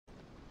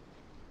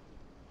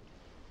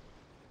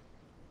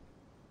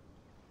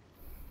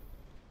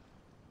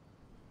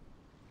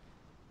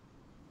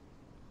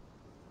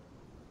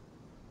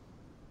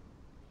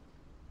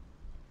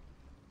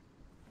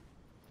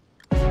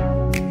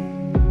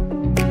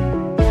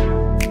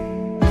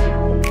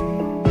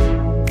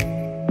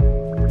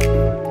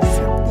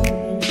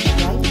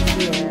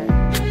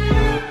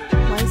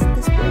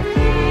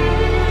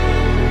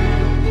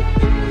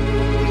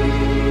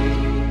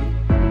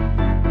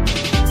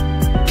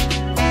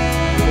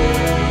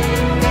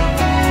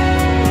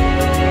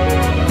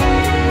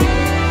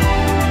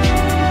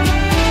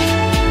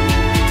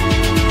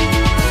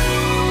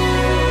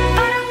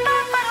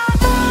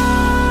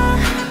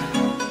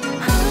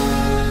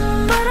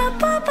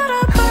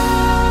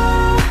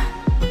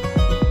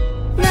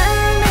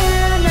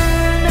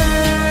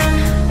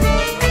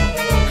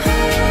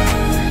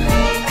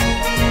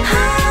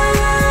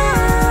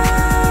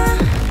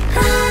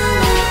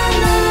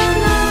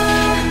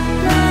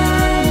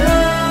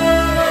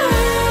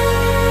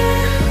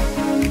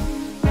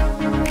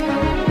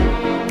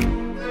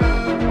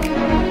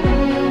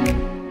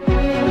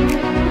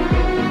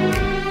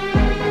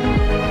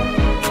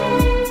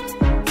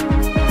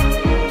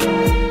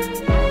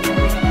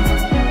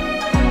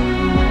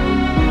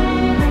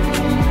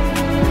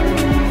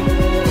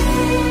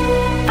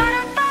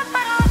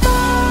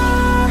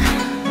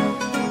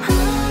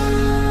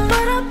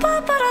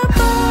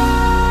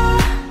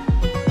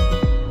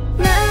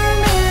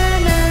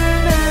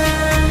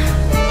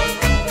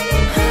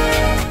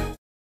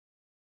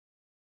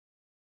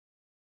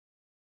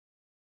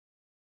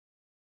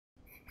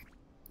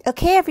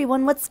Okay,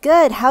 everyone, what's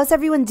good? How's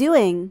everyone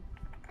doing?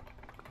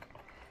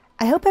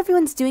 I hope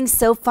everyone's doing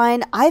so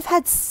fine. I've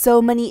had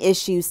so many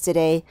issues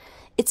today.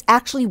 It's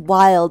actually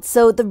wild.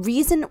 So the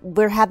reason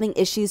we're having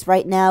issues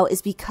right now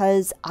is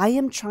because I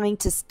am trying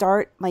to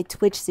start my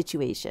Twitch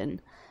situation.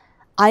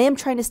 And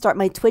trying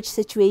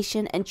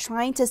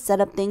to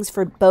set up things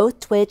for both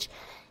Twitch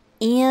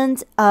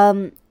and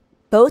YouTube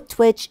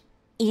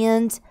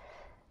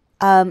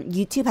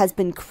has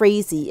been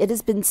crazy. It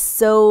has been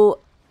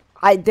so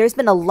there's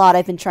been a lot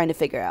I've been trying to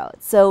figure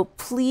out. So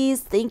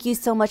please, thank you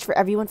so much for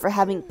everyone for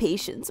having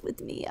patience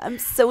with me. I'm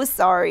so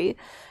sorry.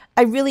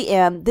 I really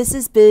am. This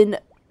has been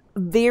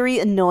very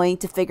annoying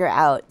to figure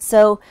out.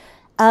 So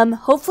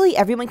hopefully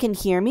everyone can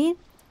hear me.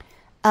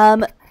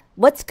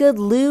 What's good,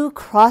 Lou,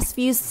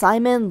 Crossview,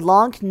 Simon,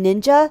 Long,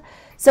 Ninja?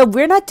 So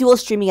we're not dual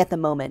streaming at the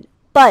moment,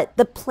 but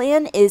the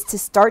plan is to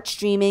start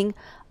streaming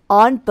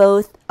on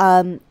both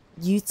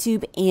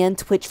YouTube and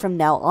Twitch from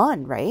now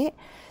on, right?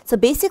 So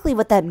basically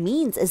what that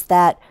means is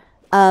that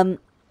I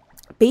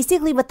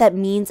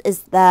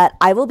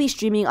will be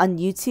streaming on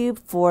YouTube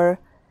for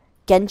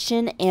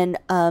Genshin and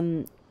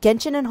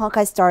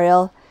Honkai Star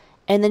Rail,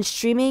 and then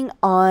streaming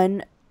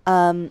on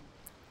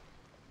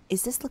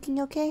is this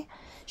looking okay?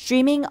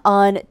 Streaming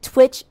on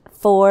Twitch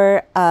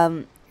for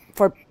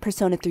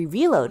Persona 3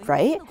 Reload,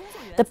 right?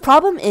 The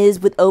problem is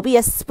with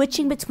OBS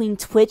switching between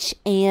Twitch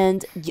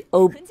and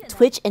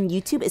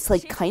YouTube is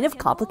like kind of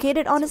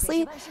complicated,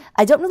 honestly.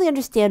 I don't really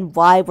understand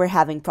why we're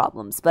having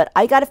problems, but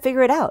I gotta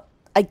figure it out.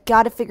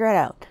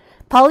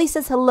 Polly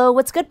says hello.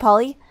 What's good,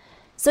 Polly?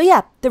 So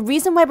yeah, the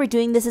reason why we're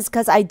doing this is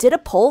because I did a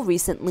poll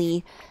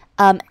recently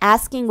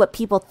asking what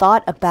people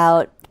thought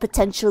about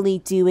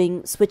potentially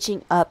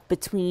switching up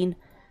between,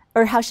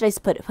 or how should I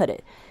put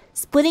it?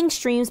 Splitting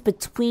streams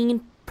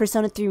between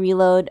Persona 3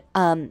 Reload,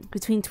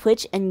 between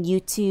Twitch and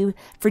YouTube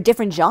for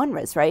different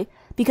genres, right?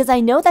 Because I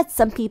know that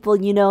some people,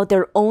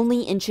 they're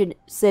only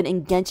interested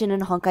in Genshin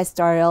and Honkai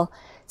Star Rail.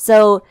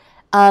 So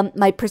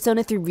my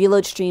Persona 3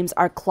 Reload streams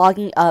are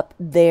clogging up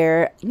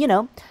their,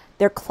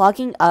 they're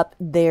clogging up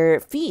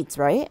their feeds,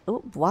 right?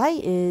 Oh, why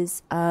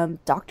is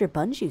Dr.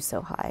 Bunju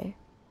so high?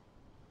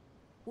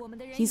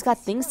 He's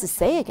got things to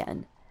say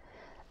again.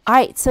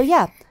 Alright, so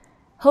yeah.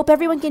 Hope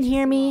everyone can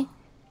hear me.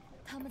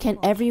 Can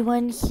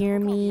everyone hear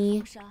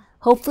me?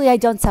 Hopefully I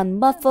don't sound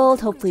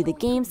muffled. Hopefully the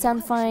game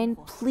sounds fine.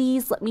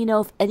 Please let me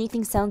know if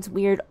anything sounds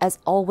weird, as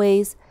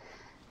always.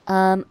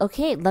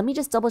 Okay, let me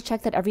just double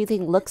check that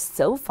everything looks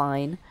so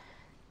fine.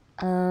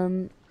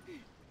 So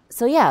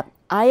yeah,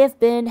 I have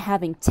been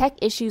having tech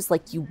issues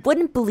like you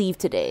wouldn't believe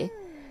today.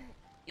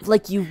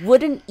 Like you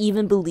wouldn't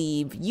even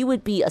believe. You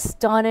would be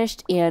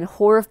astonished and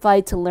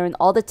horrified to learn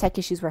all the tech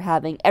issues we're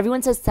having.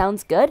 Everyone says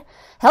sounds good.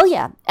 Hell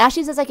yeah.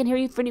 Ashley says I can hear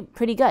you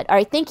pretty good. All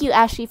right, thank you,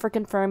 Ashley, for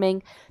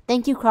confirming.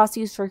 Thank you,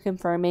 Crossviews, for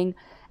confirming.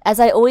 As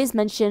I always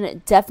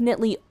mention,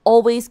 definitely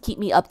always keep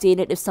me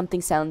updated if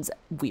something sounds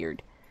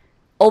weird.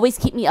 Always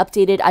keep me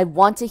updated. I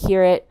want to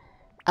hear it.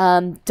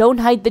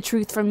 Don't hide the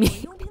truth from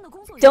me.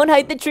 Don't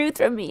hide the truth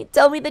from me.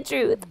 Tell me the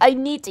truth. I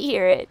need to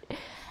hear it.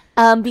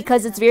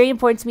 Because it's very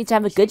important to me to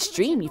have a good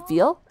stream, you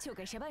feel?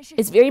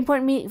 It's very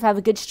important to me to have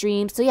a good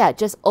stream. So yeah,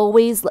 just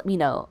always let me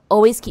know.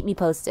 Always keep me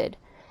posted.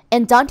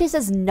 And Dante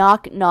says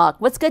knock knock.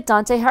 What's good,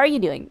 Dante? How are you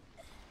doing?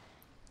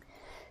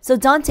 So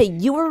Dante,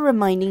 you were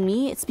reminding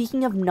me,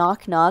 speaking of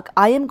knock knock,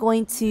 I am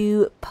going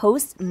to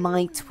post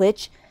my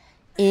Twitch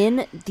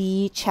in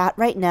the chat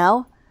right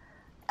now.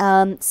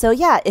 So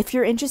yeah, if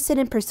you're interested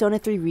in Persona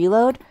 3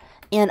 Reload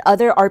and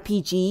other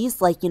RPGs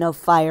like,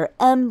 Fire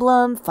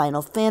Emblem,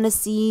 Final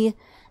Fantasy,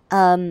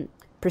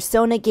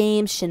 Persona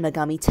games, Shin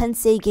Megami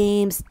Tensei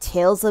games,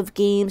 Tales of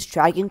games,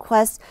 Dragon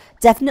Quest,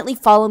 definitely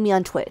follow me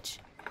on Twitch.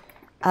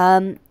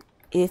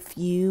 If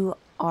you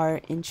are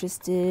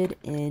interested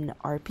in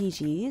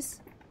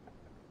RPGs.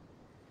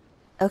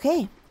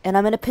 Okay, and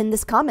I'm going to pin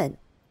this comment.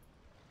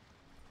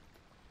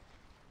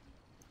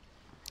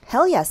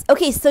 Hell yes.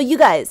 Okay, so you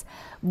guys,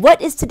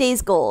 what is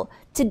today's goal?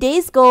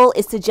 Today's goal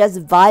is to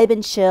just vibe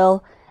and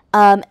chill,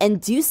 and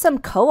do some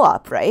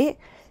co-op, right?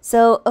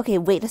 So, okay,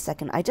 wait a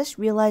second. I just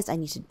realized I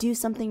need to do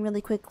something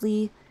really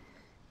quickly.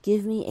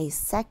 Give me a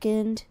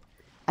second.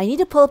 I need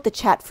to pull up the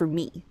chat for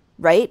me,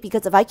 right?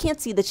 Because if I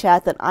can't see the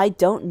chat, then I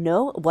don't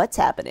know what's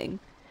happening.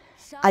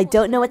 So,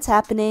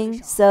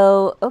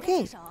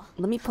 okay.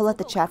 Let me pull up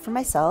the chat for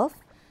myself.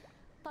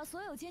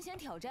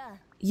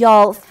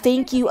 Y'all,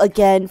 thank you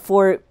again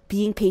for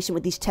being patient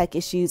with these tech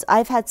issues.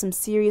 I've had some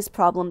serious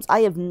problems.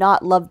 I have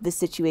not loved this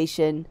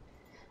situation.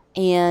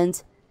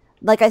 And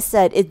like I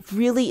said, it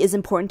really is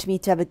important to me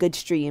to have a good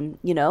stream,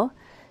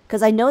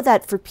 Because I know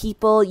that for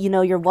people,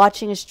 you're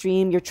watching a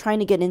stream, you're trying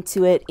to get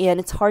into it, and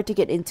it's hard to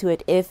get into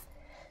it if,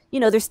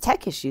 there's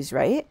tech issues,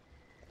 right?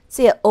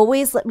 So yeah,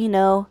 always let me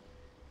know.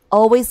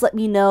 Always let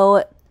me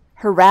know.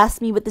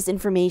 Harass me with this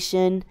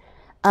information.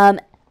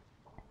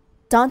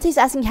 Dante's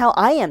asking how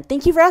I am.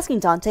 Thank you for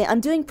asking, Dante.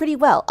 I'm doing pretty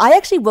well. I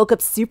actually woke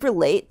up super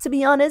late, to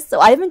be honest, so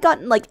I haven't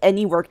gotten,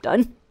 any work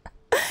done.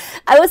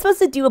 I was supposed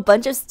to do a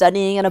bunch of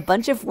studying and a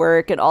bunch of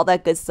work and all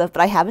that good stuff,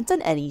 but I haven't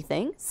done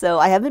anything. So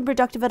I haven't been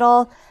productive at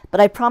all, but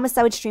I promised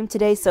I would stream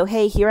today. So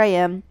hey, here I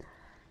am.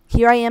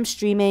 Here I am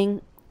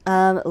streaming.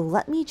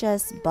 Let me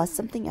just bust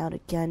something out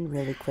again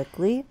really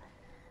quickly.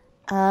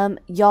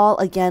 Y'all,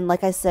 again,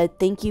 like I said,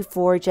 thank you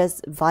for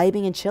just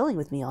vibing and chilling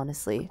with me,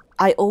 honestly.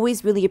 I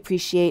always really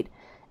appreciate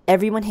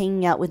everyone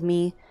hanging out with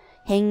me,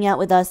 hanging out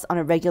with us on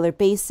a regular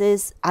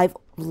basis. I've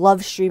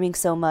loved streaming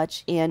so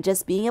much, and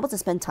just being able to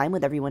spend time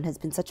with everyone has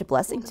been such a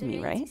blessing to me,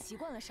 right?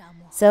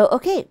 So,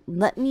 okay,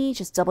 let me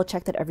just double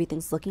check that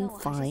everything's looking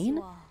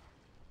fine.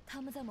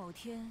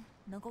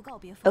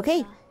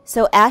 Okay,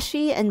 so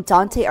Ashley and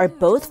Dante are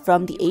both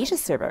from the Asia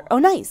server. Oh,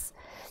 nice.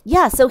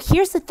 Yeah, so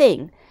here's the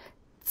thing.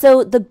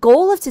 So the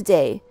goal of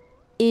today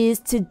is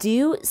to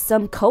do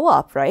some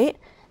co-op, right?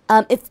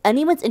 If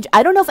anyone's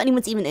I don't know if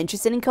anyone's even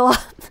interested in co-op.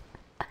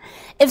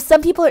 If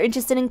some people are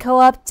interested in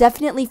co-op,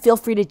 definitely feel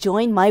free to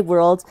join my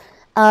world.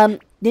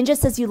 Ninja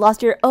says you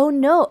lost your... Oh,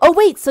 no. Oh,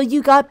 wait. So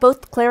you got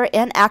both Clara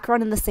and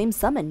Acheron in the same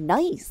summon.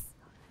 Nice.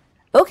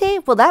 Okay.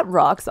 Well, that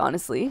rocks,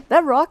 honestly.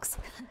 That rocks.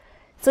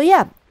 So,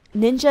 yeah.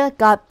 Ninja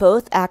got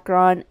both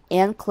Acheron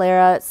and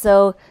Clara.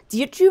 So, do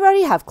you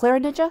already have Clara,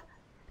 Ninja?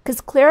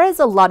 Because Clara is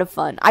a lot of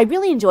fun. I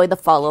really enjoy the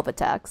follow-up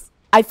attacks.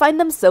 I find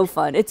them so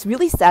fun. It's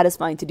really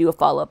satisfying to do a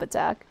follow-up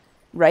attack.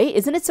 Right?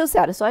 Isn't it so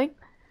satisfying?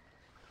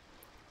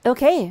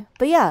 Okay,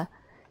 but yeah.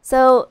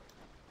 So,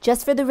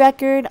 just for the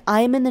record,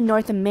 I'm in the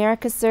North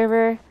America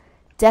server.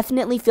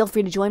 Definitely feel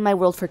free to join my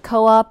world for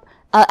co-op.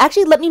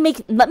 Actually, let me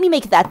make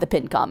that the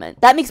pinned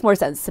comment. That makes more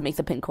sense to make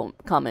the pinned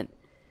comment.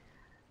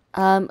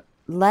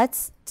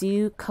 Let's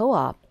do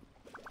co-op.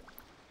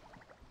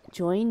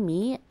 Join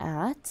me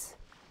at...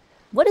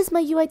 What is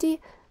my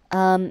UID?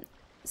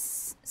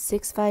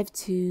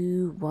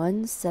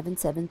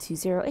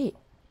 6521777208.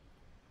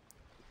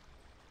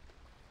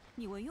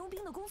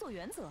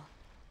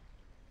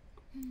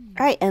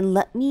 Alright, and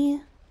let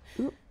me...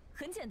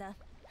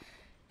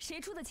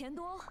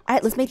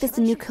 Alright, let's make this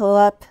a new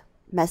co-op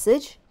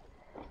message.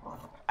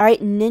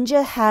 Alright,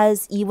 Ninja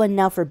has E1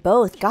 now for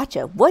both.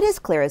 Gotcha. What is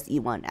Clara's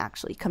E1,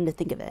 actually? Come to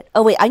think of it.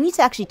 Oh, wait, I need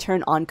to actually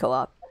turn on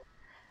co-op.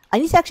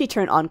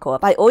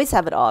 I always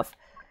have it off.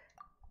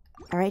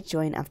 Alright,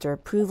 join after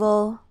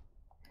approval.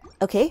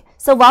 Okay,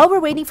 so while we're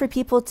waiting for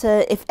people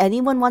to... If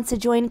anyone wants to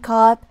join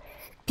co-op,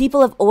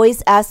 people have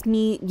always asked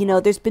me, you know,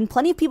 there's been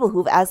plenty of people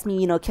who've asked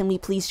me, you know, can we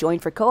please join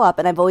for co-op?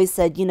 And I've always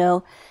said, you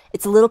know,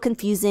 it's a little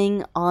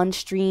confusing on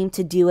stream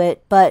to do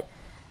it. But,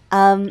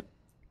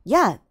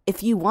 yeah,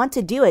 if you want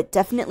to do it,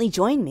 definitely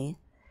join me.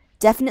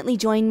 Definitely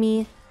join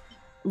me.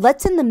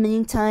 Let's, in the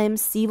meantime,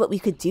 see what we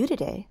could do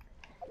today.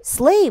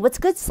 Slay, what's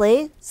good,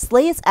 Slay?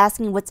 Slay is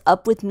asking what's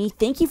up with me.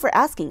 Thank you for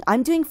asking.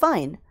 I'm doing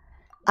fine.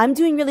 I'm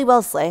doing really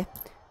well, Slay.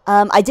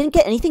 I didn't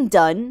get anything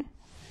done.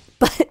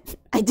 But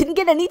I didn't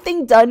get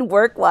anything done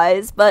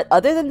work-wise, but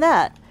other than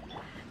that,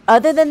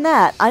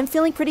 I'm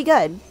feeling pretty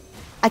good.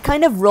 I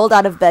kind of rolled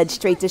out of bed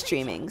straight to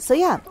streaming, so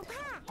yeah.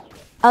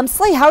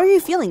 Slay, how are you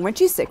feeling?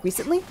 Weren't you sick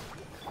recently?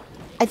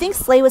 I think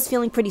Slay was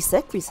feeling pretty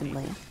sick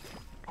recently.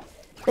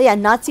 But yeah,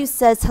 Natsu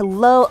says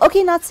hello.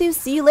 Okay, Natsu,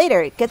 see you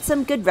later. Get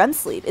some good REM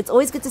sleep. It's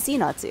always good to see you,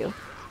 Natsu.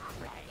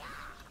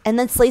 And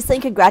then Slay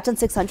saying congrats on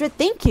 600.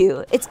 Thank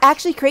you. It's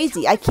actually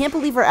crazy. I can't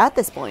believe we're at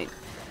this point.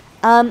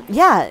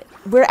 Yeah.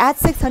 We're at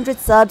 600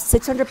 subs,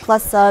 600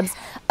 plus subs.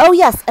 Oh,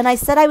 yes, and I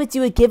said I would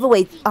do a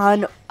giveaway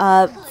on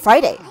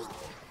Friday.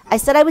 I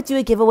said I would do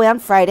a giveaway on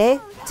Friday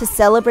to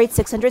celebrate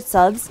 600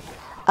 subs.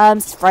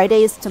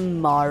 Friday is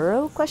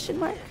tomorrow, question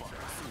mark?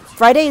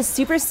 Friday is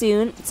super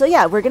soon. So,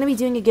 yeah, we're going to be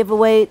doing a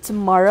giveaway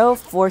tomorrow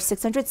for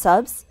 600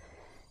 subs.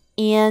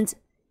 And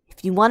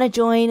if you want to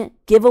join,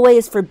 giveaway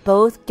is for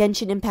both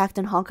Genshin Impact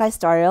and Honkai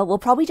Star Rail. We'll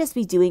probably just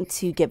be doing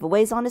 2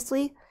 giveaways,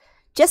 honestly.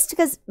 Just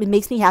because it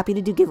makes me happy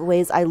to do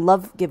giveaways. I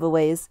love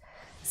giveaways.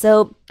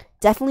 So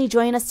definitely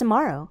join us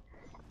tomorrow.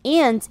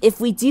 And if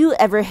we do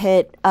ever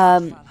hit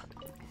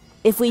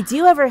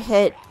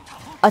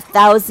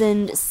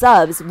 1,000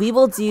 subs, we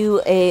will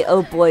do a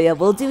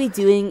we'll be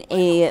doing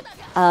a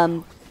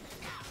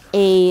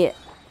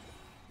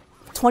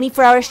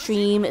 24-hour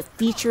stream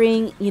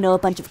featuring, you know, a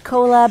bunch of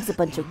collabs, a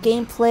bunch of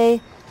gameplay,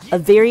 a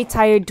very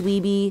tired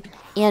Dweeby,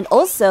 and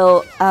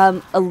also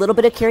a little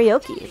bit of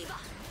karaoke.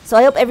 So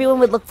I hope everyone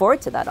would look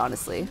forward to that,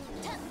 honestly.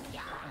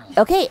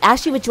 Okay,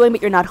 Ashley would join,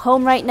 but you're not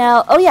home right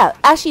now. Oh yeah,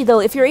 Ashley, though,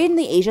 if you're in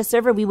the Asia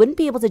server, we wouldn't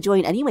be able to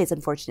join anyways,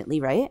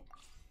 unfortunately, right?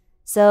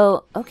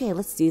 So, okay,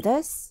 let's do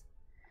this.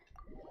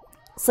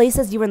 Slay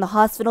says you were in the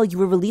hospital. You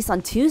were released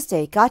on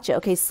Tuesday. Gotcha.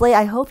 Okay, Slay,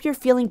 I hope you're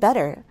feeling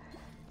better.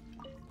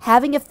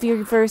 Having a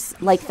fever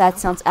like that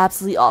sounds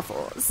absolutely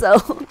awful.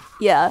 So,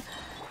 yeah,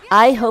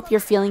 I hope you're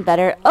feeling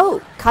better.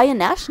 Oh, Kaya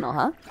National,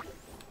 huh?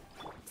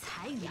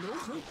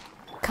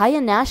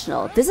 Kaya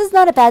National. This is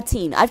not a bad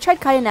team. I've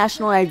tried Kaya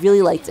National and I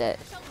really liked it.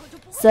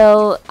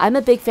 So, I'm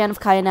a big fan of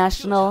Kaya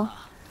National.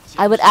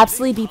 I would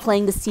absolutely be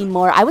playing this team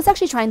more. I was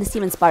actually trying this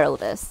team in Spiral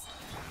Abyss.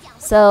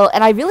 So,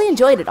 and I really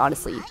enjoyed it,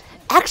 honestly.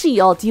 Actually,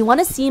 y'all, do you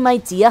want to see my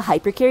Dia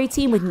Hypercarry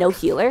team with no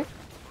healer?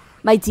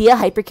 My Dia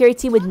hypercarry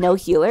team with no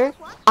healer.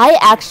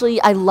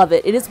 I love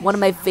it. It is one of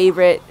my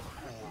favorite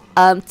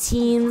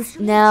teams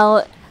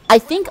now. I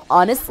think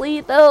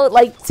honestly though,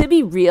 like to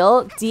be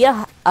real,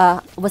 Dia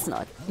what's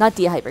not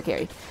Dia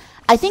hypercarry.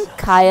 I think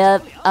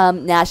Kaya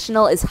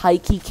national is high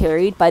key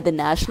carried by the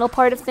national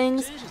part of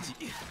things,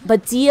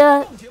 but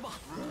Dia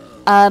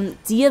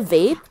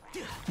Vape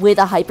with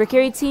a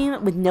hypercarry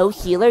team with no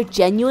healer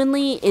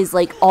genuinely is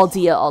like all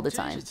Dia all the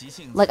time.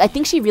 Like I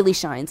think she really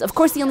shines. Of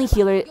course the only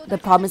healer, the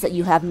problem is that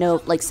you have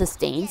no like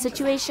sustain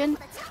situation,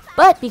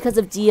 but because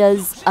of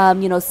Dia's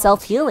you know,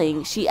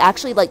 self-healing, she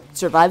actually like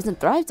survives and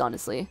thrives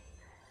honestly.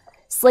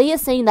 Slay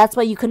is saying that's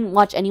why you couldn't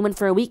watch anyone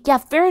for a week. Yeah,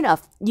 fair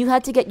enough. You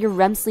had to get your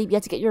REM sleep, you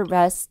had to get your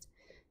rest.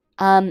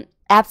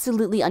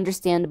 Absolutely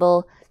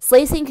understandable.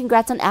 Slay saying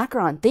congrats on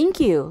Acheron. Thank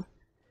you.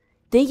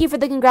 Thank you for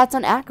the congrats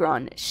on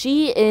Acheron.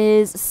 She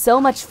is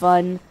so much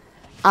fun.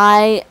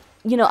 I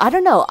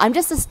don't know. I'm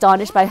just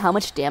astonished by how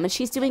much damage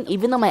she's doing,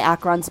 even though my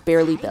Acheron's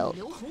barely built.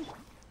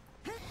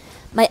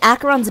 My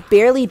Acheron's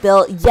barely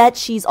built, yet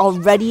she's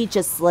already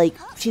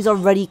she's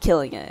already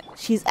killing it.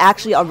 She's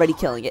actually already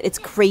killing it. It's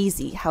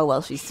crazy how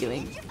well she's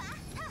doing.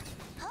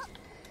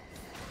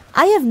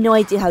 I have no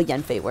idea how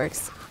Yanfei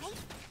works.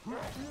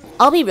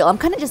 I'll be real, I'm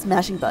kind of just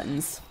mashing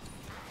buttons.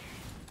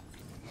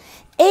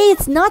 Hey,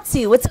 it's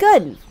Natsu. What's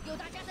good?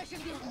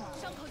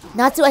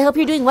 Natsu, I hope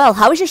you're doing well.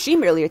 How was your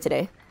stream earlier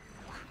today?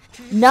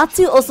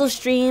 Natsu also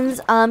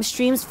streams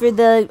for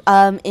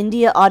the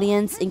India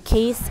audience in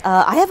case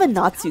I have a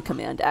Natsu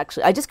command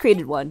actually. I just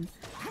created one.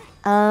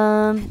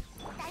 But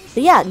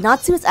yeah,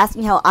 Natsu is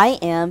asking how I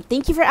am.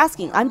 Thank you for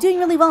asking. I'm doing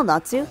really well,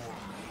 Natsu.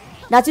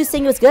 Natsu's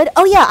saying it was good.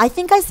 Oh yeah, I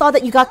think I saw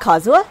that you got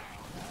Kazuha.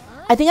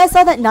 I think I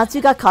saw that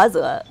Natsu got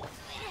Kazuha,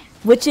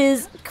 which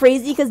is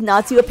crazy because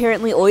Natsu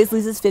apparently always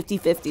loses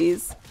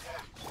 50-50s.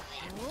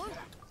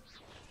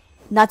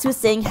 Natsu is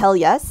saying hell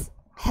yes.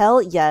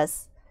 Hell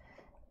yes.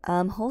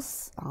 Hold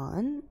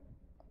on.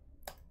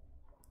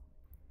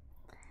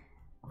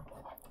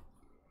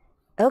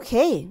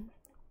 Okay.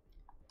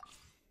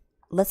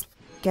 Let's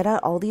get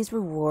out all these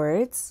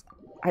rewards.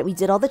 Alright, we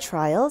did all the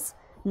trials.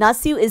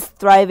 Natsu is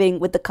thriving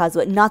with the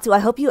Kazuha. Natsu, I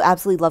hope you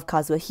absolutely love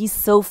Kazuha. He's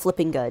so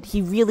flipping good.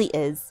 He really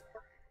is.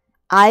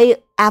 I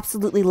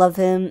absolutely love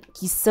him.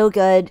 He's so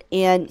good,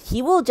 and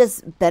he will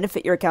just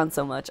benefit your account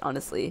so much,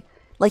 honestly.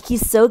 Like,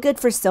 he's so good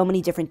for so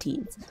many different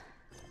teams.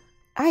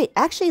 Alright,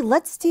 actually,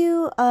 let's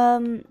do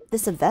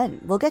this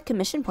event. We'll get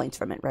commission points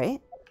from it,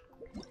 right?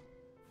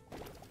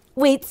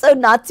 Wait, so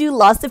Natsu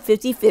lost a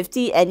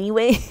 50-50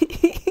 anyway?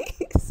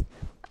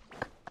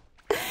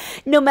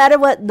 No matter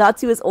what,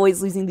 Natsu is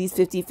always losing these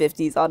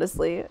 50-50s,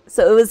 honestly.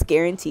 So it was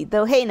guaranteed,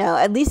 though. Hey, now,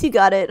 at least you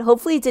got it.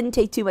 Hopefully it didn't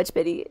take too much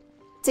pity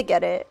to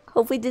get it.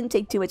 Hopefully it didn't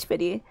take too much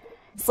pity.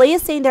 Slay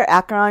is saying their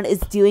Acheron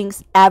is doing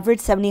average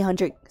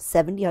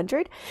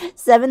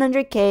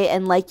 700k,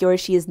 and like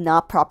yours, she is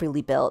not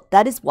properly built.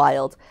 That is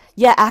wild.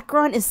 Yeah,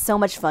 Acheron is so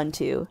much fun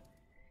too.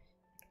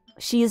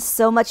 She is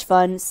so much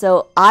fun,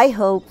 so I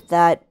hope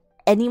that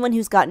anyone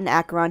who's gotten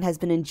Acheron has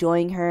been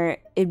enjoying her.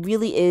 It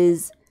really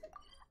is,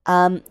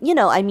 you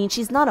know, I mean,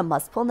 she's not a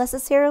must pull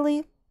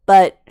necessarily,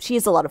 but she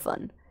is a lot of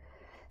fun.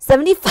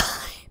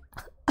 75.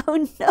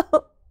 Oh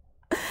no.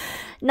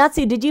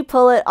 Natsu, did you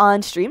pull it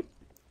on stream?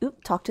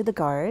 Oop, talk to the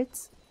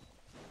guards.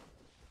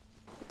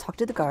 Talk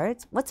to the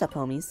guards. What's up,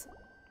 homies?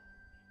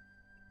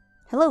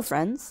 Hello,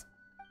 friends.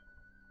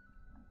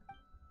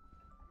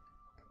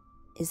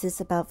 Is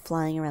this about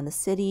flying around the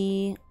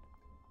city?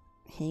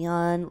 Hang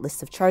on.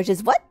 List of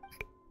charges. What?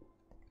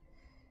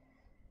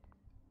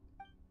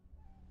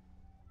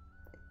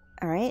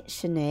 Alright,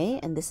 Shanae,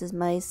 and this is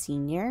my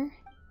senior.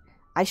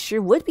 I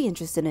sure would be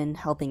interested in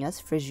helping us,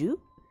 Friju.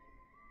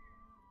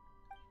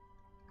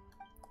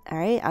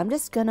 Alright, I'm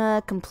just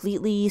gonna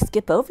completely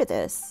skip over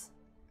this.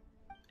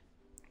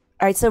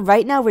 Alright, so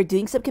right now we're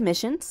doing some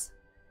commissions.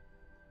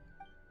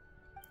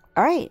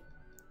 Alright.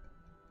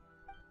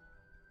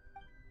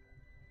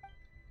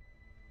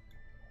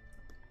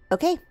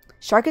 Okay,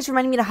 Shark is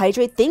reminding me to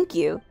hydrate. Thank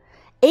you.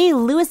 Hey,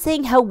 Lou is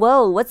saying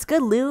hello. What's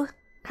good, Lou?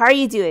 How are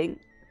you doing?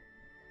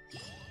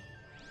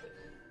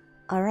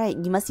 Alright,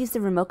 you must use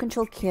the remote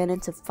control cannon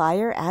to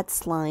fire at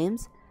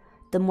slimes.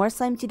 The more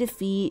slimes you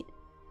defeat,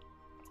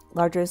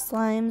 larger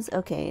slimes.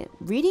 Okay,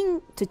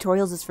 reading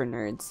tutorials is for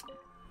nerds.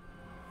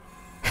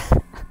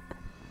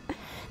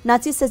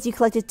 Natsu says you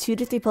collected 2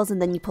 to 3 pulls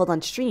and then you pulled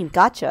on stream.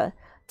 Gotcha.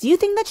 Do you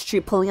think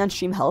that pulling on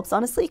stream helps,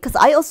 honestly? Because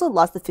I also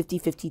lost the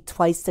 50-50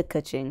 twice to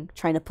Kuching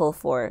trying to pull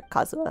for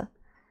Kazuha.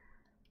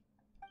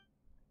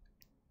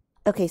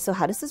 Okay, so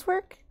how does this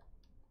work?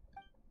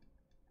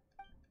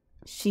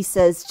 She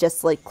says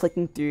just like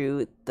clicking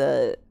through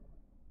the...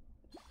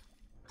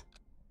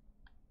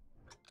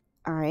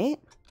 Alright.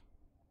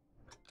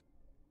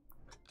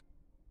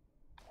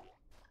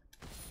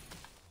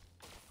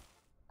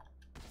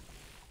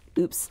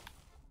 Oops.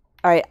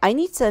 Alright, I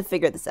need to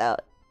figure this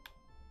out.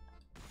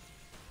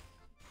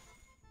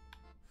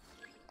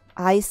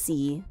 I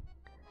see.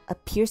 A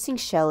piercing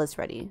shell is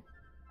ready.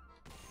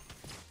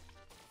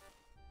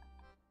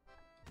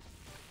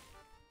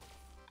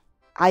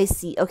 I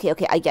see. Okay,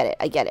 okay, I get it.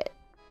 I get it.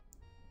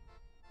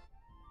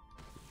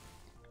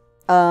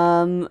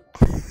 Um...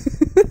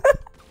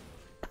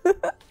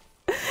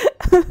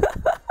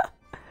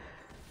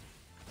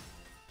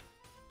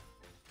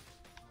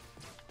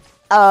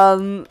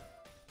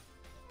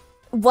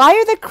 Why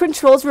are the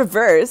controls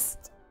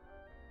reversed?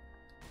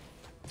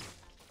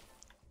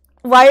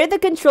 Why are the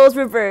controls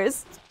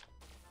reversed?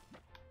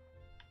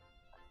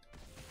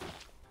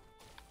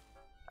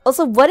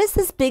 Also, what is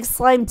this big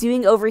slime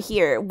doing over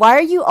here? Why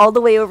are you all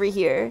the way over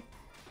here?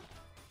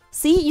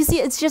 See? You see,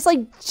 it's just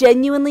like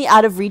genuinely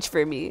out of reach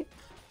for me.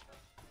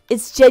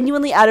 It's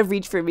genuinely out of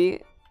reach for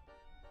me.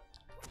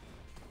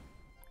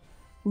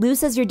 Lou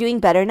says you're doing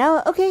better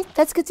now? Okay,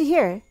 that's good to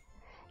hear.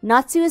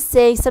 Natsu is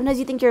saying sometimes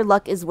you think your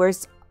luck is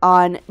worse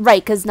on...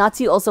 Right, because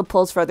Natsu also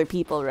pulls for other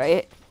people,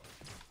 right?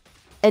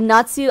 And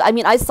Natsu, I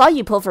mean, I saw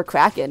you pull for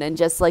Kraken and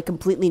just like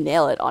completely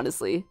nail it,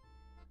 honestly.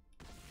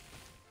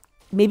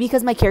 Maybe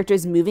because my character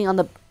is moving on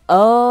the...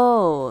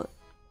 Oh.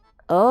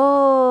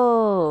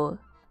 Oh.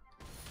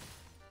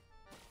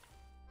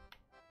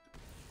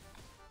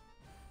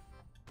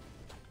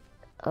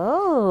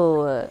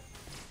 Oh.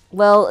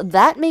 Well,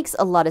 that makes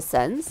a lot of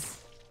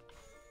sense.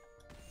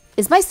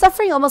 Is my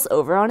suffering almost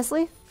over,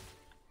 honestly?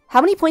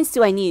 How many points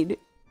do I need?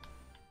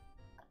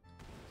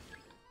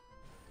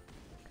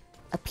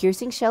 A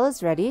piercing shell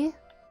is ready.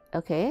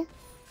 Okay.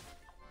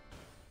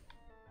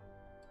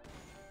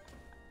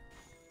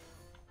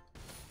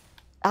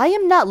 I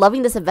am not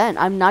loving this event.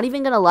 I'm not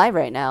even gonna lie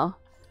right now.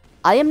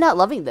 I am not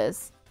loving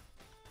this.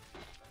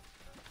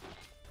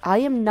 I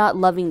am not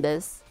loving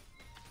this.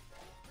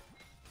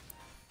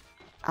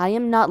 I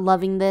am not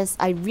loving this.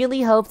 I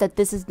really hope that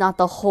this is not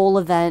the whole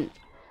event.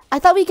 I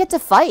thought we get to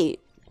fight.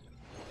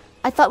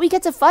 I thought we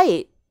get to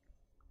fight.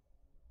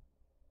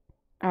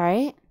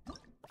 Alright.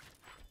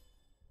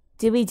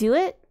 Did we do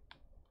it?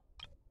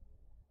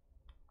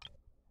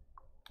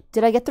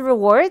 Did I get the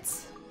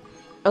rewards?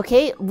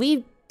 Okay,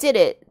 we did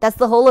it. That's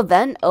the whole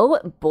event? Oh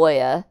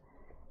boy.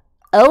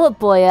 Oh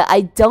boy,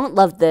 I don't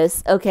love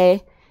this.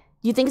 Okay.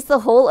 You think it's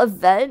the whole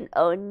event?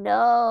 Oh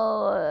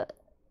no.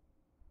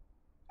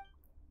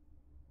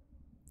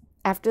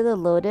 After the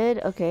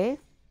loaded, okay.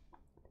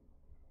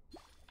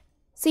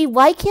 See,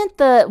 why can't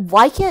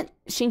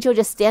Xingqiu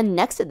just stand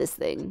next to this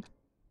thing?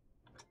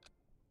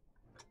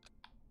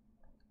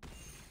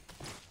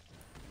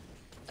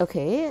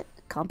 Okay,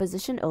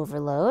 composition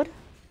overload.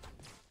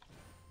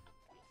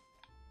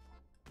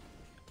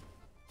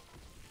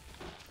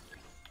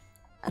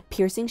 A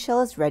piercing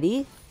shell is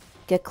ready.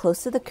 Get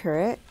close to the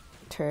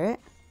turret.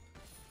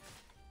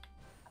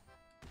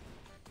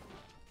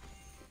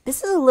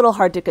 This is a little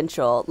hard to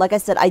control. Like I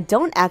said, I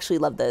don't actually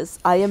love this.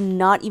 I am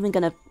not even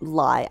gonna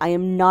lie. I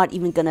am not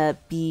even gonna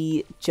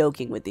be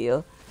joking with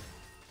you.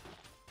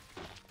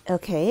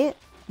 Okay.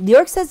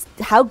 Leoric says,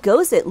 how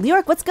goes it?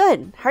 Leoric, what's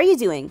good? How are you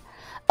doing?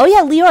 Oh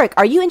yeah, Leoric,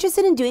 are you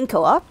interested in doing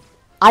co-op?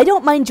 I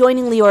don't mind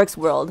joining Leoric's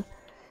world.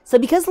 So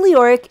because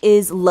Leoric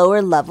is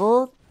lower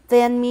level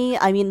than me,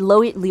 I mean,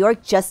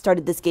 Leoric just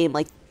started this game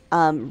like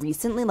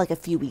recently, like a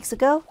few weeks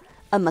ago,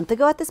 a month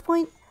ago at this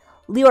point.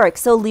 Leoric,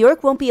 so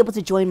Leoric won't be able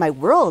to join my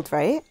world,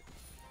 right?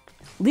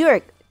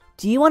 Leoric,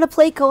 do you want to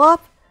play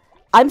co-op?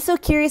 I'm so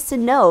curious to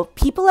know.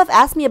 People have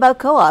asked me about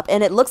co-op,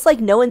 and it looks like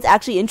no one's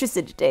actually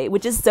interested today,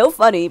 which is so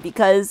funny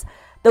because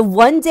the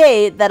one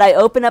day that I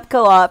open up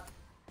co-op,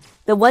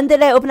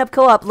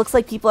 looks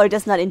like people are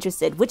just not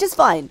interested, which is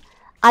fine.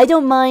 I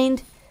don't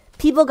mind.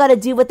 People gotta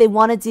do what they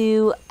want to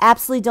do.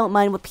 Absolutely don't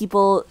mind what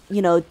people,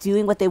 you know,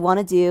 doing what they want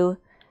to do.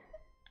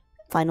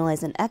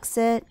 Finalize and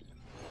exit.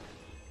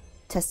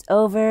 Test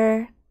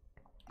over.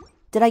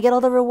 Did I get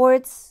all the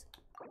rewards?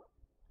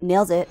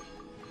 Nailed it.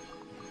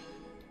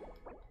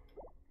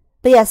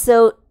 But yeah,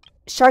 so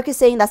Shark is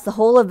saying that's the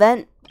whole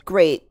event.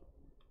 Great.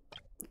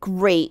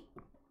 Great.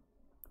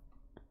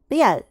 But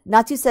yeah,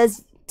 Natsu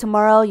says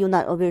tomorrow you'll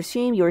not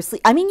overstream, you're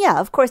asleep. I mean, yeah,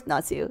 of course,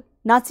 Natsu.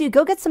 Natsu,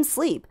 go get some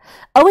sleep.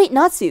 Oh wait,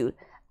 Natsu.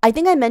 I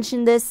think I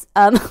mentioned this.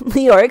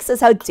 Leoric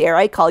says, how dare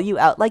I call you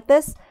out like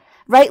this?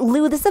 Right,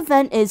 Lou, this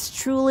event is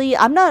truly,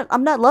 I'm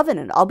not loving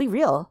it. I'll be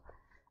real.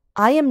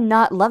 I am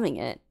not loving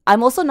it.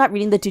 I'm also not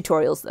reading the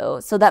tutorials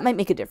though, so that might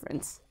make a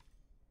difference.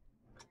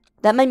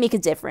 That might make a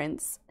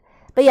difference.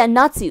 But yeah,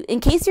 Natsu, in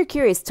case you're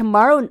curious,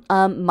 tomorrow,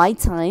 my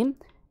time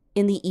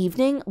in the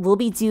evening, we'll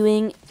be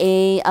doing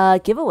a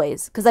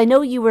giveaways, because I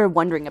know you were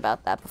wondering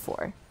about that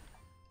before.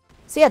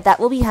 So yeah, that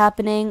will be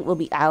happening. We'll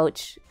be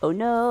ouch. Oh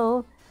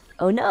no.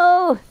 Oh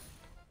no.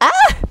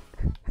 Ah!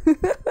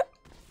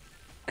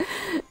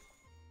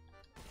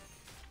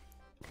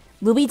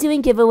 We'll be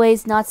doing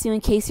giveaways, Natsu,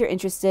 in case you're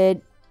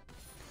interested,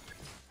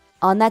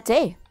 on that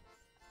day.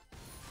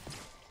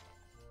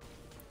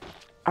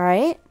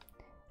 Alright.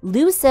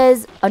 Lou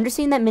says,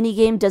 understanding that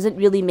minigame doesn't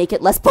really make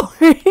it less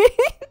boring.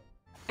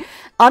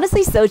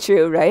 Honestly, so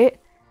true, right?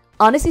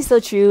 Honestly, so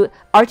true.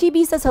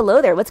 RTB says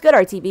hello there. What's good,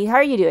 RTB? How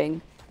are you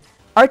doing?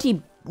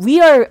 RTB,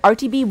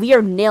 we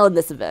are nailing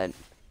this event.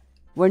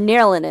 We're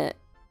nailing it.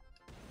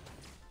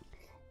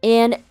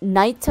 And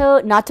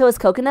Nato is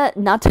coconut.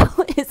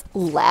 Nato is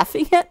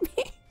laughing at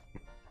me.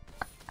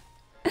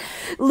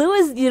 Lou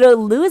is,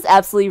 Lou is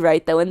absolutely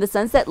right though, in the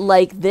sense that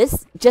like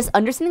this, just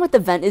understanding what the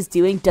vent is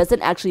doing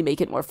doesn't actually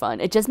make it more fun.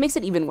 It just makes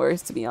it even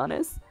worse, to be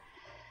honest.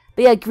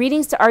 But yeah,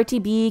 greetings to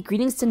RTB,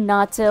 greetings to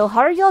Nato.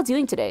 How are y'all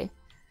doing today?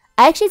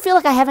 I actually feel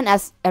like I haven't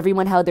asked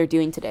everyone how they're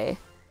doing today.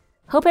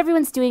 Hope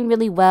everyone's doing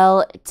really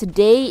well.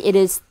 Today it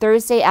is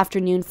Thursday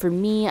afternoon for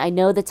me. I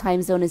know the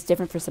time zone is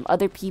different for some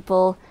other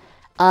people.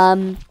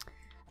 I'm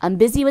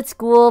busy with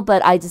school,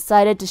 but I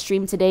decided to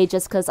stream today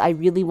just because I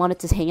really wanted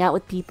to hang out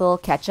with people,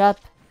 catch up,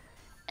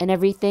 and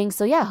everything.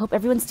 So yeah, hope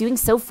everyone's doing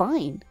so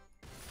fine.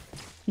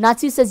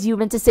 Natsu says you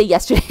meant to say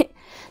yesterday.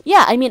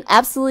 Yeah, I mean,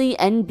 absolutely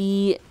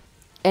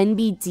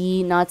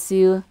NBD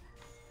Natsu.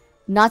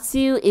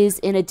 Natsu is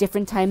in a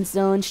different time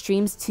zone,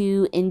 streams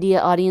to India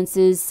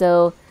audiences,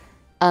 so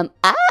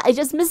I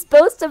just missed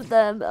both of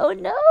them. Oh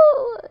no.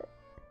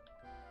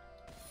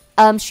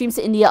 Streams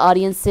to India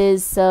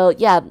audiences, so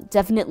yeah,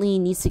 definitely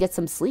needs to get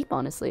some sleep,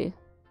 honestly.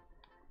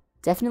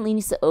 Definitely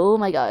needs to, oh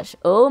my gosh.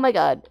 Oh my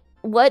god.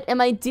 What am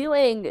I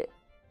doing?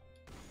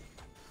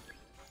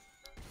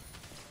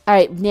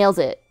 Alright, nails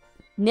it.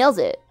 Nails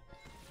it.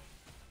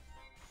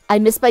 I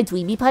miss my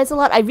Dweeby pies a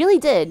lot. I really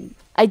did.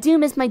 I do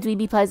miss my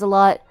Dweeby pies a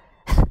lot.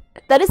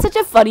 That is such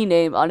a funny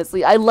name,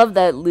 honestly. I love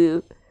that,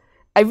 Lou.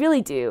 I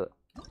really do.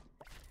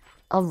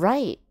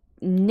 Alright.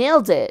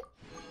 Nailed it.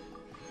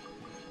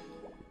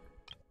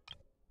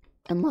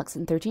 Unlocks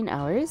in 13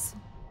 hours.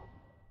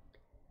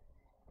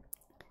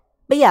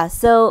 But yeah,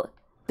 so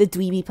the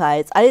Dweeby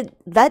pies.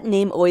 That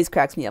name always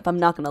cracks me up. I'm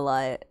not gonna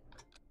lie.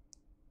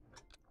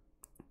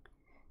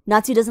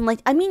 Natsu doesn't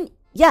like... I mean,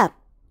 yeah,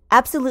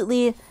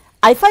 absolutely.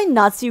 I find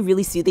Natsu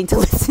really soothing to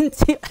listen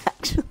to,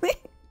 actually.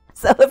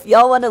 So if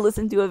y'all want to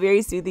listen to a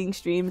very soothing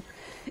stream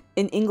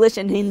in English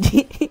and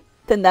Hindi,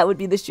 then that would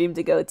be the stream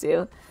to go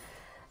to.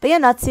 But yeah,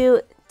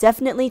 Natsu,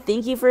 definitely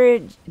thank you for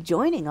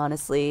joining,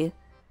 honestly.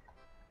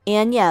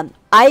 And yeah,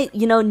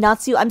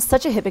 Natsu, I'm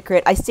such a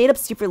hypocrite. I stayed up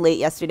super late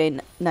yesterday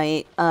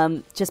night,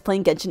 just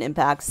playing Genshin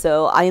Impact.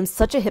 So I am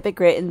such a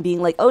hypocrite in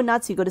being like, oh,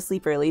 Natsu, go to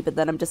sleep early, but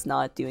then I'm just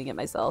not doing it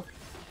myself.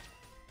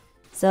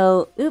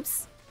 So,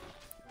 oops.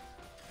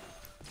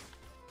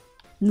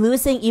 Lou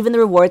is saying even the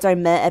rewards are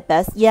met at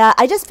best. Yeah,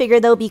 I just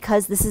figured though,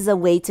 because this is a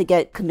way to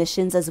get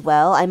commissions as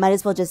well, I might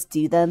as well just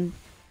do them.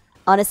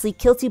 Honestly,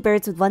 kill 2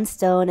 birds with 1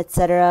 stone,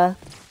 etc.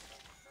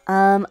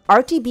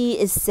 RTB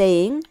is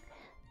saying,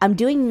 I'm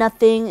doing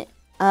nothing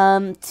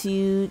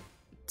to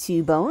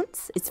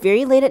bones. It's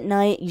very late at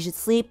night. You should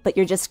sleep, but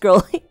you're just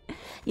scrolling.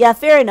 Yeah,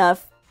 fair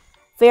enough.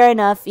 Fair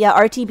enough. Yeah,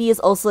 RTB is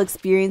also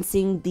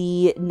experiencing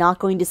the not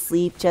going to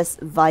sleep,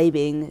 just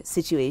vibing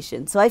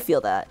situation. So I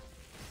feel that.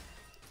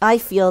 I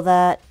feel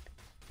that.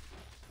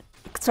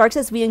 Stark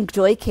says we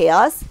enjoy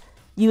chaos.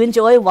 You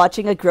enjoy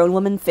watching a grown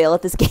woman fail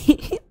at this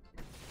game.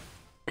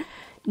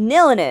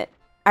 Nailing it.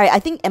 Alright, I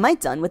think, am I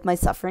done with my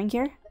suffering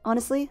here,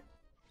 honestly?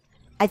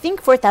 I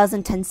think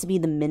 4,000 tends to be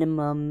the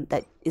minimum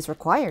that is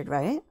required,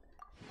 right?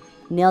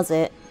 Nails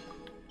it.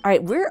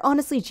 Alright, we're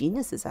honestly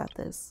geniuses at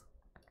this.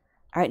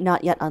 Alright,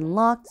 not yet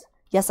unlocked.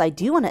 Yes, I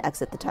do want to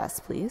exit the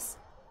test, please.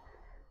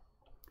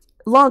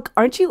 Lonk,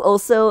 aren't you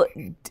also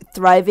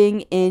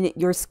thriving in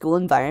your school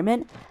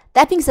environment?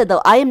 That being said,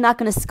 though, I am not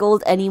going to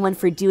scold anyone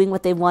for doing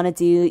what they want to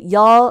do.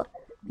 Y'all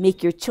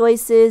make your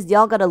choices.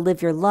 Y'all gotta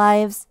live your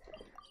lives.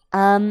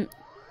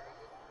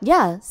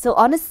 Yeah, so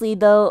honestly,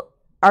 though,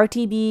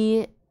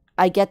 RTB,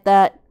 I get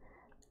that.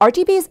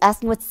 RTB is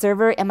asking what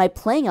server am I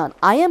playing on.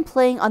 I am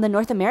playing on the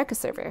North America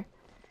server.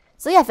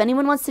 So yeah, if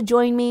anyone wants to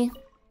join me,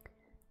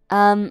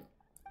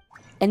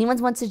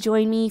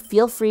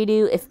 feel free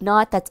to. If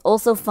not, that's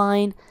also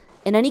fine.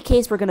 In any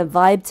case, we're gonna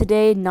vibe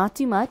today, not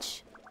too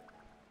much.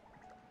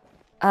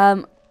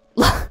 But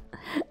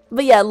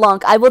yeah,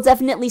 Lonk, I will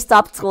definitely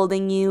stop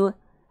scolding you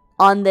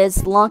on this.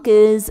 Lonk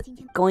is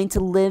going to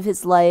live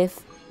his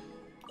life.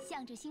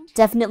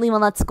 Definitely will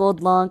not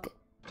scold Lonk.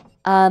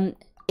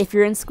 If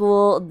you're in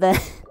school, then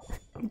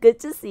good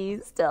to see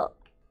you still.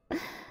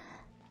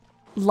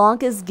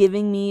 Lonk is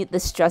giving me the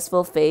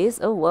stressful face.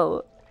 Oh,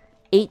 whoa.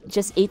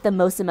 Just ate the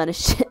most amount of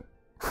shit.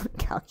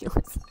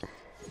 Calculus.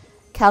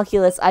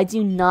 Calculus. I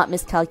do not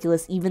miss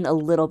calculus even a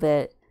little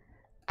bit.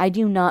 I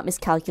do not miss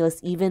calculus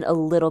even a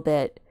little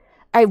bit.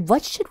 Alright,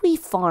 what should we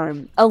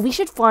farm? Oh, we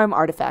should farm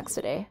artifacts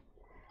today.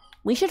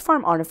 We should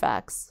farm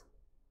artifacts.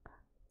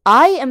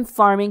 I am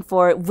farming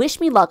for...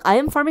 Wish me luck. I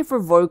am farming for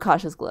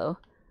Vorukasha's Glow.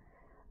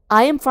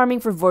 I am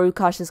farming for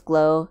Vorukasha's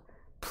Glow.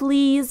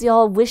 Please,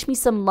 y'all, wish me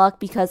some luck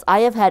because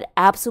I have had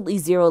absolutely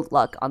zero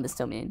luck on this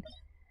domain.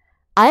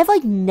 I have,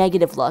 like,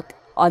 negative luck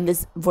on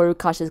this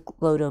Vorukasha's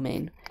Glow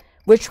domain.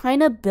 We're trying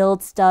to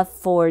build stuff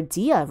for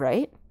Dia,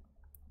 right?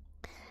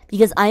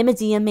 Because I'm a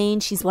Dia main.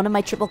 She's one of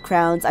my triple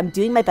crowns. I'm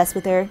doing my best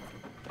with her.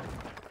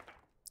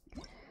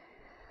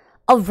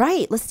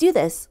 Alright, let's do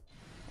this.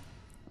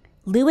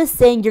 Lou is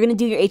saying you're going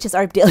to do your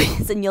HSR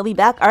dailies and you'll be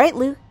back. Alright,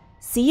 Lou.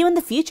 See you in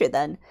the future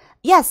then.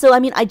 Yeah, so I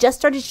mean, I just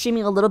started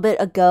streaming a little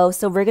bit ago,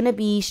 so we're going to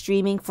be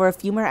streaming for a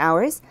few more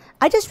hours.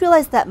 I just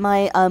realized that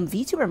my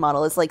VTuber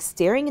model is like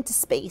staring into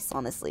space,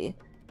 honestly.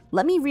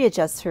 Let me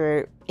readjust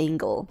her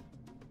angle.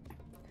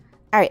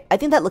 Alright, I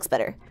think that looks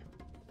better.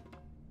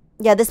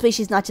 Yeah, this way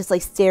she's not just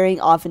like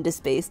staring off into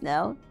space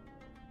now.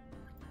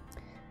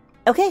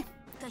 Okay.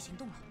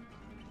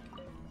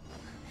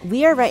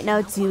 We are right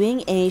now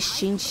doing a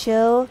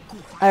Shincho,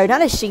 or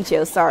not a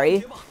Shincho,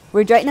 sorry.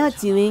 We're right now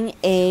doing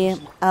a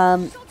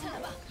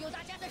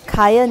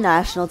Kaya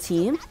national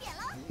team,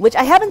 which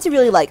I happen to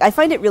really like. I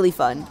find it really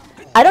fun.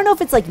 I don't know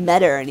if it's like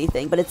meta or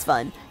anything, but it's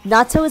fun.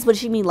 Nato is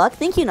wishing me luck.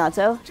 Thank you,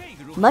 Nato.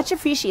 Much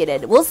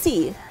appreciated. We'll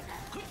see.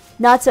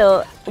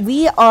 Nato,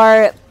 we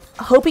are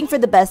hoping for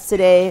the best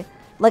today.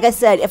 Like I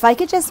said, if I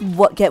could just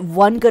get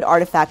one good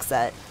artifact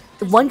set,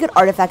 one good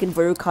artifact in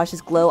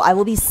Vurukash's Glow, I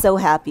will be so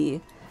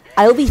happy.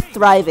 I will be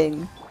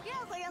thriving.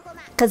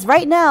 Because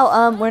right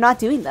now, we're not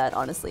doing that,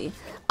 honestly.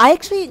 I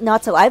actually,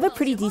 Nato, I have a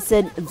pretty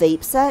decent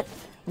vape set,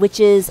 which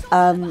is,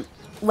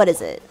 what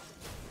is it?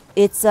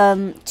 It's,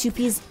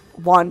 2-piece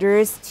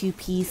Wanderers,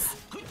 2-piece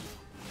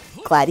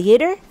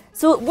Gladiator.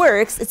 So it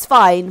works, it's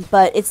fine,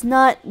 but it's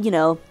not, you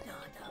know,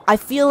 I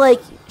feel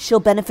like she'll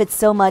benefit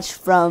so much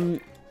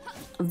from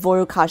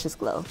Vurukash's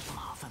Glow.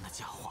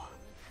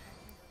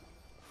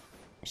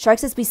 Shark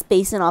says we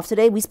spacing off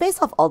today. We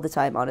space off all the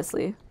time,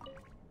 honestly.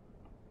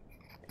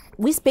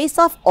 We space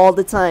off all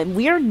the time.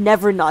 We are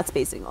never not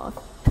spacing off.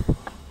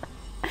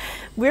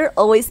 We're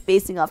always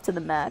spacing off to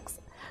the max.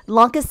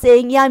 Lanka's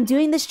saying, yeah, I'm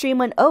doing the stream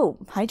when... Oh,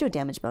 hydro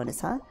damage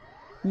bonus, huh?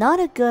 Not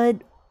a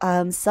good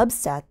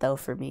substat, though,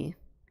 for me.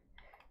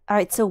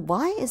 Alright, so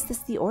why is this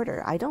the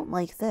order? I don't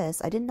like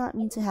this. I did not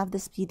mean to have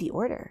this be the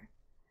order.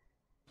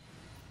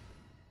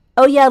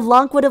 Oh yeah,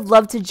 Lonk would have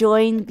loved to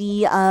join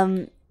the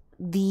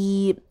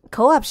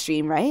co-op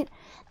stream, right?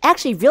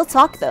 Actually, real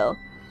talk though,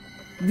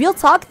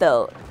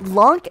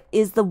 Lonk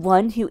is the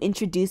one who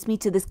introduced me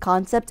to this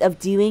concept of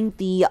doing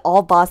the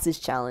all bosses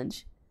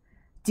challenge.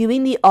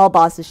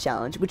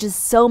 Which is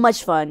so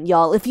much fun,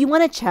 y'all. If you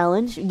want a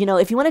challenge, you know,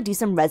 if you want to do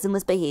some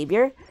resinless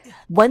behavior,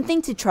 one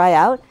thing to try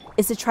out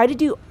is to try to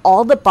do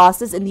all the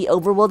bosses in the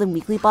overworld and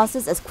weekly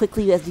bosses as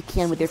quickly as you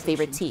can with your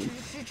favorite team,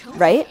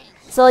 right?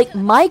 So like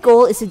my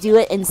goal is to do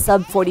it in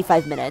sub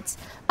 45 minutes.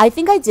 I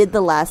think I did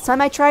the last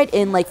time I tried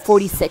in like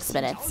 46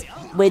 minutes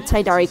with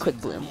Tainari Quick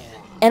Bloom.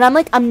 And I'm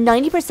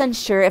 90%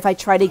 sure if I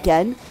tried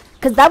again,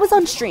 because that was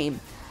on stream.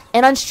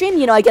 And on stream,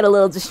 you know, I get a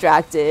little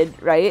distracted,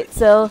 right?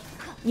 So,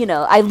 you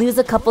know, I lose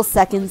a couple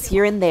seconds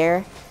here and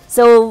there.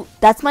 So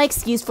that's my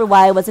excuse for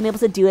why I wasn't able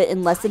to do it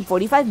in less than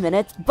 45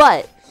 minutes.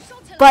 But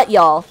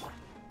y'all,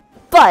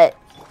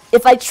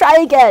 if I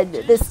try again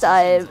this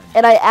time,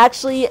 and I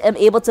actually am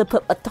able to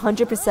put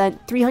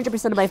 100%,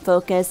 300% of my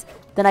focus,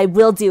 then I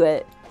will do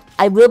it.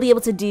 I will be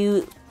able to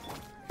do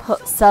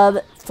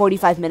sub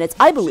 45 minutes,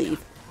 I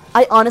believe.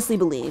 I honestly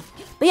believe.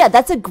 But yeah,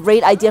 that's a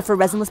great idea for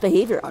resinless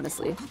behavior,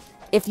 honestly.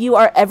 If you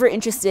are ever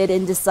interested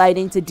in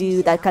deciding to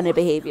do that kind of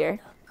behavior.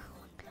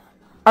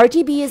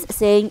 RGB is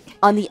saying,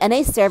 on the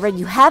NA server,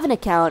 you have an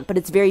account, but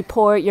it's very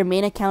poor. Your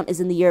main account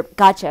is in the Europe.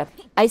 Gotcha.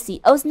 I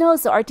see. Oh, no,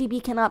 so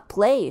RTB cannot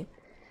play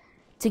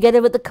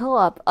together with the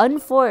co-op.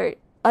 Unfort.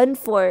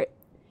 RTB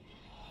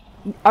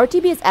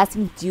is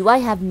asking, do I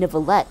have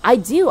Nivelette? I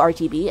do,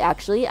 RTB,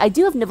 actually. I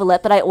do have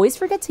Nivelette, but I always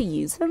forget to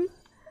use him.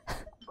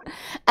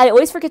 I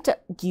always forget to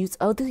use...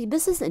 Oh,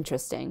 this is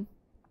interesting.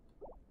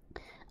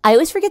 I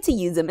always forget to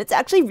use him. It's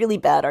actually really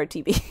bad,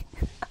 RTB.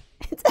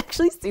 It's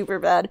actually super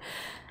bad.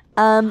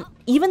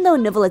 Even though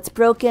Nivelette's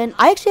broken,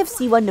 I actually have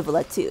C1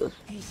 Nivelette too.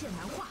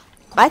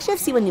 I actually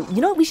have C1...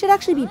 You know what? We should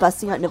actually be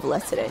busting out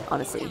Nivelette today,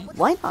 honestly.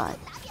 Why not?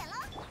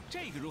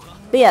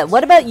 But yeah,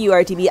 what about you,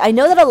 RTB? I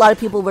know that a lot of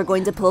people were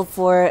going to pull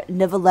for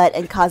Nivelette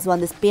and Kazu on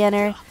this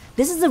banner.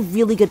 This is a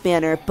really good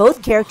banner.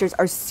 Both characters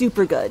are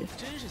super good.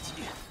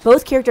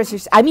 Both characters are...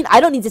 I mean, I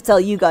don't need to tell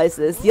you guys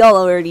this. Y'all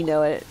already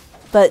know it.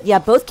 But yeah,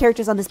 both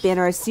characters on this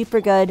banner are super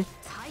good.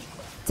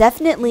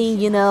 Definitely,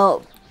 you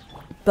know...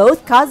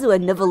 Both Kazu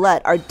and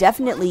Nivelette are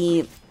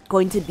definitely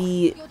going to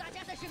be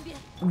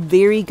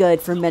very good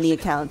for many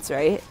accounts,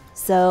 right?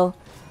 So,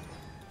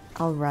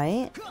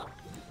 alright.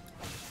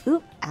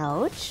 Oop,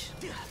 ouch.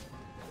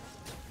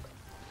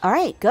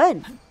 Alright,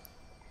 good.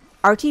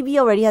 RTB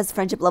already has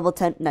friendship level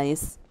 10.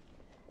 Nice.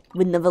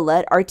 With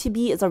Nivelette.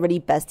 RTB is already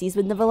besties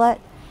with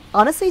Nivelette.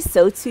 Honestly,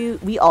 so too.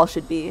 We all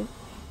should be.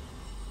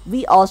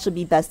 We all should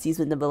be besties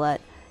with Nivelette.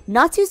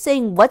 Natsu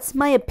saying, what's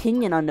my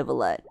opinion on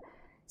Nivelette?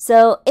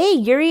 So, hey,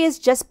 Yuri is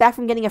just back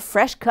from getting a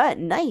fresh cut.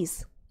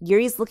 Nice.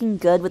 Yuri's looking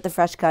good with the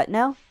fresh cut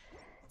now.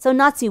 So,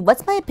 Natsu,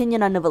 what's my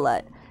opinion on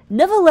Nivelette?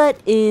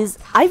 Nivelette is...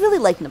 I really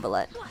like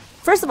Nivelette.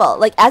 First of all,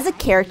 like, as a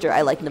character,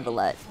 I like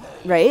Nivelette,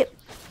 right?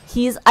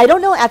 He's... I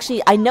don't know,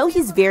 actually, I know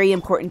he's very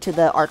important to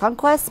the Archon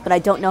quest, but I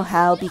don't know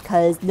how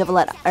because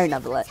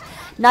Nivelette.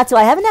 Natsu,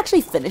 I haven't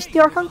actually finished the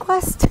Archon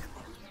quest.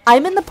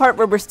 I'm in the part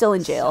where we're still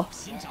in jail.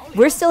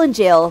 We're still in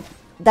jail.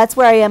 That's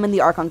where I am in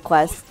the Archon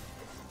quest.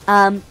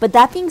 But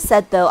that being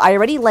said, though, I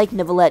already like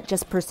Nivelette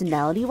just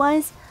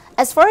personality-wise.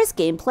 As far as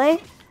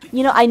gameplay,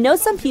 you know, I know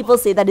some people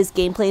say that his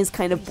gameplay is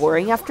kind of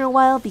boring after a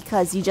while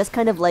because you just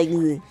kind of like,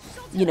 you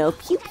know,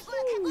 pew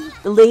pew,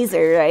 the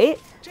laser, right?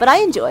 But I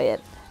enjoy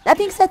it. That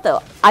being said,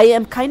 though, I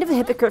am kind of a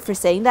hypocrite for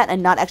saying that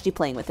and not actually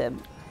playing with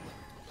him.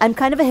 I'm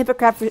kind of a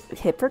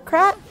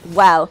hypocrite?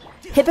 Wow.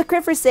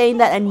 Hypocrite for saying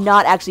that I'm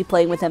not actually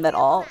playing with him at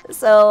all.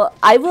 So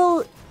I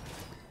will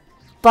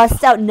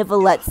bust out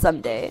Nicolette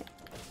someday.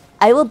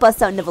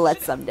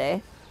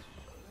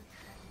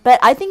 But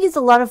I think he's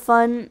a lot of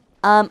fun.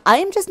 I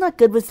am just not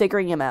good with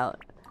figuring him out.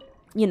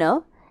 You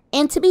know?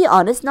 And to be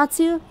honest,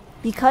 Natsu,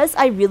 because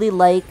I really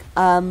like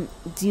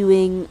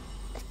doing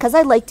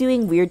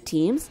weird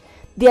teams,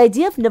 the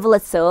idea of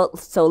Nicolette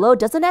solo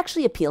doesn't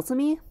actually appeal to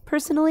me,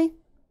 personally.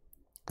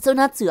 So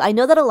Natsu, I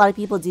know that a lot of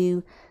people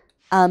do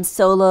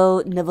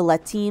solo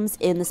Nicolette teams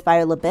in the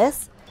Spiral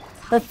Abyss,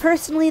 but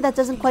personally that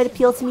doesn't quite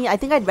appeal to me. I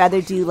think I'd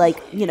rather do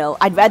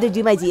I'd rather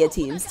do my Dia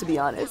teams, to be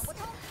honest.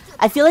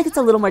 I feel like it's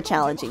a little more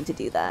challenging to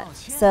do that.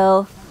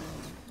 So,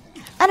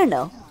 I don't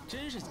know.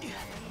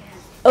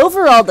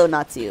 Overall though,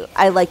 Natsu,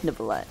 I like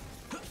Nicolette.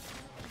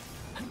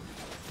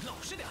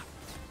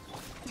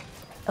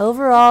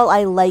 Overall,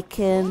 I like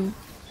him.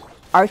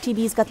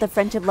 RTB's got the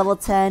friendship level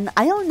 10.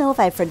 I don't know if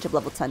I have friendship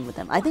level 10 with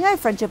him. I think I have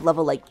friendship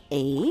level like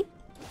 8.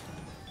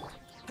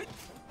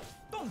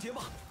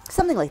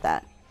 Something like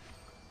that.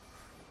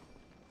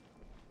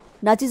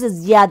 Natsu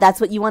says, yeah,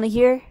 that's what you want to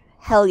hear?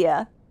 Hell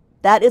yeah.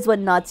 That is what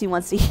Natsu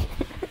wants to hear.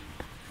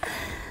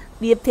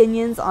 The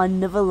opinions on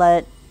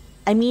Nicolette.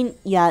 I mean,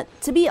 yeah,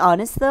 to be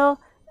honest though,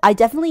 I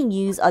definitely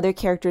use other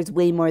characters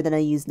way more than I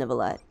use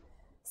Nicolette.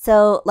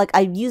 So, like,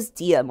 I use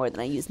Dia more than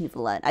I use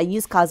Nicolette. I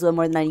use Kazuha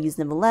more than I use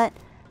Nicolette.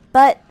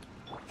 But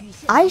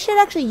I should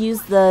actually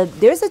use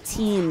there's a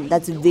team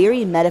that's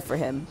very meta for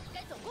him.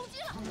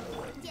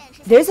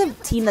 That's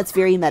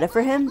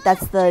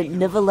the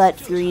Nicolette,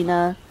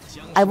 Furina.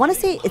 I want to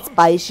say it's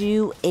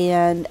Baiju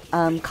and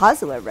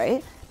Kazuha,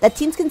 right? That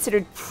team's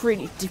considered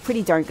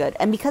pretty darn good.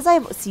 And because I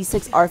have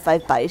C6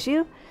 R5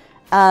 Baiju,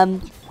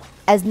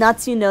 as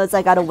Natsu knows,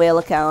 I got a whale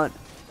account.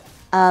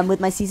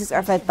 With my C6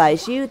 R5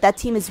 Baiju, that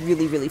team is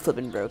really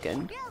flippin'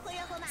 broken.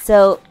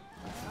 So,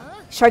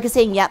 Shark is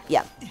saying, yep.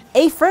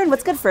 Hey, Fern,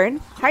 what's good,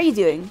 Fern? How are you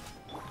doing?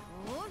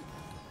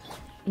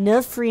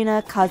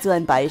 Nilfrina, Kazuha,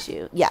 and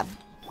Baiju. Yeah.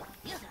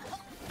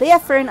 But yeah,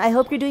 Fern, I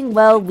hope you're doing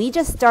well. We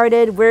just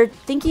started. We're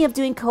thinking of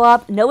doing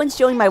co-op. No one's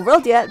showing my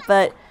world yet,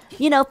 but,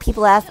 you know,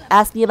 people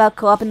ask me about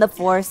co-op in the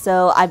 4,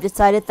 so I've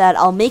decided that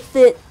I'll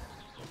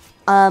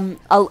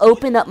I'll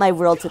open up my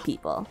world to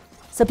people.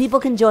 So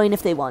people can join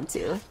if they want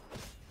to.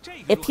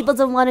 If people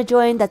don't want to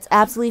join, that's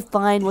absolutely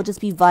fine. We'll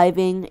just be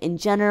vibing in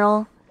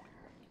general.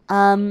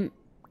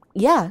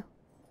 Yeah.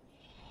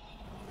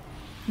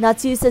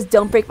 Natsu says,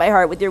 don't break my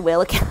heart with your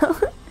whale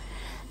account.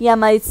 Yeah,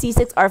 my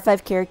C6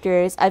 R5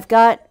 characters. I've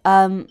got,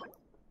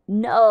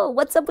 no,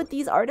 what's up with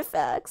these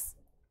artifacts?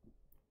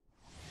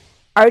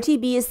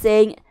 RTB is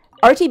saying,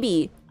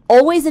 RTB,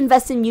 always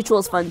invest in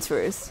mutual funds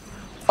first.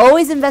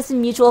 Always invest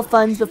in mutual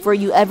funds before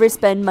you ever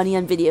spend money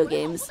on video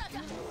games.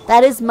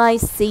 That is my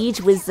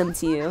sage wisdom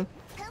to you.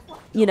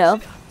 You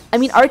know? I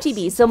mean,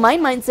 RTB, so my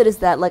mindset is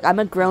that, like, I'm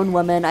a grown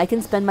woman, I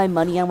can spend my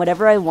money on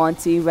whatever I want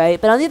to,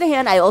 right? But on the other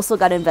hand, I also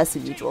gotta invest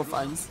in mutual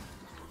funds.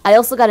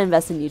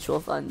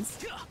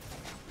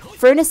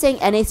 Fern is saying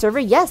NA server?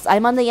 Yes,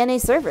 I'm on the NA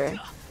server.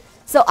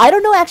 So I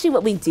don't know actually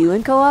what we do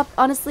in co-op,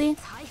 honestly.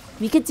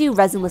 We could do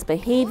resinless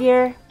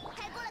behavior.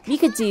 We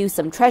could do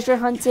some treasure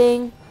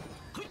hunting.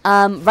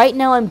 Right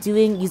now I'm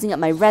using up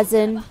my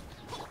resin.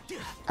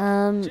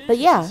 But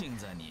yeah.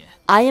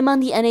 I am on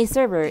the NA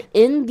server.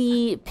 In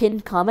the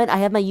pinned comment, I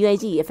have my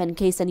UID if in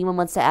case anyone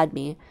wants to add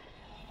me.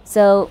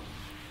 So,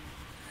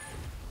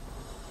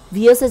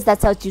 Vio says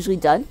that's how it's usually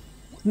done.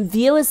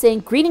 Vio is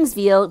saying, greetings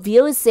Vio.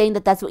 Vio is saying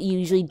that that's what you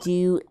usually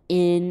do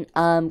in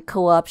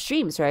co-op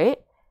streams, right?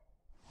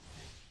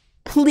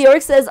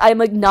 Leoric says I'm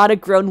not a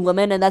grown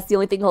woman and that's the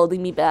only thing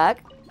holding me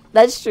back.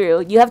 That's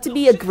true. You have to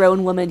be a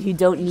grown woman who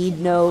don't need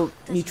no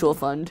mutual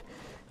fund.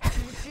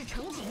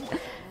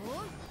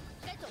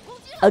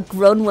 A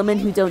grown woman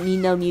who don't need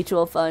no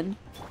mutual fund.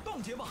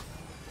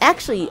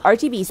 Actually,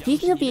 RTB,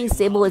 speaking of being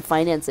stable with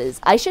finances,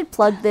 I should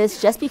plug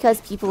this just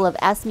because people have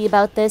asked me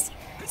about this.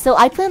 So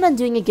I plan on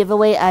doing a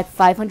giveaway at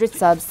 600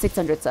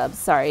 subs,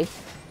 sorry.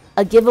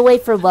 A giveaway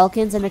for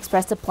Welkins and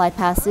Express Supply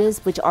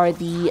Passes, which are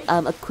the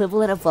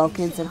equivalent of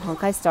Welkins and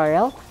Honkai Star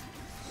Rail.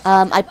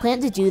 I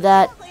plan to do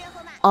that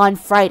on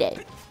Friday.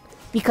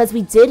 Because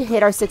we did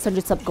hit our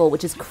 600 sub goal,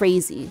 which is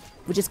crazy.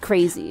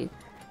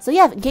 So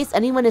yeah, in case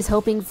anyone is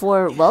hoping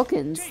for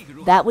Welkins,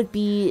 that would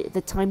be the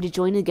time to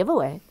join the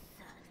giveaway.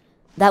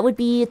 That would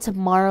be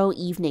tomorrow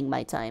evening,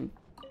 my time.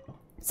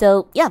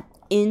 So yeah,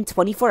 in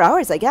 24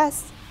 hours, I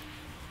guess.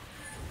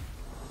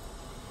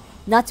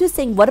 Natsu is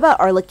saying, what about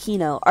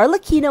Arlecchino?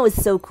 Arlecchino is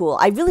so cool.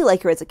 I really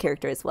like her as a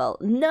character as well.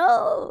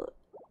 No!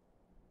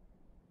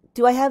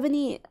 Do I have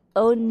any?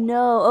 Oh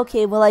no.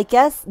 Okay, well I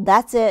guess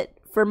that's it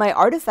for my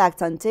artifact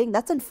hunting.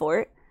 That's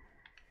unfortunate.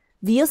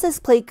 Vio says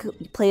play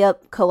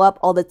up co-op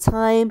all the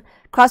time.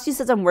 Crossview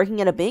says I'm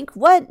working at a bank.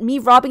 What? Me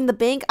robbing the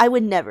bank? I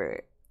would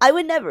never.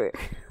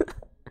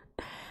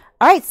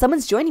 Alright,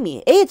 someone's joining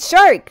me. Hey, it's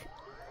Shark!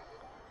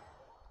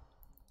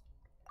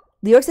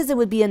 Leoric says it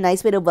would be a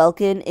nice way to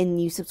welcome in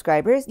new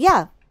subscribers.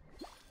 Yeah.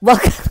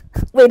 Welcome.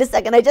 Wait a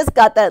second, I just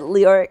got that,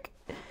 Leoric.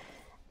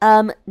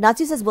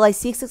 Natsu says, will I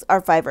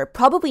C6R5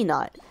 Probably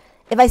not.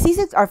 If I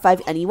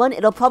C6R5 anyone,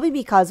 it'll probably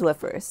be Kazuha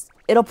first.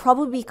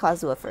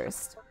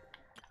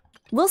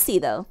 We'll see,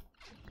 though.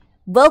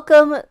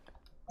 Welcome,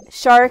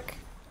 Shark.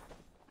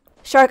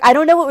 Shark, I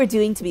don't know what we're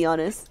doing, to be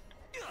honest.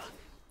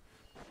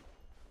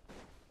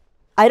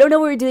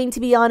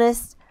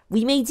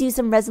 We may do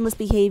some resinless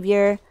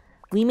behavior.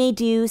 We may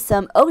do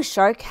some... Oh,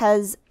 Shark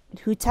has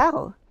Hu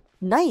Tao.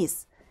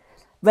 Nice.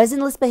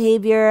 Resinless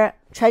behavior,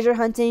 treasure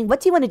hunting.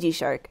 What do you want to do,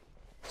 Shark?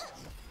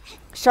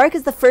 Shark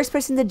is the first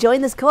person to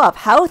join this co-op.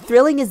 How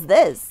thrilling is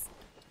this?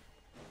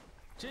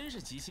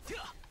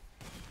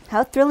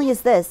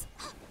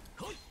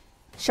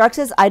 Shark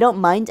says, I don't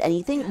mind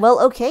anything. Well,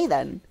 okay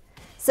then.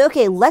 So,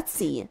 okay, let's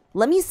see.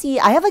 Let me see.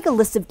 I have like a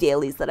list of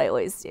dailies that I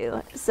always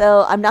do.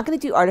 So, I'm not going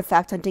to do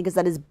artifact hunting because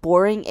that is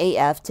boring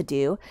AF to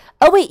do.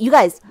 Oh, wait, you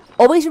guys.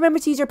 Always remember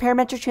to use your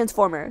parametric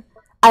transformer.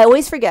 I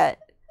always forget.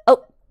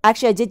 Oh,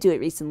 actually, I did do it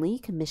recently.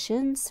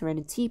 Commissions,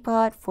 Serenity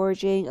Teapot,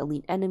 Foraging,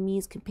 Elite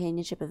Enemies,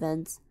 Companionship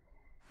Events,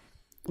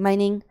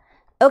 Mining.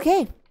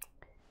 Okay.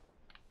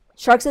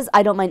 Shark says,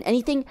 I don't mind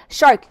anything.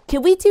 Shark,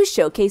 can we do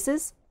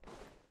showcases?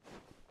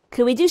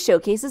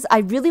 I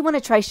really want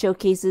to try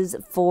showcases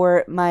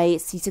for my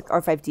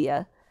C6R5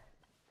 Dia.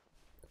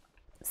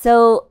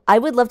 So I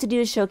would love to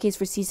do a showcase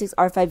for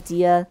C6R5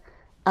 Dia.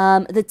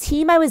 The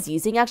team I was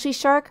using, actually,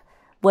 Shark,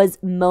 was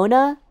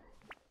Mona,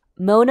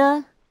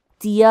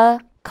 Dia,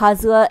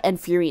 Kazuha, and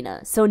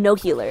Furina. So no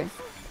healer.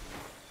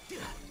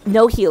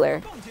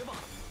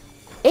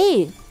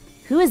 Hey,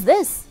 who is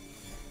this?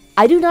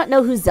 I do not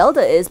know who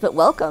Zelda is, but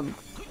welcome.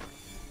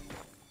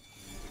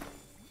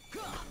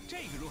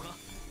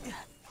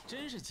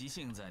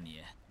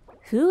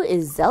 Who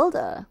is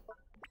Zelda?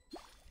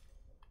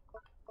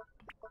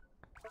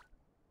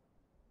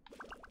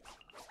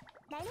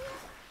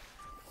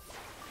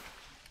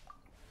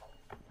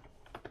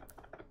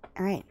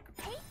 Alright.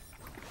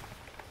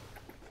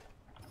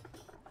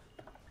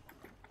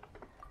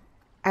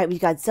 Alright, we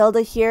got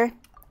Zelda here.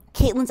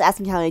 Caitlin's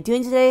asking how I'm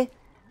doing today.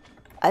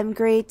 I'm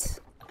great.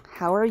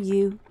 How are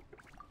you?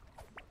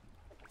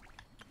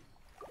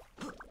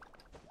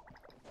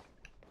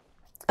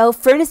 Oh,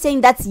 Fern is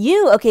saying that's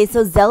you. Okay,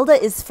 so Zelda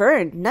is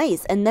Fern.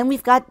 Nice. And then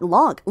we've got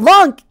Lonk.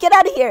 Lonk, get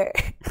out of here.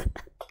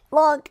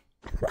 Lonk.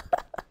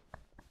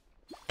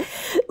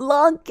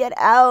 Lonk, get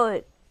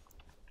out.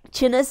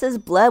 Chinna says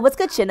blood. What's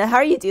good, Chinna? How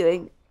are you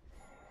doing?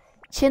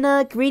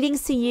 Chinna,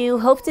 greetings to you.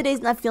 Hope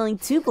today's not feeling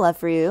too blood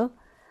for you.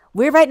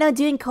 We're right now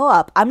doing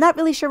co-op. I'm not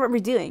really sure what we're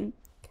doing.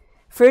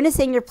 Fern is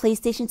saying your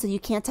PlayStation, so you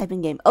can't type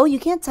in game. Oh, you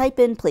can't type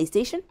in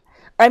PlayStation?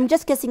 Or I'm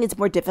just guessing it's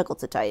more difficult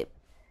to type.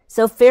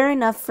 So fair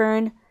enough,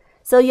 Fern.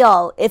 So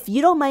y'all, if you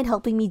don't mind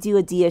helping me do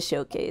a Dia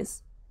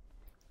showcase.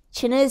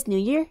 Chinna is New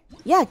Year?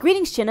 Yeah,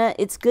 greetings, Chinna.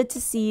 It's good to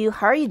see you.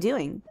 How are you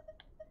doing?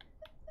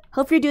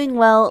 Hope you're doing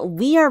well.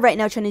 We are right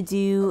now trying to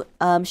do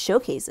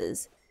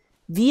showcases.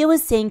 Vio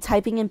is saying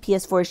typing in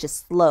PS4 is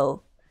just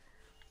slow.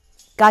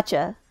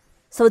 Gotcha.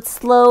 So it's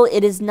slow.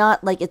 It is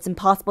not like it's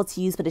impossible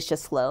to use, but it's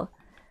just slow.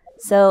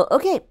 So,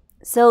 okay.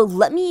 So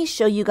let me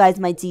show you guys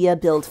my Dia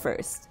build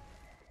first.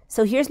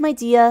 So here's my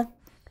Dia.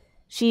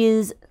 She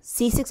is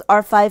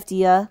C6R5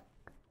 Dia.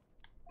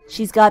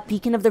 She's got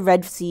Beacon of the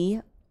Red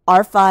Sea,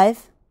 R5.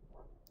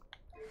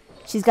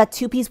 She's got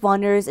 2-piece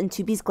Wanderers and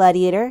 2-piece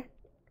Gladiator.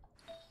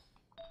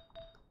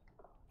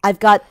 I've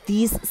got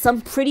some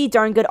pretty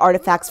darn good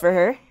artifacts for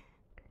her.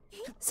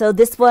 So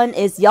this one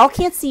is, y'all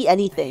can't see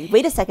anything.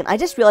 Wait a second, I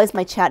just realized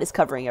my chat is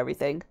covering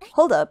everything.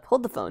 Hold up,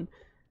 hold the phone.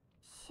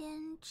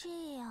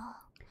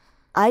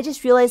 I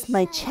just realized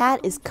my chat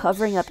is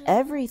covering up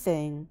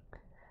everything.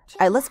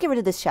 Alright, let's get rid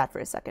of this chat for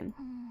a second.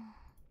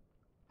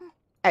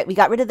 Alright, we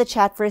got rid of the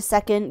chat for a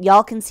second.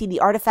 Y'all can see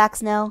the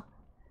artifacts now.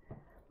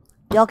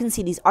 Y'all can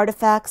see these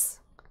artifacts.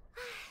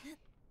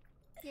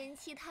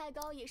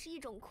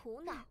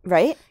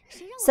 Right?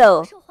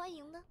 So,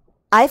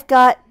 I've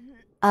got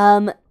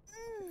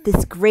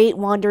this great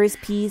Wanderer's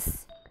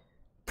piece.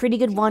 Pretty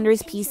good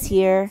Wanderer's piece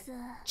here.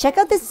 Check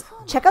out this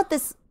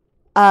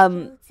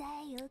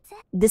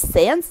this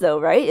sans though,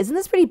 right? Isn't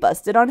this pretty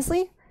busted,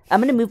 honestly? I'm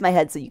gonna move my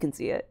head so you can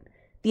see it.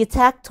 The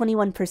attack,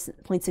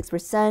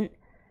 21.6%.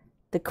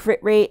 The crit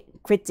rate,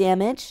 crit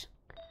damage.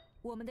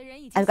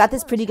 I've got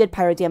this pretty good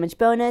pyro damage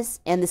bonus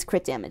and this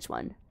crit damage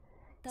one.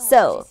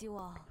 So,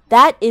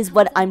 that is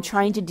what I'm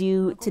trying to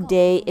do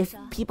today. If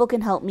people can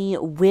help me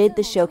with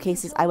the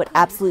showcases, I would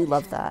absolutely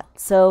love that.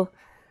 So,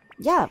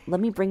 yeah, let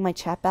me bring my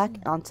chat back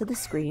onto the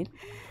screen.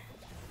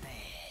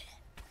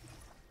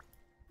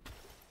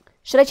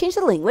 Should I change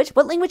the language?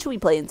 What language should we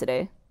play in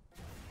today?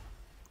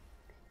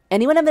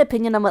 Anyone have an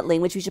opinion on what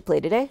language we should play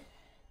today?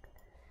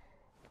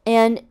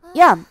 And,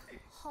 yeah.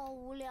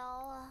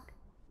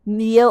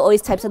 Vio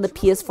always types on the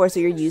PS4, so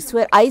you're used to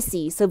it. I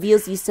see. So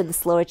Vio's used to the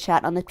slower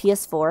chat on the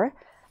PS4.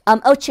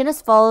 Oh,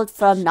 Chinna's followed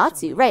from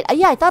Natsu. Right.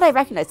 Yeah, I thought I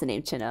recognized the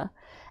name Chinna.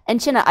 And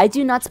Chinna, I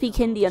do not speak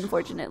Hindi,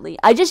 unfortunately.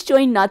 I just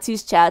joined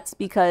Natsu's chats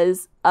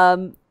because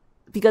or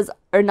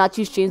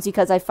Natsu's streams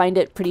because I find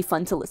it pretty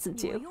fun to listen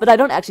to. But I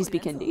don't actually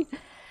speak Hindi.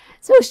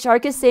 So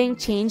Shark is saying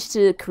change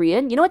to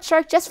Korean. You know what,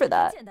 Shark? Just for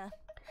that.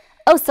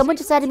 Oh, someone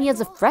just added me as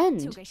a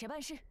friend.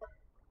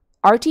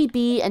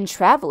 RTB and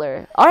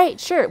Traveler. Alright,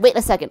 sure. Wait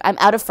a second. I'm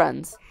out of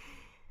friends.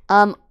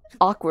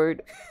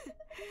 Awkward.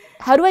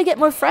 How do I get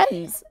more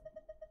friends?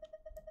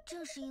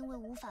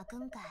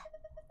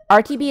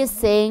 RTB is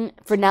saying,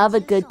 for now, have a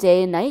good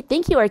day and night.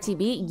 Thank you,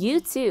 RTB. You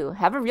too.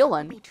 Have a real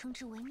one.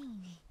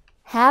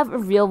 Have a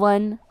real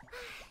one.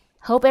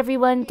 Hope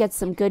everyone gets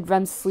some good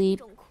REM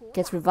sleep,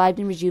 gets revived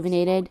and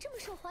rejuvenated.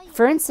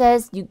 Fern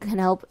says you can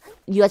help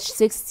you at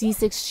C6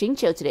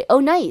 Xingqiu today. Oh,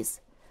 nice.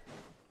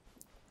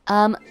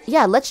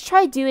 Yeah, let's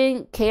try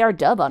doing KR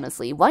dub,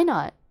 honestly. Why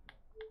not?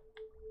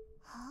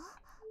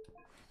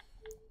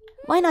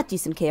 Why not do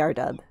some KR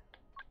dub?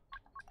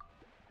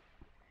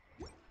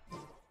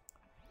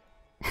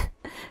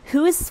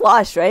 Who is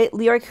Swash, right?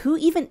 Lyric, who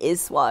even is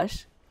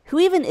Swash? Who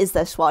even is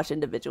that Swash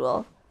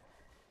individual?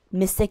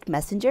 Mystic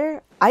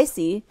Messenger? I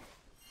see.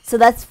 So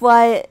that's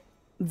why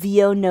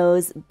Vio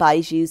knows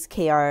Baiju's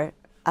KRVA,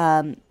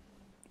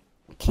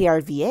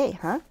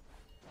 huh?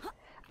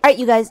 Alright,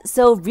 you guys.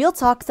 So, real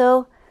talk,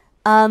 though.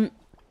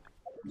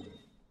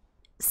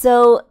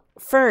 So,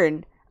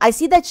 Fern, I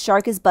see that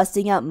Shark is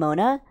busting out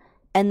Mona,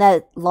 and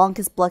that Lonk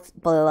is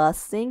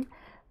busting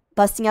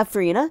out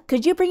Farina.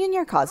 Could you bring in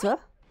your Kazuha?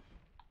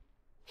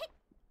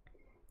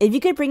 If you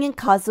could bring in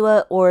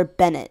Kazuha or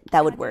Bennett,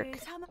 that would work.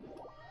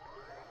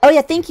 Oh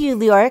yeah, thank you,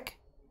 Liork.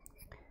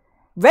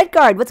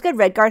 Redguard, what's good,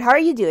 Redguard? How are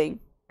you doing?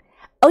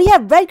 Oh yeah,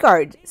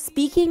 Redguard.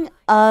 Speaking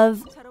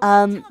of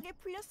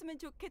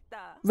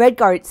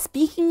Redguard,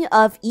 speaking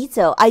of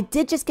Ito, I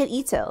did just get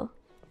Ito.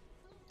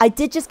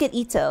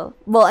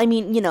 Well, I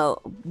mean, you know,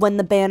 when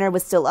the banner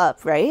was still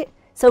up, right?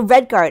 So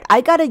Redguard,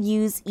 I gotta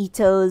use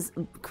Ito's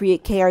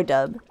create KR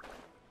dub.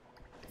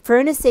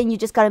 Fern is saying you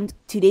just got him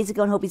 2 days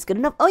ago and hope he's good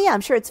enough. Oh yeah,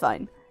 I'm sure it's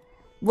fine.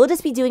 We'll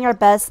just be doing our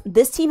best.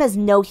 This team has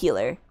no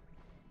healer.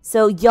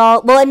 So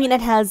y'all, well, I mean,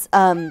 it has,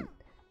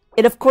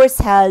 it of course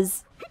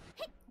has,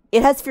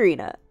 it has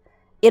Farina.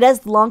 It has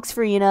Lonk's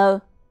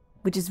Farina,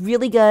 which is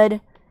really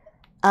good.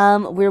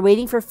 We're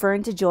waiting for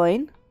Fern to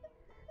join.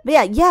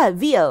 But yeah,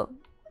 Vio.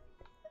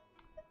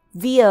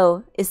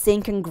 Vio is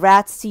saying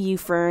congrats to you,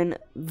 Fern.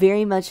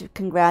 Very much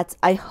congrats.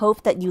 I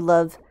hope that you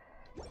love,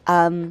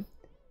 I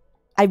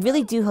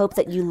really do hope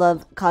that you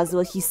love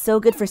Kazuha. He's so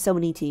good for so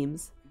many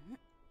teams.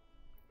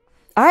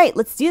 Alright,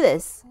 let's do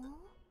this.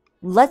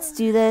 Let's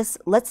do this.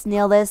 Let's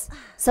nail this.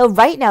 So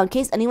right now, in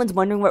case anyone's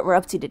wondering what we're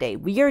up to today,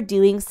 we are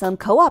doing some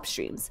co-op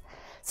streams.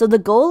 So the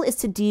goal is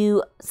to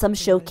do some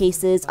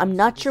showcases. I'm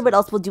not sure what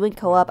else we'll do in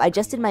co-op. I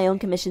just did my own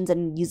commissions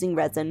and using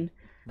resin.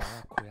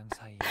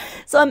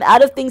 So I'm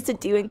out of things to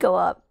do in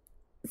co-op.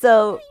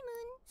 So,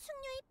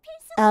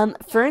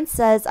 Fern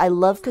says, I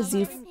love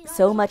Kazoo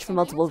so much for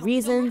multiple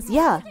reasons.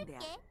 Yeah.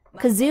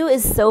 Kazoo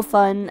is so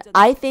fun.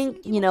 I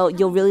think, you know,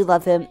 you'll really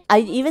love him. I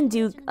even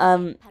do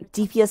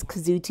DPS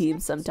Kazoo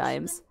teams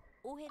sometimes.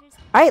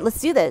 Alright, let's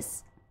do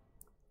this.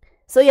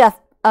 So yeah,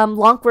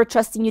 Lonk, we're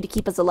trusting you to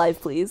keep us alive,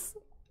 please.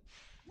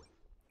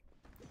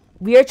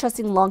 We are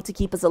trusting Lonk to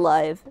keep us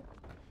alive.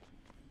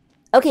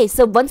 Okay,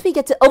 so once we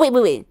get to... Oh,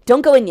 wait.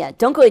 Don't go in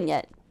yet.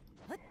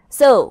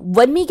 So,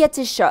 when we get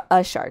to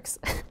sharks...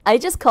 I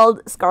just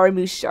called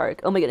Scaramouche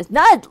Shark. Oh my goodness.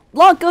 Not!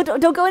 Lonk,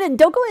 don't go in!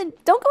 Don't go in!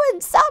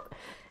 Stop!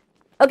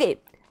 Okay,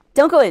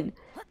 don't go in.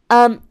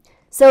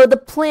 So the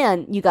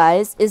plan, you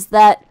guys, is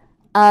that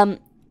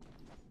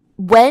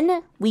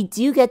when we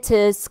do get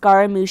to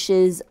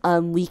Scaramouche's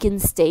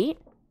weakened state,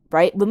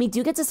 right? When we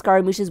do get to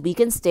Scaramouche's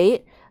weakened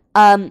state,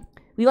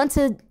 we want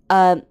to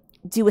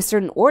do a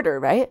certain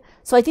order, right?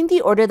 So I think the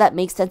order that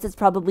makes sense is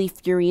probably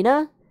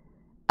Farina,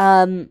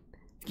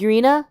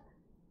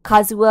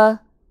 Kazuha,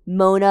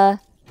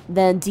 Mona,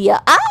 then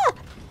Dia. Ah!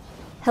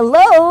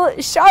 Hello,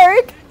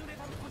 Shark!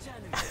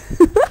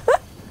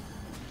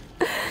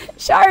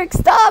 Shark,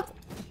 stop!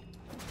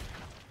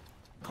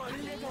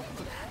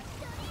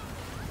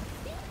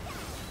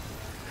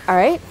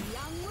 Alright.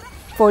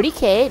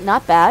 40k,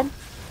 not bad.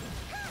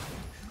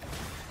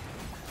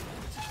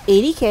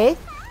 80k.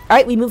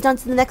 Alright, we moved on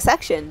to the next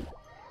section.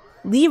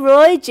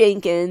 Leroy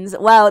Jenkins.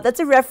 Wow, that's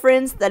a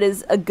reference. That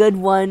is a good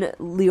one,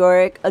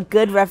 Leoric. A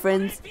good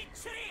reference.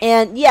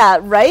 And yeah,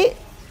 right?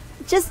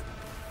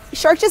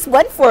 Shark just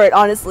went for it,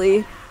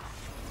 honestly.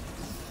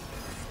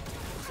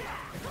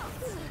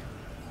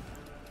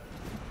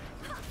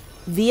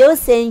 Vio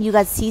saying you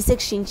got C6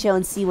 Xingqiu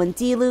and C1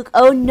 Diluc.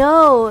 Oh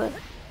no!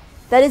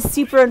 That is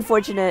super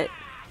unfortunate.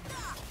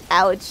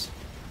 Ouch.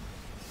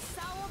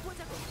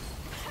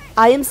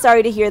 I am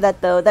sorry to hear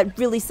that though. That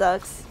really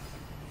sucks.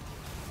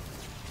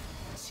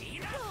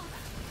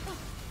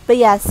 But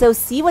yeah, so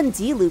C1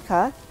 Diluc,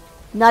 huh?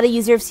 Not a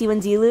user of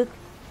C1 Diluc.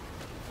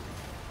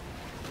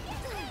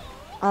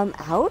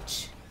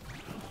 Ouch.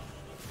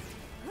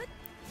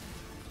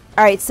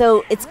 Alright,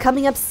 so it's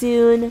coming up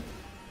soon.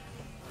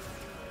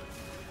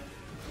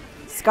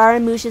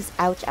 Scaramouche's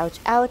ouch.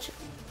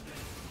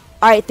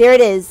 Alright, there it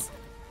is.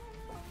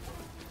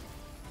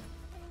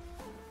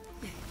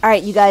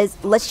 Alright, you guys,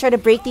 let's try to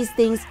break these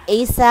things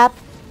ASAP.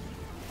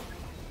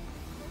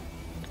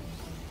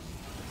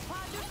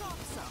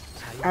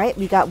 Alright,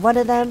 we got one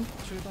of them.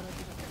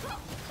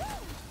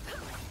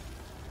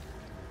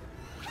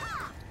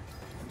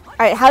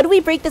 Alright, how do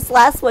we break this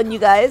last one, you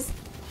guys?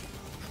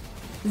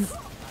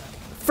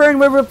 Fern,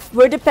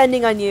 we're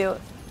depending on you.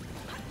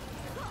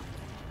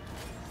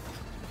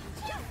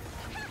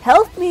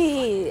 Help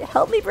me!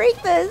 Help me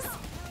break this!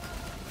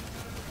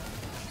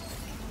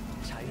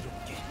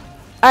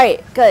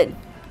 Alright, good.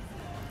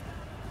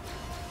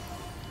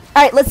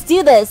 Alright, let's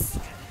do this!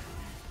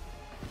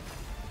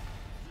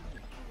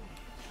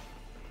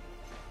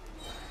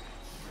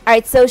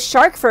 Alright, so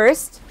Shark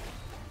first.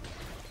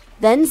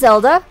 Then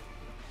Zelda.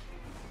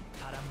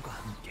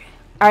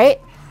 Alright,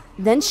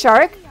 then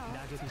Shark.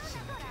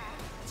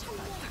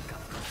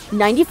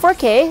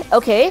 94k,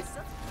 okay.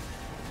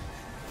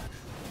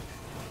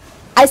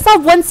 I saw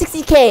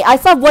 160k. I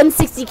saw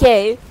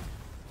 160k.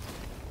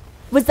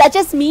 Was that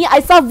just me?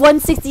 I saw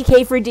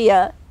 160k for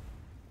Dia.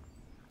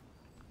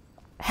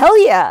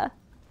 Hell yeah.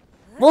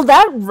 Well,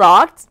 that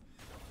rocked.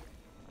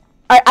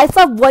 I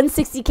saw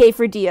 160k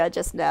for Dia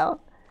just now.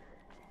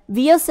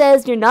 Vio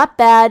says you're not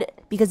bad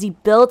because you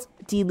built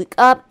D-Luke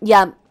up.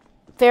 Yeah,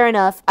 fair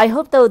enough. I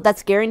hope, though,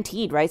 that's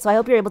guaranteed, right? So I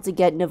hope you're able to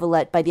get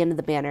Novelette by the end of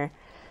the banner.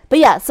 But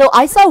yeah, so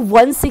I saw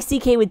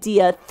 160k with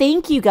Dia.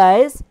 Thank you,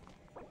 guys.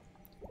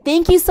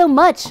 Thank you so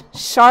much,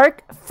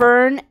 Shark,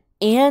 Fern,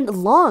 and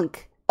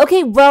Lonk.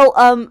 Okay, well,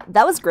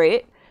 that was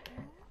great.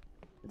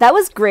 That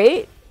was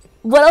great.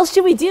 What else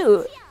should we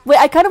do? Wait,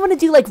 I kind of want to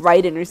do, like,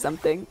 Raiden or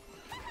something.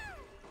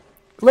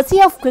 Let's see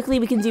how quickly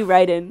we can do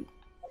Raiden.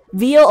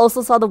 Vio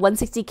also saw the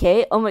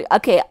 160k. Oh my,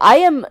 okay,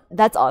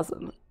 that's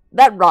awesome.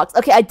 That rocks.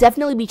 Okay, I'd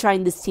definitely be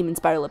trying this team in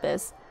Spiral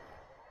Abyss.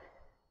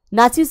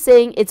 Natsu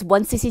saying it's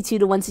 162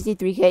 to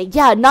 163k.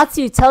 Yeah,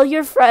 Natsu, tell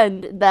your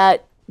friend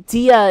that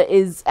Dia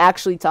is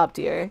actually top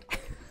tier.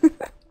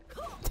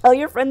 Tell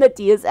your friend that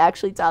Dia is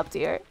actually top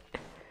tier.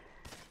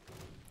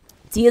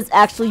 Dia's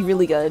actually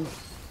really good.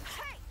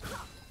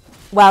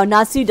 Wow,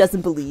 Natsu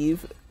doesn't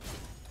believe.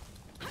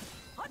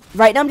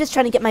 Right now I'm just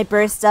trying to get my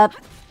burst up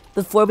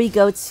before we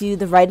go to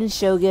the Raiden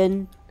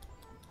Shogun.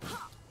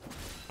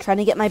 Trying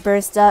to get my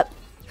burst up.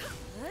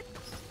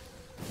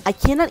 I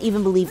cannot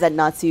even believe that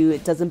Natsu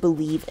doesn't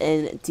believe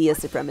in Dia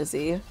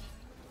supremacy.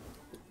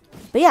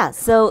 But yeah,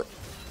 so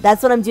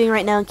that's what I'm doing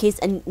right now in case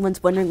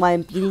anyone's wondering why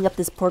I'm beating up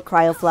this poor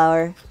Cryo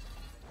Flower.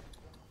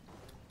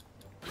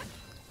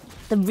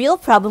 The real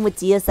problem with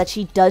Dia is that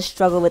she does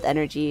struggle with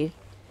energy.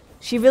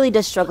 She really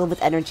does struggle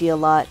with energy a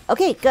lot.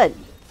 Okay, good.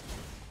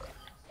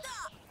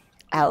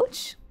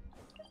 Ouch.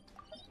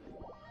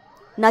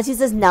 Natsu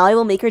says, now I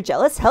will make her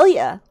jealous? Hell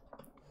yeah.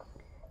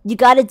 You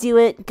gotta do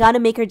it. Gotta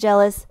make her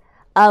jealous.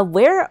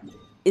 Where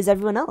is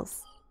everyone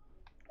else?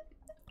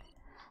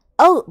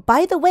 Oh,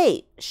 by the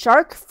way,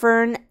 Shark,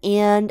 Fern,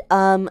 and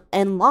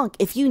Lonk,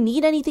 if you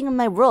need anything in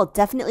my world,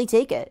 definitely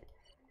take it.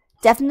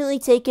 Definitely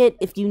take it.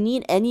 If you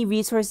need any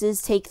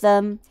resources, take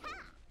them.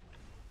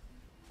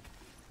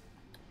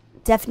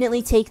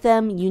 Definitely take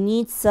them. You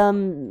need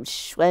some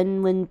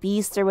Shenwen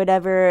Beast or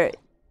whatever.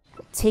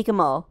 Take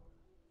them all.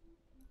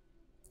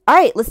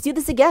 Alright, let's do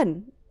this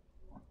again.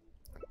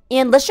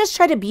 And let's just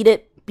try to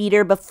beat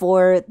her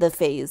before the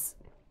phase.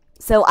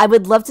 So I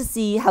would love to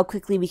see how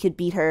quickly we could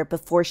beat her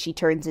before she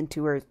turns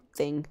into her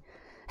thing.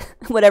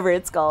 Whatever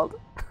it's called.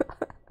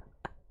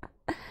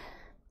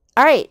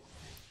 Alright.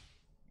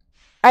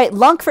 Alright,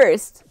 Lonk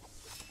first.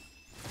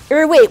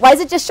 Or wait, why is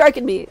it just Shark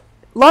and me?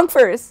 Lonk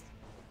first.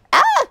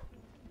 Ah!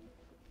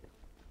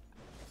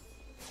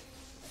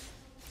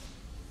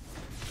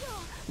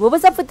 What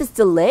was up with this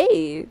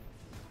delay?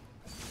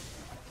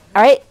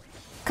 Alright,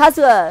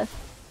 Kazuha.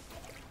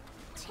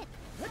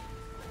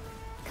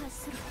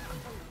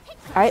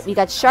 Alright, we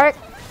got Shark.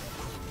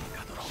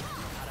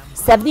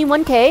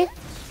 71k.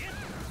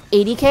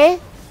 80k.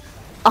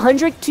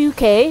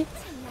 102k.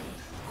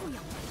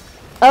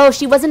 Oh,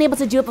 she wasn't able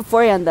to do it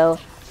beforehand though.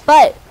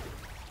 But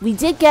we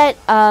did get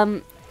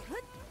alright.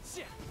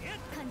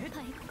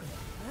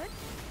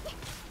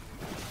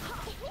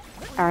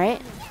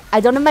 I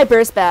don't have my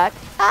burst back.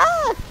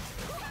 Ah!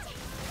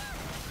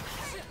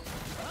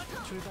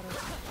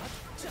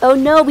 Oh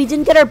no, we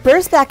didn't get our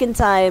burst back in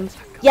time.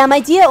 Yeah,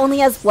 my Dia only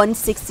has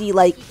 160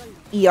 like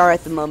ER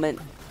at the moment.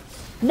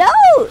 No!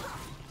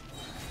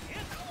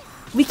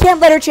 We can't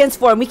let her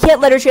transform. We can't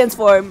let her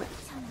transform.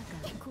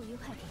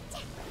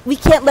 We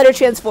can't let her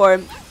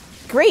transform.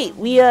 Great,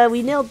 we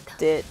nailed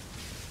it.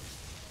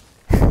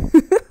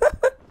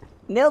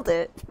 Nailed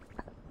it.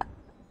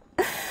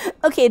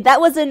 Okay, that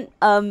wasn't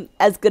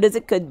as good as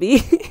it could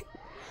be.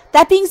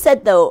 That being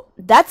said though,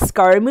 that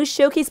Scaramouche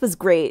showcase was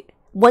great.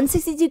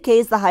 162k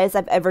is the highest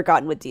I've ever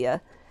gotten with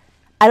Dia.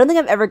 I don't think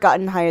I've ever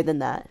gotten higher than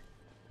that.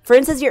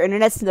 Fern says your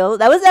internet's slow.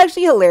 That was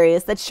actually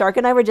hilarious. That Shark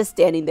and I were just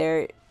standing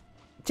there,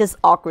 just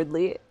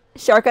awkwardly.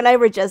 Shark and I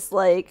were just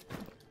like,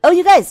 oh,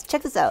 you guys,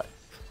 check this out.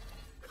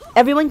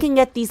 Everyone can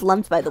get these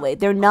lumps, by the way.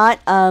 They're not,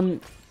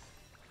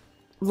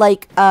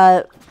 like,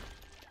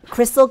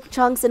 crystal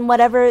chunks and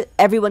whatever.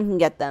 Everyone can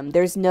get them.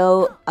 There's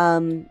no,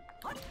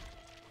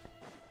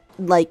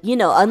 like, you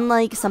know,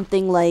 unlike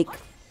something like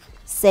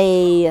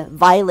say,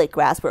 violet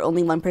grass, where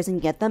only one person can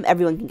get them,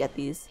 everyone can get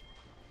these.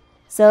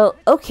 So,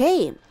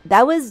 okay,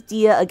 that was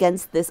Dia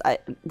against this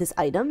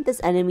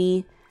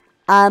enemy.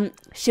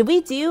 Should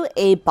we do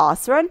a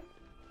boss run?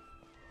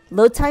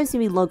 Load times can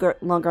be longer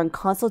on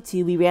console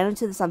too. We ran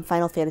into this on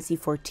Final Fantasy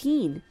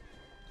XIV.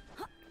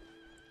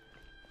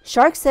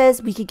 Shark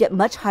says we could get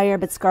much higher,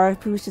 but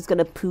Scaramouche is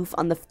gonna poof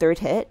on the 3rd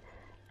hit.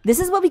 This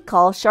is what we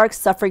call Shark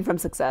suffering from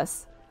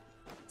success.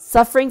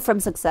 Suffering from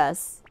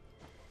success.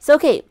 So,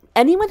 okay,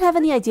 anyone have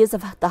any ideas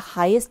of the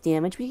highest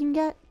damage we can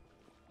get?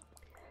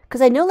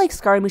 Because I know, like,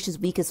 Scaramouche's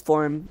weakest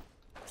form,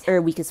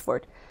 Scaramouche's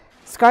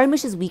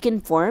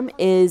weakened form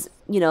is,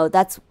 you know,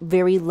 that's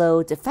very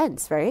low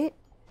defense, right?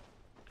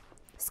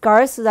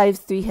 Scar survives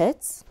 3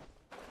 hits.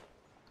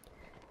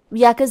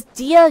 Yeah, because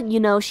Dia, you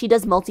know, she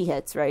does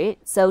multi-hits, right?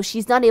 So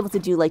she's not able to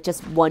do, like,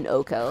 just one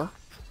Oko.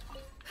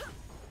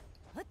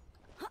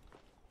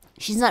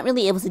 She's not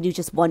really able to do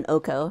just one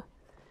Oko.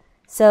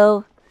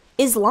 So,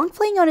 is Long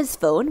playing on his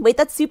phone? Wait,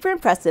 that's super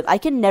impressive. I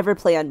can never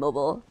play on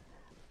mobile.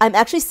 I'm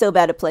actually so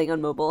bad at playing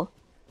on mobile.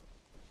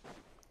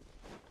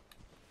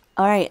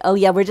 Alright, oh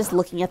yeah, we're just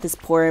looking at this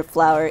poor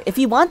flower. If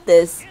you want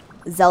this,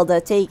 Zelda,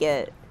 take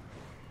it.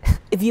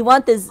 If you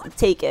want this,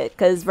 take it,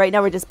 because right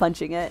now we're just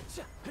punching it.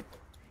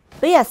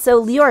 But yeah,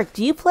 so Leoric,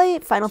 do you play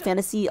Final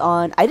Fantasy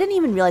on... I didn't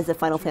even realize that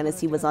Final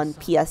Fantasy was on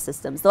PS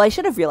systems, though I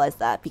should have realized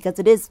that, because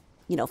it is,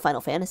 you know,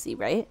 Final Fantasy,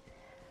 right?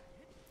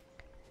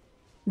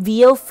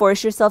 Vio,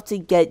 force yourself to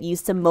get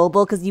used to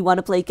mobile because you want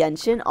to play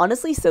Genshin.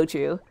 Honestly, so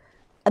true.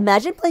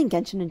 Imagine playing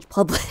Genshin in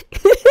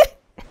public.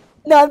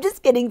 No, I'm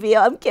just kidding, Vio.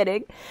 I'm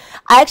kidding.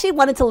 I actually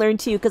wanted to learn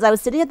too because I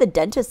was sitting at the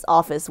dentist's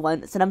office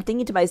once and I'm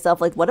thinking to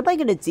myself, like, what am I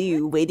going to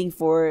do waiting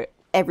for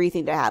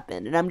everything to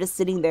happen? And I'm just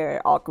sitting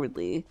there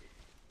awkwardly.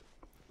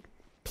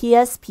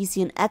 PS,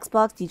 PC, and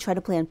Xbox. Do you try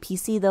to play on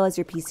PC though as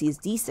your PC is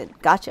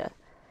decent? Gotcha.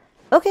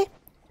 Okay.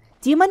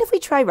 Do you mind if we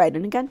try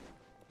Raiden again?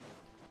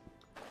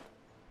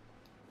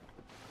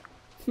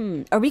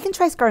 Or we can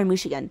try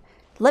Scaramouche again.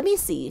 Let me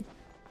see.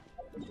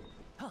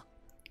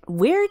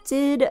 Where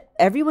did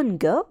everyone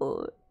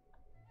go?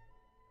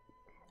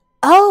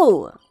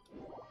 Oh!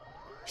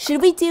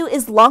 Should we do,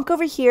 is Lonk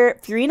over here,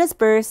 Furina's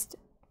Burst,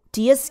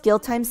 Dia's skill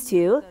times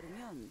 2,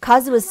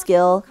 Kazuha's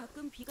skill,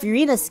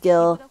 Furina's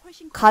skill,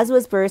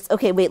 Kazuha's Burst.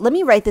 Okay, wait, let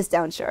me write this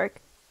down,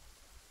 Shark.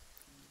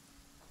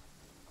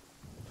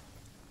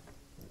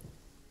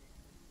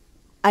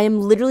 I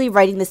am literally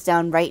writing this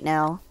down right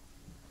now.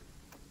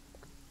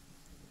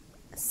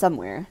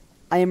 Somewhere.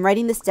 I am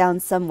writing this down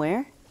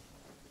somewhere.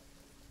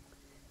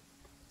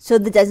 So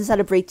the dentist how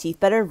to break teeth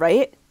better,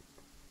 right?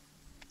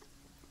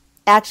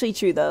 Actually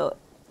true, though.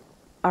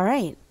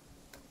 Alright.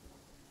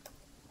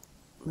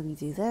 Let me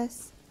do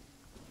this.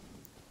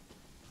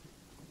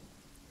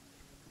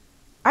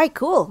 Alright,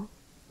 cool.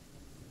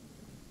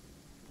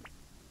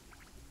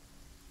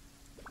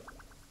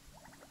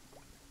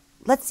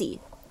 Let's see.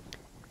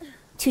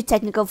 Too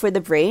technical for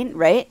the brain,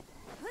 right?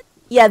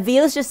 Yeah,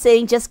 Vio's just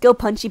saying, just go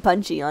punchy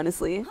punchy,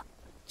 honestly.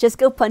 Just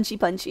go punchy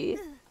punchy.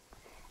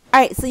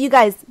 Alright, so you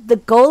guys, the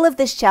goal of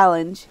this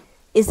challenge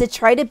is to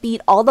try to beat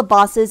all the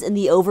bosses in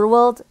the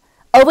overworld.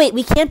 Oh wait,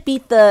 we can't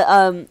beat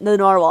the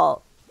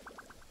Narwhal.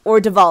 Or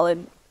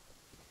Dvalin.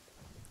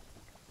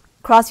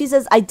 Crossview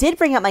says, I did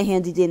bring out my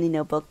handy dandy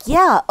notebook.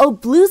 Yeah, oh,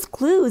 Blue's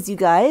Clues, you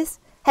guys.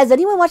 Has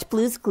anyone watched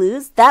Blue's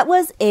Clues? That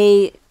was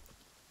a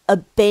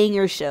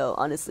banger show,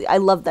 honestly. I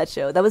love that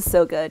show. That was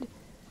so good.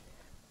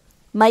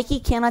 Mikey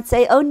cannot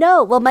say, oh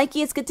no. Well,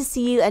 Mikey, it's good to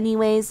see you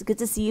anyways. Good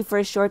to see you for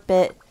a short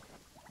bit.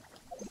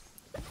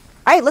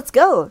 Alright, let's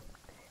go.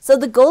 So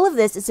the goal of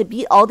this is to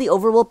beat all the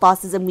overworld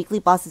bosses and weekly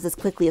bosses as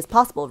quickly as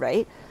possible,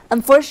 right?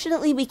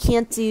 Unfortunately, we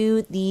can't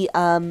do the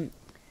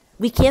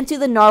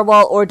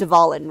Narwhal or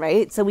Dvalin,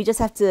 right? So we just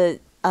have to,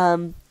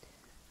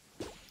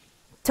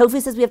 Tofu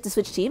says we have to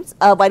switch teams.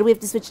 Why do we have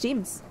to switch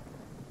teams?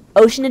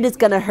 Oceanid is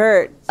gonna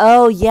hurt.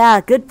 Oh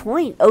yeah, good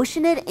point.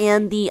 Oceanid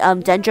and the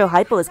Dendro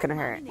Hypo is gonna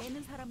hurt.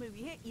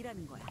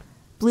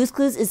 Blue's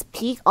Clues is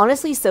peak.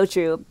 Honestly, so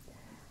true.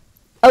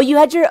 Oh, you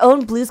had your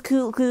own Blue's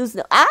Clues.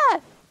 No.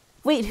 Ah!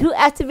 Wait, who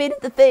activated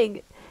the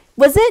thing?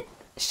 Was it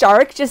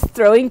Shark just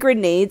throwing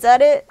grenades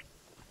at it?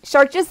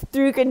 Shark just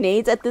threw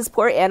grenades at this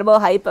poor animal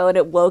hypo and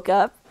it woke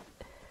up.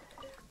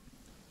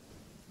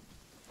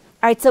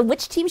 Alright, so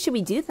which team should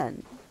we do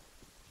then?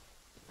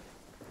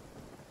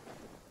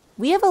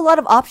 We have a lot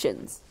of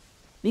options.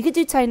 We could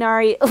do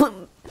Tainari.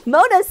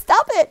 Mona,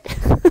 stop it!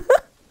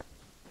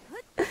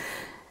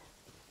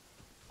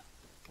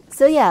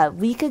 So yeah,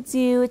 we could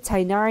do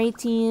Tainari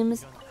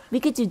teams.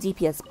 We could do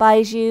DPS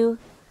Baiju.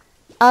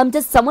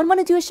 Does someone want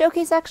to do a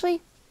showcase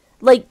actually?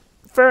 Like,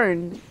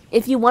 Fern,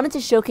 if you wanted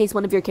to showcase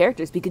one of your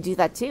characters, we could do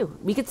that too.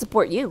 We could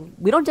support you.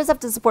 We don't just have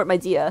to support my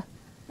Dia.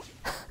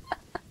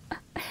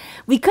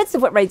 We could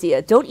support my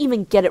Dia. Don't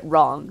even get it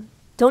wrong.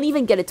 Don't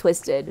even get it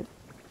twisted.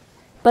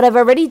 But I've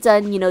already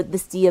done, you know,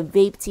 this Dia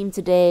Vape team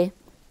today.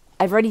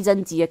 I've already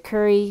done Dia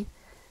Curry.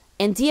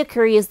 And Dia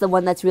Curry is the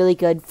one that's really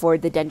good for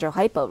the Dendro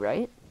Hypo,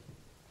 right?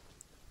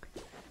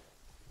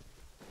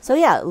 So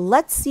yeah,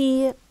 let's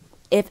see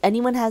if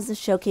anyone has a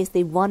showcase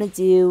they want to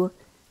do,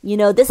 you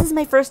know, this is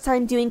my first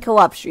time doing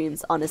co-op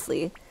streams,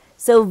 honestly.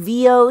 So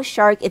Vio,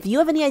 Shark, if you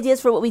have any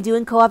ideas for what we do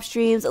in co-op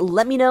streams,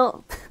 let me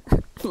know.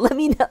 Let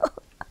me know.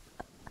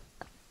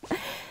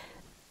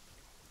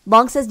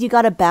 Long says you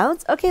gotta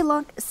bounce? Okay,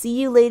 Long. See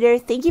you later.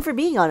 Thank you for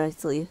being on,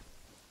 honestly.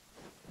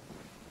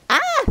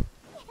 Ah!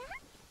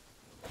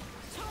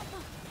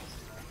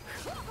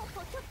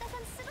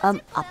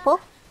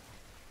 Apple?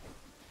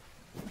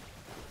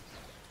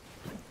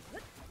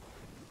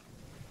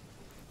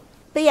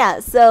 But yeah,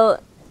 so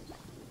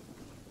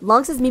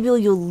Long says maybe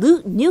you'll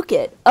nuke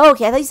it. Oh,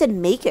 okay, I thought you said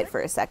make it for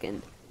a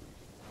second.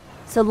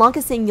 So Long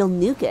is saying you'll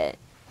nuke it.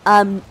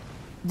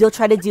 You'll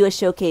try to do a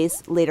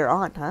showcase later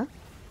on, huh?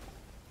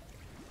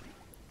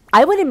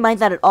 I wouldn't mind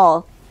that at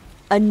all.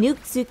 A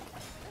nuke,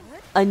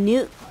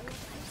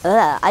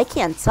 I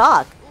can't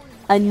talk.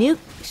 A nuke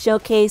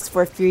showcase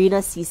for Furina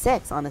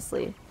C6,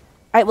 honestly.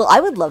 Alright, well, I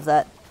would love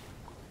that.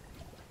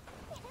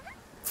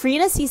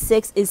 Furina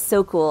C6 is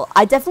so cool.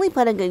 I definitely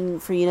plan on getting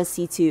Furina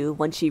C2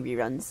 when she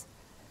reruns.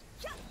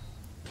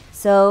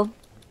 So,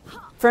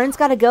 Fern's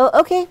gotta go.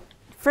 Okay,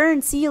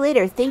 Fern, see you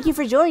later. Thank you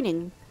for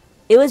joining.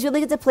 It was really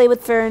good to play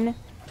with Fern.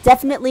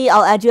 Definitely,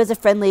 I'll add you as a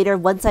friend later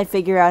once I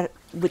figure out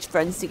which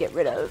friends to get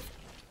rid of.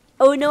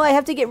 Oh no, I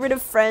have to get rid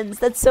of friends.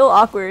 That's so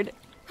awkward.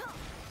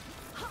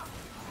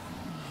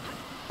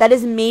 That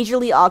is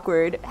majorly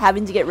awkward,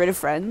 having to get rid of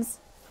friends.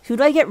 Who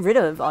do I get rid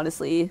of,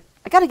 honestly?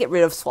 I gotta get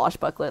rid of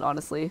Swashbucklet,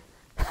 honestly.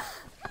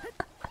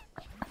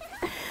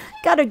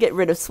 Gotta get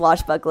rid of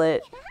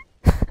Swashbucklet.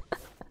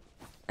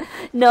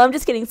 No, I'm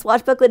just kidding.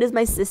 Swashbucklet is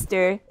my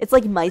sister. It's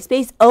like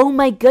MySpace. Oh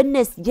my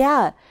goodness,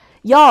 yeah.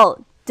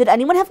 Y'all, did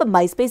anyone have a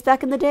MySpace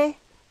back in the day?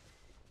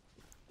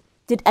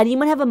 Did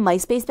anyone have a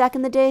MySpace back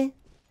in the day?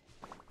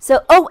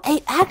 So, oh,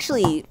 hey,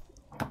 actually,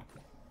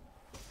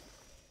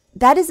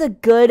 that is a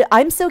good,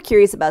 I'm so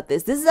curious about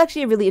this. This is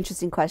actually a really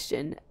interesting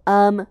question.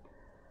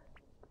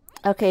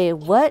 Okay,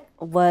 what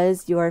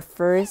was your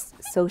first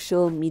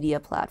social media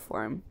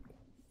platform?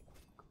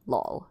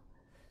 Lol.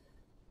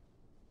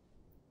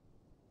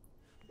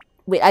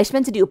 Wait, I just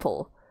meant to do a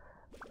poll.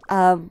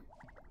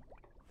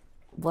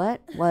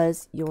 What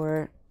was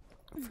your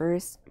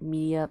first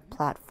media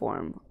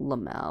platform,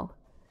 Lamau?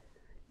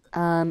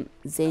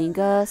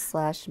 Zanga /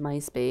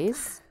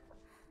 MySpace,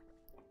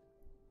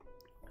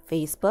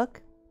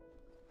 Facebook,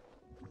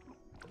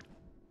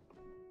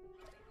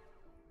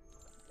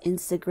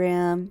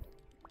 Instagram,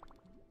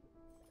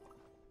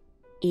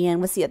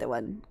 and what's the other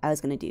one? I was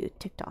gonna do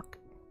TikTok.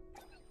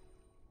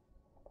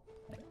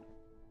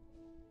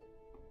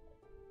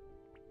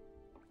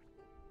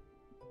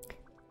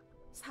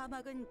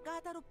 사막은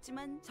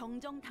까다롭지만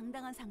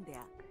정정당당한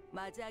상대야.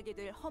 맞이하게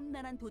될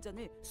험난한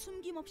도전을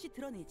숨김없이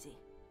드러내지.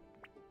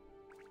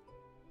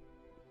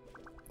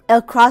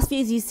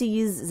 Crossfuse used to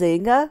use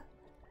Zanga?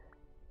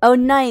 Oh,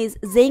 nice.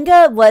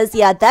 Zanga was,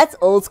 yeah, that's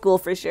old school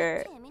for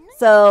sure.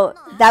 So,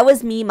 that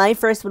was me. My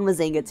first one was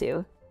Zanga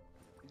too.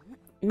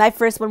 My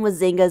first one was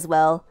Zanga as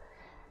well.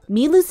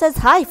 Milu says,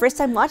 hi, first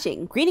time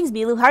watching. Greetings,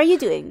 Milu. How are you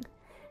doing?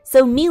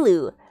 So,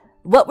 Milu,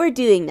 what we're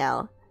doing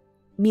now.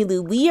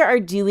 Milu, we are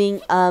doing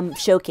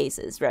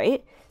showcases,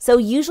 right? So,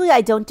 usually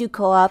I don't do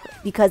co-op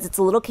because it's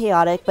a little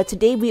chaotic, but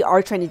today we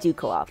are trying to do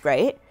co-op,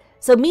 right?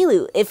 So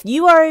Milu, if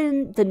you are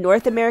in the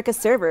North America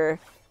server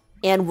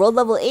and world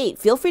level 8,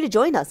 feel free to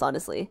join us,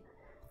 honestly.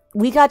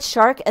 We got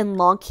Shark and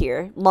Lonk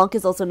here. Lonk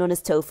is also known as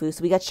Tofu,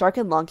 so we got Shark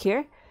and Lonk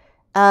here.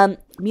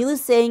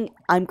 Milu's saying,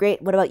 I'm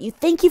great, what about you?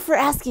 Thank you for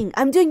asking.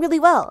 I'm doing really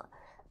well.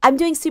 I'm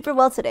doing super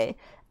well today.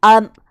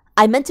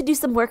 I meant to do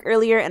some work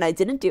earlier and I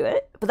didn't do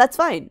it, but that's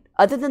fine.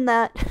 Other than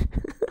that,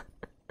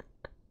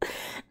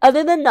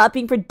 other than not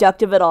being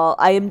productive at all,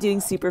 I am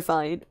doing super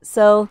fine.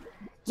 So,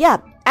 yeah,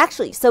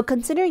 actually, so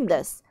considering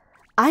this,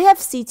 I have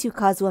C2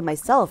 Kazuha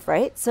myself,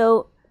 right?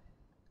 So,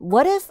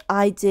 what if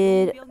I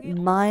did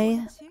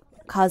my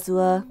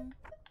Kazuha...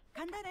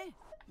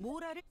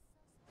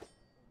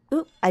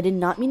 Oop, I did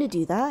not mean to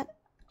do that.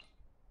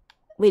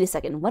 Wait a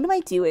second, what am I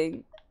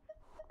doing?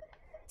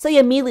 So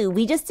yeah, Milu,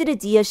 we just did a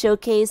Dia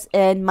showcase,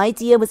 and my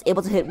Dia was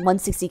able to hit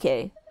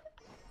 160k.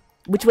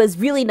 Which was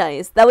really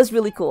nice. That was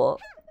really cool.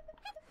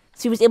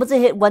 She was able to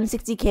hit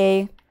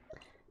 160k,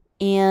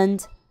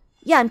 and...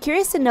 yeah, I'm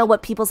curious to know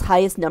what people's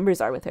highest numbers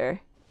are with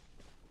her.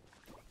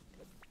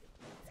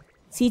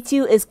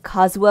 C2 is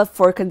Kazuha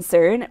for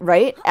concern,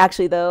 right?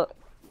 Actually, though,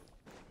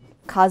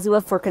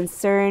 Kazuha for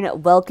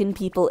concern, welcome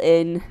people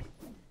in.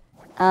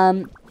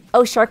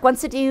 Oh, Shark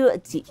wants to do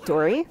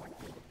Dory.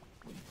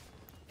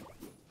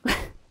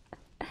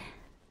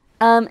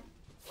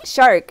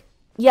 Shark.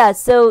 Yeah,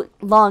 so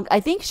Long. I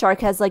think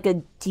Shark has like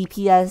a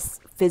DPS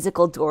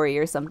physical Dory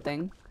or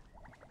something.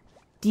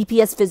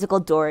 DPS physical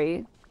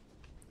Dory.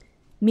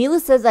 Milu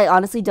says I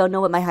honestly don't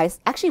know what my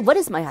highest... actually, what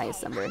is my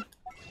highest number?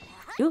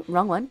 Ooh,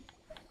 wrong one.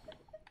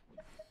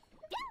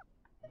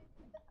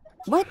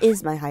 What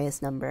is my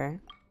highest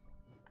number?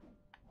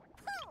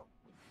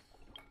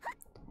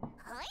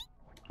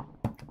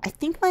 I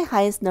think my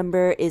highest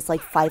number is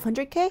like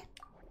 500k?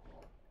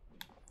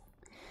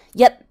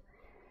 Yep.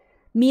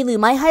 Milu,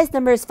 my highest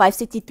number is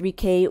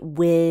 563k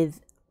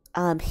with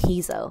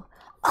Hazo.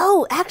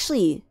 Oh,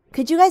 actually,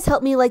 could you guys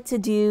help me like to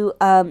do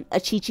a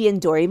Chi-Chi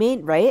and Dory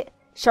main, right?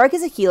 Shark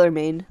is a healer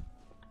main.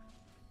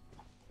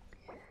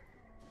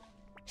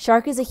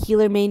 Shark is a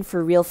healer main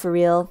for real, for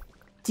real.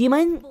 Do you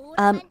mind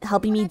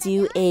helping me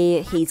do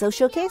a Hazo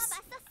showcase?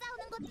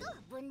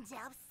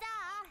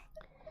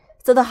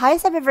 So the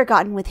highest I've ever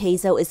gotten with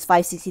Hazo is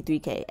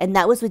 563k, and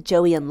that was with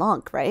Joey and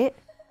Lonk, right?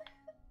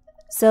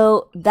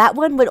 So that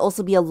one would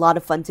also be a lot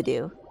of fun to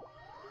do.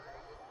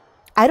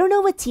 I don't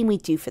know what team we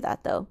do for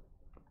that though.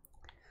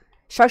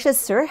 Shark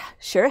says,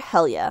 sure,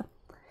 hell yeah.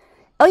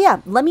 Oh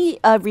yeah, let me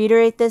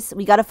reiterate this.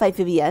 We gotta fight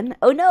Vivienne.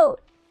 Oh no!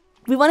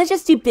 We wanna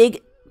just do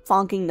big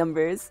fonking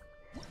numbers.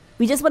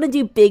 We just wanna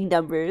do big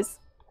numbers.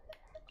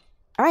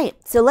 Alright,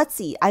 so let's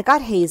see. I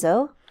got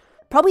Hazo.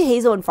 Probably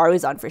Hazo and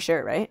Faruzan for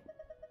sure, right?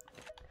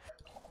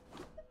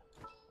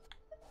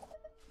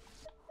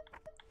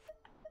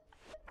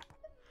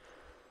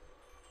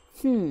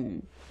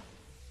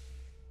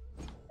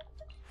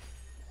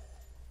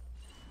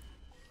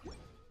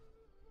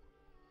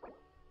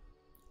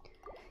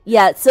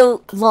 Yeah, so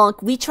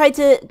Lonk, we tried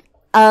to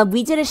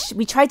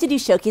do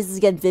showcases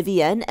against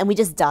Vivienne and we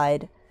just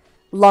died.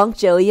 Lonk,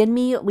 Joey, and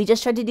me, we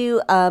just tried to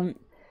do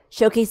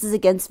showcases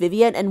against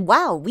Vivienne and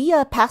wow, we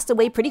passed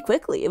away pretty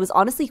quickly. It was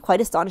honestly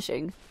quite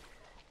astonishing.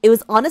 It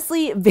was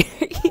honestly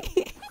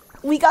very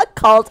we got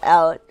called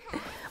out.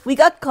 We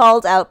got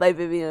called out by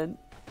Vivienne.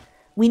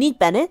 We need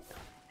Bennett.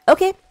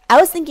 Okay, I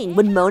was thinking,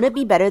 would Mona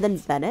be better than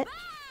Bennett?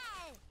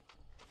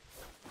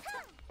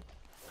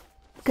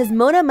 Because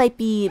Mona might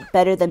be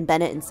better than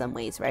Bennett in some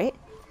ways, right?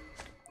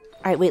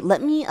 Alright, wait,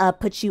 let me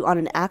put you on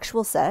an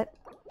actual set.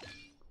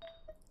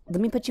 Let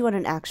me put you on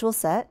an actual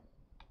set.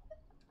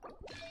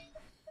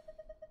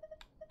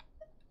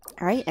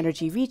 Alright,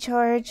 energy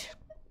recharge.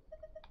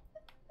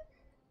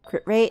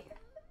 Crit rate.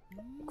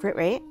 Crit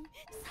rate.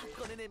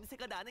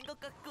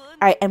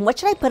 Alright, and what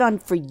should I put on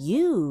for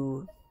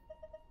you?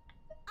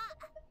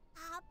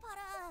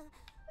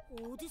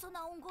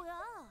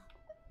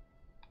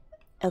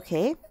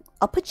 Okay,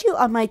 I'll put you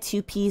on my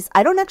two-piece.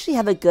 I don't actually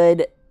have a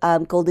good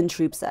golden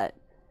troop set.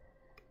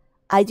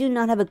 I do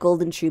not have a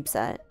golden troop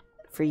set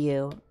for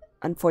you,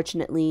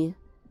 unfortunately.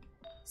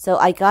 So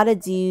I gotta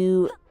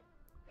do...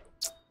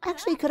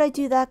 Actually, could I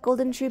do that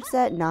golden troop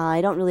set? Nah, I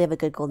don't really have a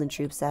good golden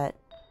troop set.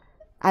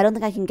 I don't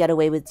think I can get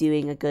away with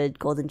doing a good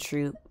golden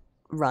troop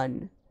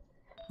run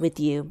with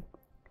you.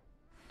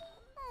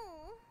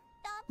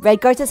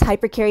 Redguard says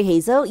hyper carry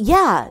Hazo?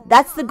 Yeah,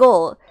 that's the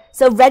goal.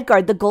 So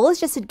Redguard, the goal is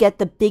just to get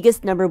the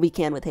biggest number we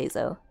can with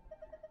Hazo.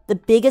 The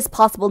biggest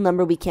possible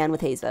number we can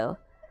with Hazo.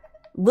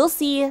 We'll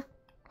see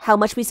how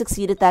much we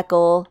succeed at that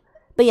goal.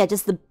 But yeah,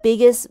 just the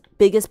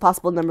biggest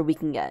possible number we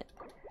can get.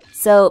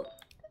 So,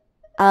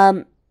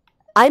 I'm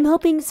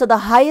hoping, so the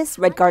highest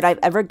Redguard I've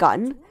ever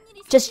gotten,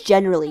 just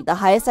generally, the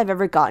highest I've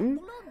ever gotten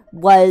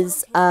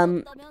was,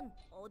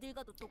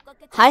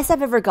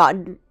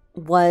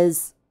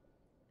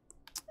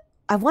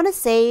 I want to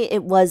say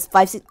it was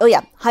 560. Oh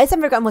yeah, highest I've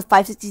ever gotten was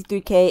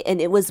 563k,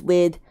 and it was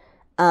with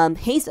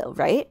Hazo,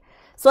 right?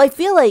 So I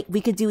feel like we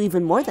could do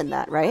even more than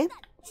that, right?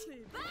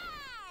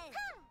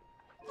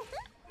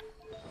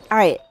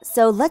 Alright,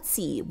 so let's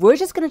see. We're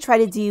just going to try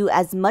to do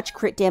as much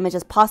crit damage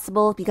as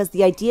possible, because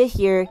the idea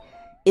here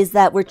is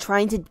that we're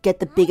trying to get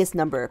the biggest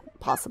number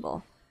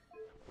possible.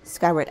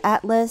 Skyward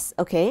Atlas,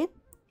 okay.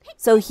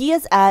 So he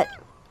is at...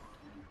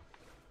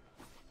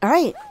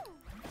 Alright.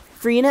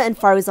 Farina and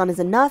Faruzan is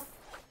enough.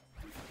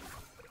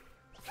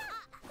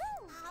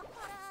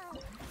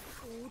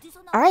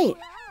 Alright.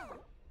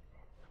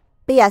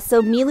 But yeah,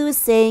 so Milu is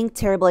saying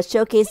terrible at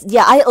showcase.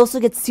 Yeah, I also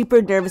get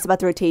super nervous about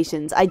the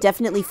rotations. I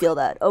definitely feel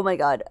that. Oh my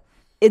god.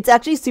 It's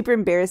actually super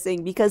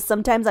embarrassing because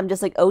sometimes I'm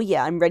just like, oh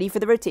yeah, I'm ready for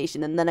the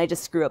rotation, and then I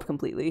just screw up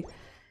completely.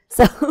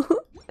 So,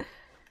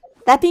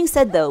 that being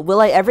said though, will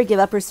I ever give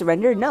up or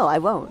surrender? No, I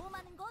won't.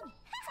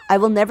 I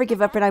will never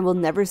give up and I will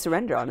never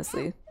surrender,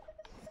 honestly.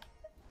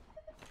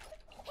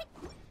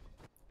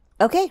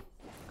 Okay,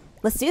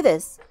 let's do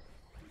this.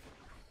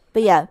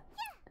 But yeah.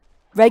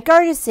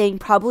 Redguard is saying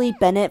probably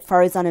Bennett,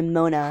 Faruzan, and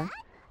Mona.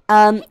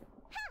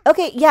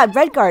 Okay, yeah,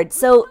 Redguard.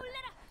 So,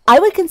 I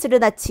would consider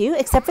that too,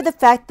 except for the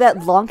fact that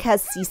Lonk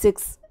has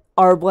C6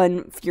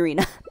 R1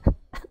 Furina.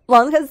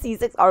 Lonk has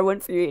C6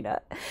 R1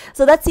 Furina.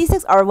 So that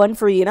C6 R1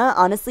 Furina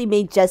honestly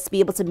may just be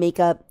able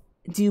to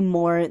do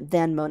more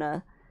than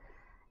Mona.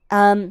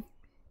 But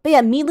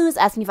yeah, Milu is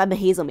asking if I'm a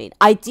Hazo main.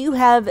 I do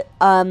have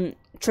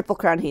Triple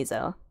Crown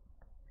Hazo.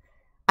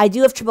 I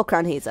do have Triple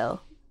Crown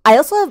Hazo. I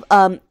also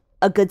have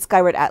a good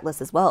Skyward Atlas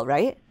as well,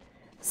 right?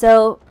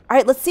 So,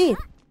 alright, let's see.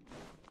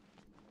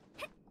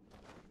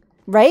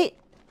 Right?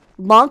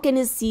 Lonk and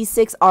his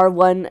C6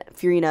 R1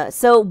 Furina.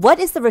 So, what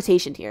is the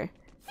rotation here?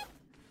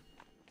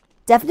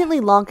 Definitely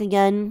Lonk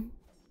again.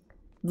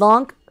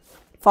 Lonk,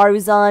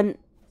 Faruzan,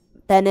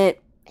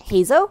 Bennett,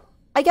 Hazo,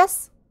 I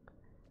guess?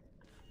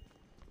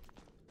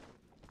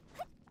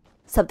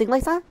 Something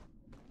like that?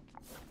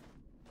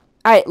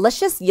 Alright, let's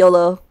just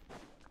YOLO.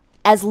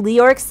 As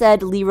Leoric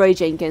said, Leroy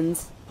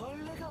Jenkins.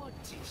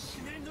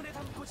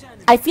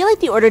 I feel like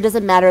the order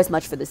doesn't matter as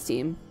much for this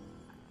team.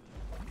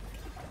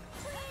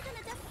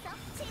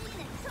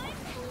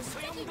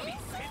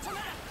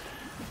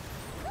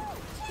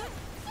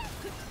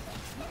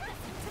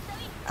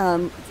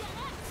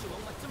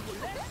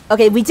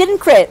 Okay, we didn't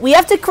crit. We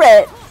have to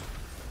crit.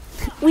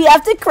 We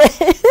have to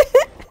crit.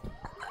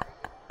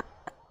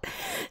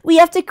 We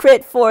have to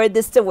crit for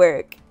this to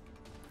work.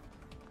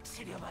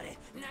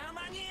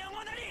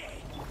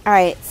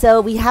 Alright,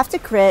 so we have to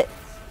crit.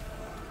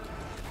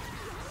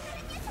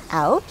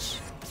 Ouch.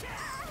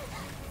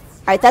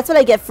 Alright, that's what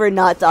I get for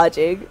not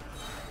dodging.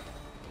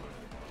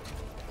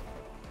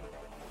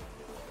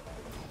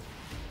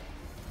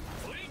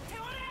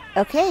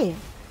 Okay.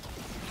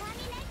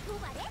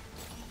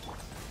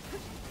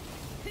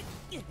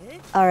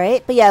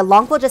 Alright, but yeah,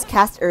 Lonk will just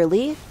cast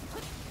early.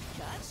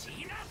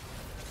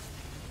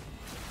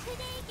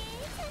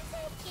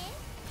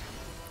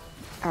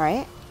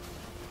 Alright.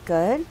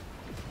 Good.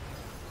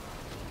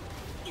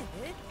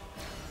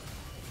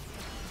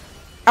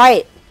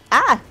 Alright.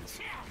 Ah!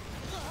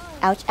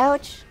 Ouch,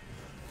 ouch.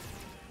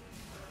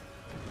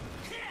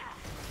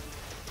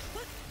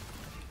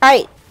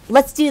 Alright,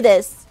 let's do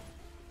this.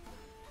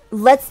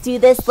 Let's do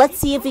this. Let's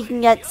see if we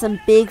can get some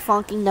big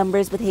fonking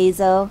numbers with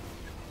Hazo.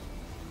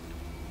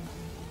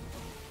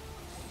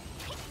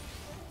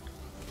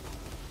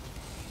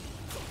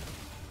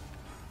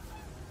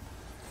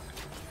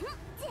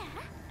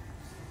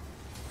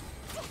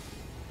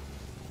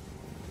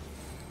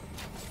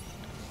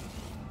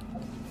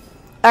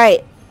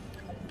 Alright.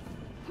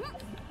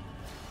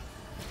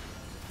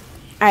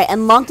 Alright,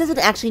 and Lonk doesn't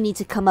actually need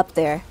to come up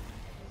there.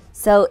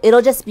 So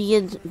it'll just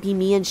be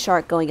me and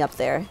Shark going up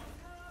there.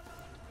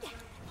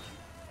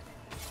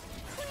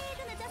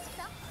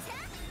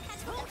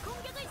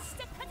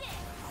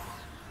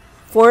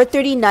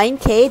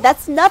 $439K?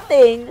 That's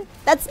nothing!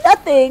 That's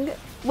nothing!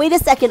 Wait a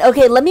second.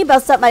 Okay, let me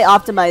bust up my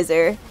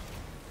optimizer.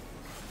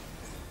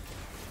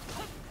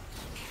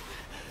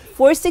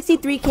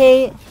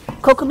 463K.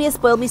 Kokomi has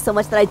spoiled me so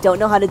much that I don't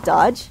know how to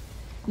dodge.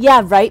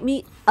 Yeah, right?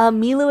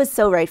 Milu is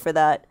so right for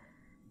that.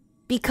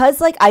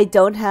 Because like I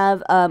don't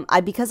have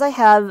because I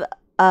have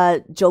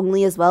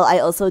Zhongli as well, I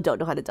also don't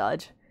know how to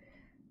dodge.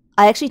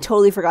 I actually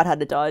totally forgot how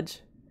to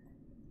dodge.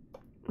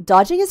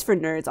 Dodging is for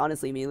nerds,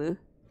 honestly, Milu.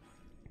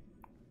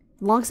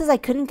 Long says I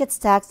couldn't get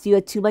stacks. You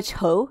had too much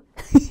ho.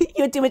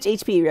 You had too much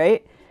HP,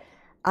 right?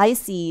 I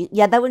see.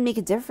 Yeah, that would make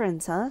a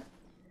difference, huh?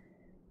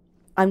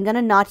 I'm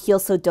gonna not heal,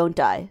 so don't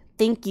die.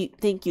 Thank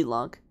you,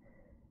 Long.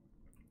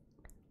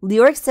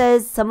 Leoric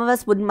says some of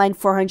us wouldn't mind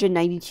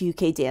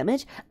 492k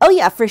damage. Oh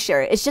yeah, for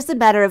sure. It's just a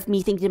matter of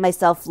me thinking to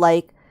myself,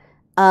 like,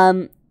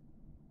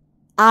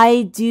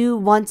 I do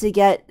want to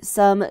get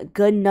some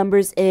good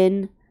numbers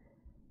in.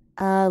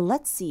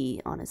 Let's see,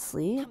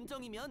 honestly.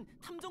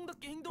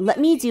 Let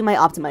me do my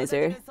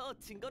optimizer.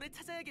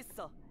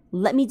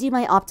 Let me do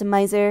my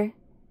optimizer.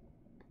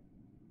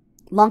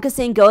 Lonka's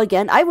saying go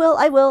again. I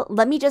will.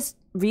 Let me just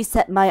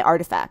reset my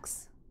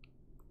artifacts.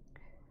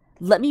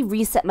 Let me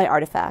reset my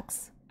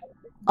artifacts.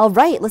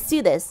 Alright, let's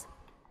do this.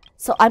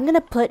 So I'm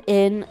gonna put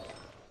in...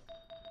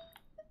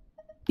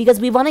 because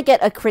we want to get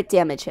a crit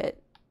damage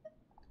hit.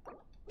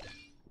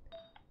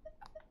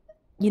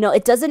 You know,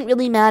 it doesn't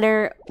really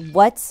matter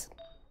what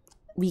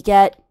we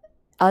get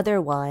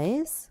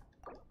otherwise.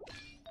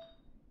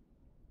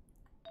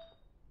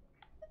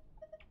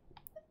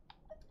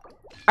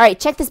 Alright,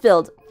 check this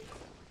build.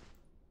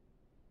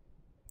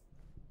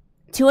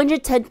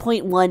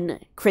 210.1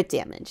 crit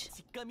damage.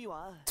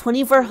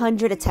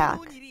 2400 attack.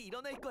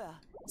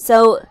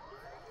 So,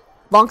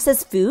 Long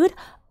says food?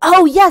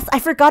 Oh yes, I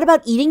forgot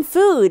about eating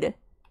food.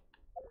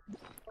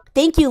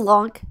 Thank you,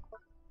 Long.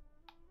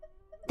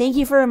 Thank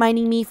you for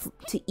reminding me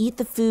to eat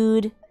the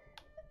food.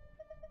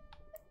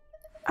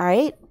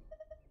 Alright.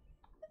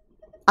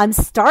 I'm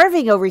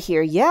starving over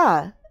here,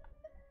 yeah.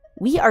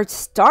 We are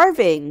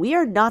starving. We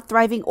are not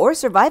thriving or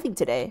surviving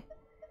today.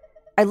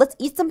 Alright, let's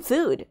eat some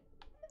food.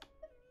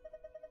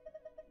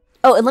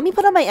 Oh, and let me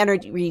put on my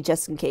energy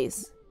just in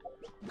case.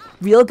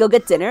 Real go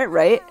get dinner,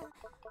 right?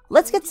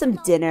 Let's get some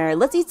dinner.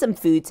 Let's eat some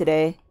food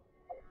today.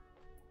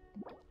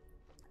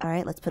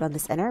 Alright, let's put on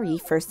this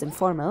NRE first and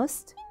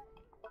foremost.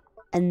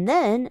 And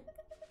then,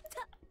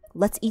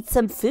 let's eat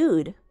some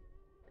food.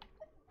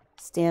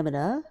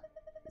 Stamina.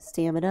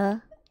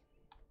 Stamina.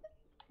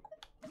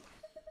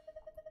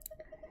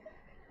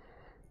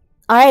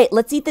 Alright,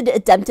 let's eat the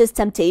Ademptus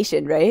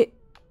Temptation, right?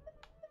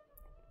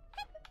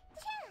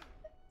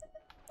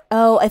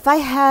 Oh, if I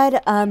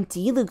had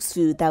Diluc's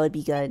food, that would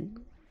be good.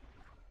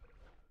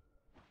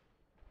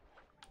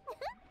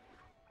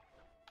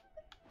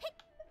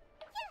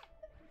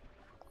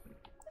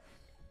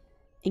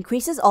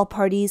 Increases all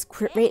parties'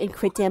 crit rate and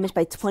crit damage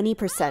by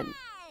 20%.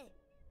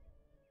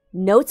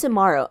 No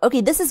tomorrow. Okay,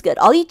 this is good.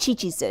 I'll eat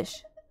Chi-Chi's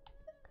dish.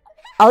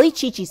 I'll eat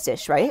Chi-Chi's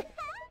dish, right?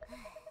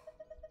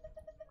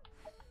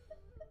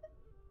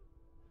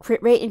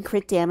 Crit rate and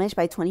crit damage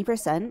by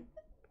 20%.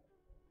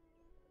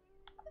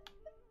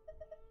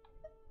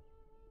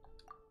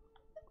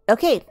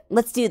 Okay,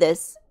 let's do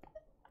this.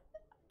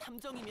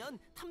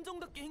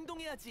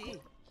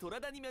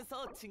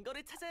 돌아다니면서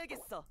증거를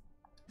찾아야겠어.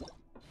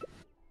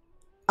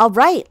 All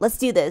right, let's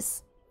do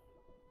this.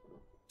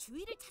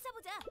 주위를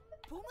찾아보자.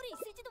 보물이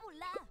있을지도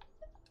몰라.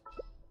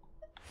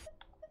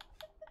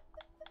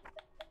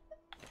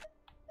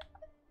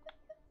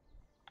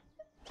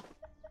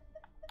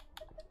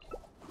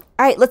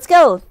 All right, let's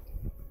go.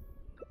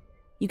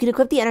 You can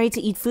equip the energy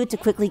to eat food to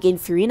quickly gain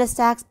Furina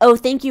stacks. Oh,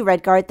 thank you,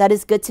 Redguard. That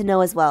is good to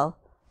know as well.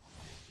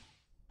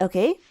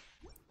 Okay.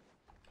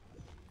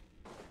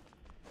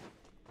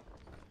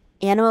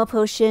 Animo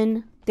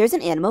potion. There's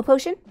an animo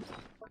potion?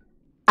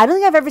 I don't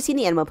think I've ever seen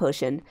the animo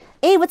potion.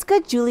 Hey, what's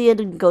good, Julian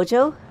and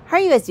Gojo? How are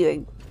you guys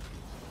doing?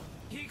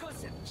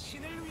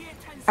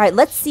 Alright,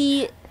 let's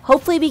see.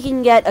 Hopefully we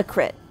can get a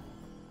crit.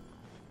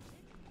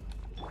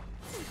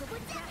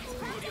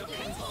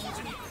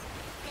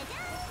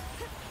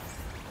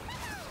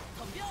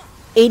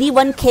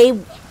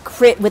 81k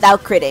crit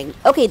without critting.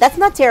 Okay, that's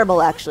not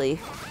terrible, actually.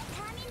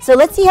 So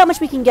let's see how much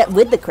we can get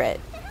with the crit.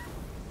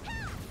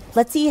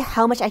 Let's see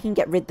how much I can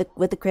get with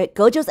the crit.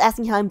 Gojo's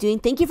asking how I'm doing.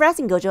 Thank you for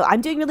asking, Gojo.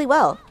 I'm doing really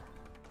well.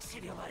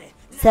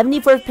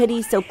 74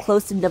 pity, so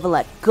close to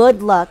Nicolette.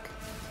 Good luck.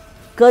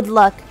 Good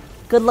luck.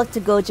 Good luck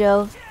to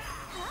Gojo.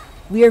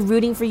 We are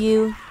rooting for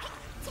you.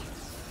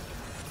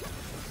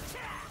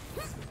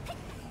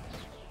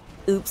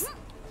 Oops.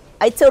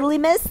 I totally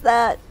missed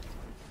that.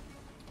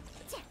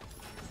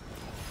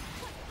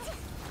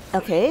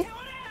 Okay.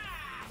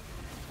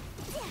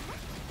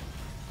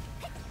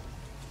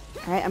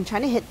 Alright, I'm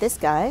trying to hit this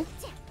guy.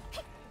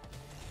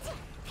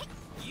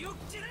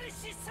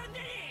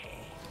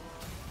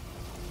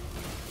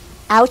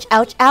 Ouch,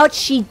 ouch, ouch!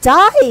 She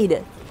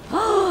died!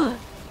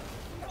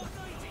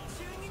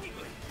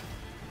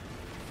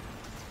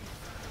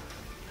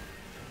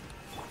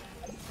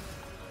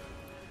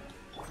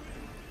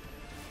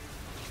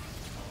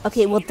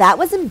 Okay, well that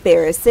was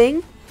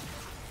embarrassing.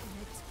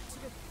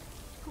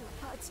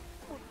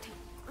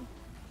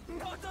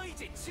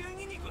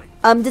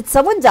 Did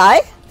someone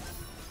die?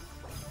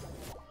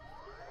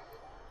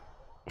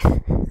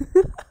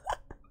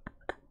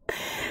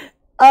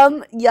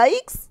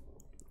 Yikes.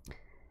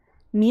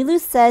 Milu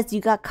says you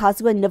got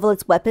Kazuha and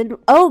Nivelet's weapon.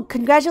 Oh,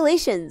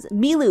 congratulations,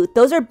 Milu.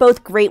 Those are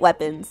both great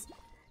weapons.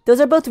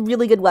 Those are both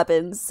really good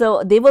weapons,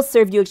 so they will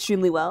serve you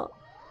extremely well.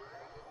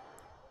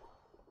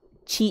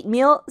 Cheat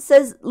meal,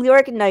 says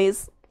Lyric.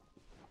 Nice.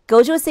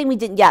 Gojo is saying we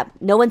didn't. Yeah,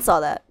 no one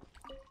saw that.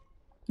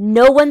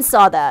 No one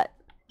saw that.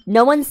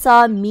 No one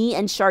saw me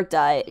and Shark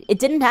die. It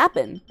didn't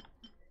happen.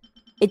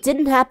 It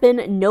didn't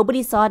happen.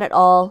 Nobody saw it at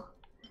all.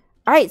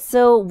 Alright,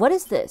 so what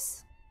is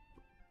this?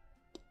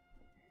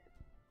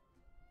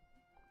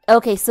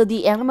 Okay, so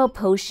the animo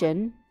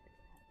potion.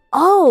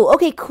 Oh,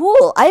 okay,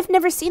 cool. I've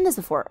never seen this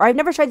before. Or I've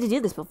never tried to do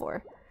this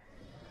before.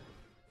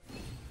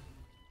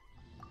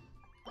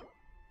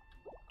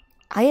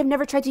 I have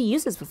never tried to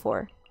use this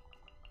before.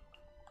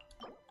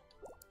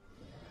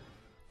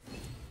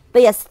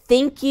 But yes,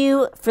 thank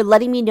you for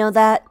letting me know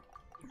that.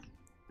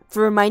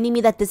 For reminding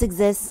me that this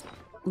exists.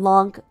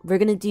 Lonk, we're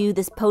gonna do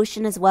this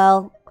potion as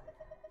well.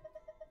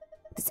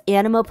 This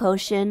animo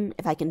potion,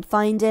 if I can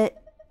find it.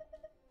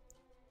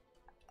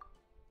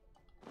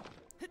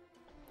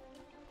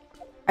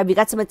 Alright, we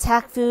got some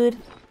attack food.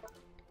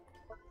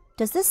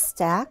 Does this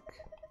stack?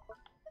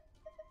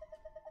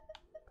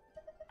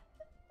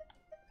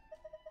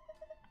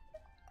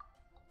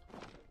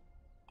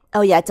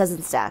 Oh yeah, it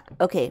doesn't stack.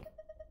 Okay.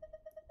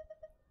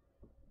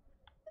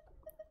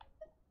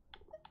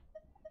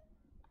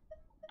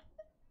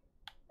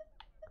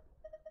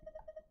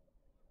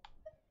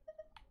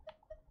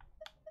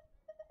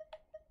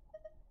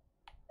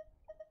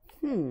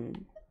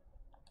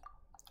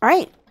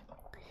 Alright.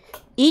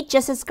 Eat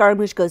just as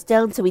Scaramouche goes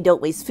down so we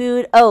don't waste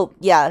food. Oh,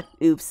 yeah.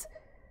 Oops.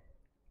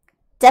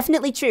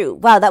 Definitely true.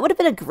 Wow, that would have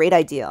been a great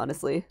idea,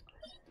 honestly.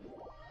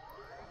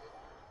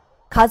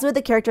 Kazuha,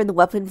 the character and the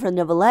weapon from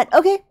Nicolette.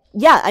 Okay.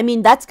 Yeah, I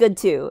mean, that's good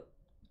too.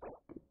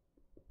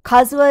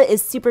 Kazuha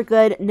is super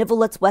good.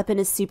 Nicolette's weapon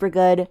is super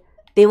good.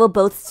 They will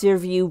both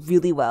serve you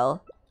really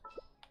well.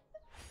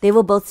 They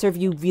will both serve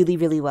you really,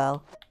 really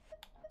well.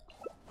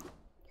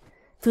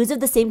 Foods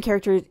of the same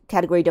character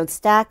category don't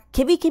stack.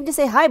 Kivi came to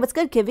say hi. What's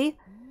good, Kivi?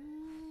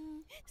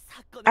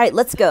 Alright,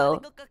 let's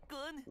go.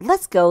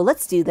 Let's go.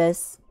 Let's do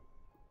this.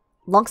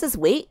 Lonk says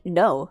wait?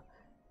 No.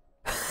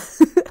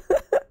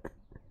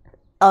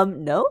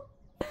 No?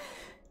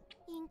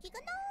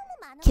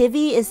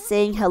 Kivi is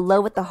saying hello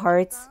with the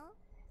hearts.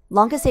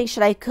 Lonk is saying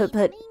should I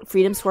put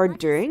Freedom Sword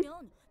during?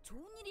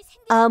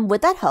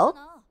 Would that help?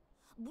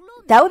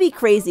 That would be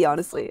crazy,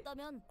 honestly.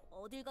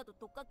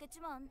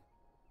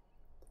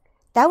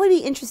 That would be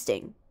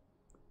interesting.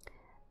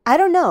 I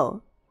don't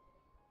know.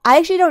 I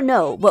actually don't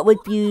know what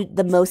would be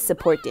the most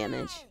support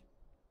damage.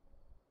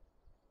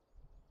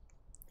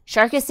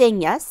 Shark is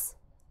saying yes.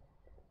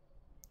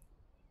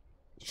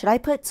 Should I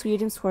put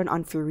Freedom Sword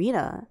on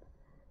Furina?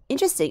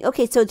 Interesting.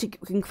 Okay, so to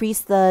increase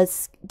the...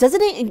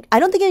 Doesn't it... I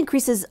don't think it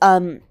increases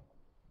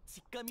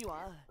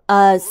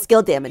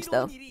skill damage,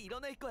 though.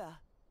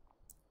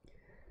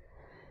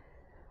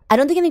 I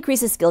don't think it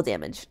increases skill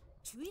damage.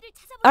 주위를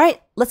찾아보자.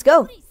 Alright, let's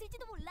go. 보물이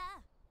있을지도 몰라.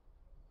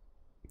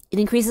 It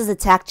increases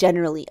attack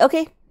generally.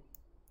 Okay.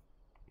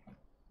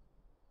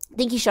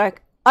 Thank you,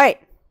 Shark. Alright.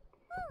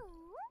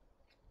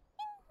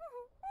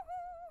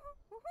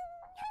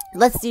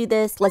 Let's do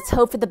this. Let's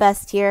hope for the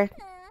best here.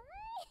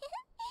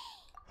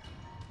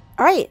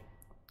 Alright.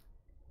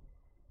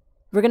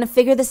 We're gonna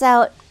figure this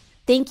out.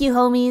 Thank you,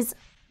 homies,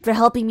 for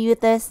helping me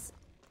with this.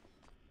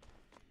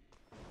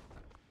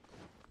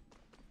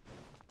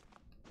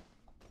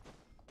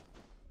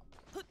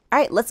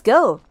 Alright, let's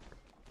go.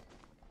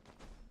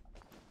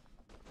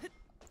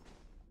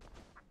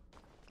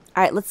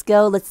 Alright, let's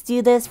go. Let's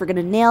do this. We're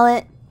gonna nail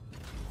it.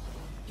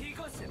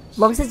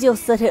 Long says you'll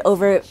still hit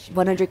over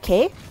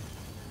 100k.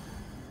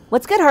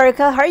 What's good,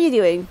 Haruka? How are you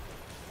doing?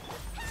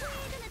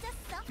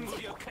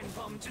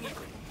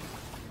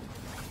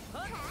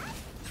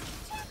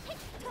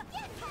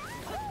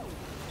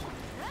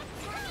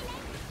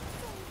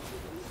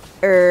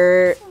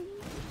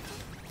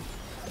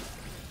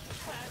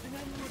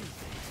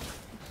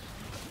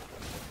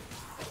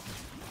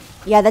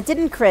 Yeah, that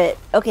didn't crit.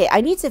 Okay,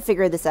 I need to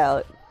figure this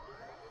out.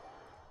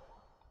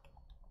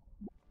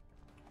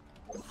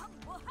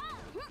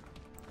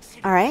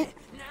 Alright.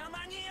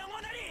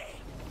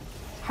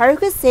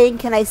 Haruka's saying,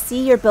 can I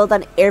see your build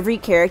on every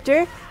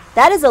character?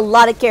 That is a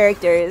lot of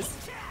characters.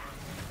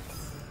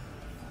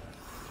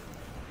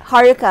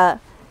 Haruka,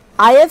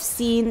 I have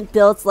seen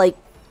builds like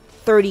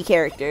 30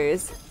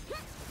 characters.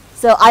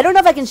 So I don't know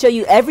if I can show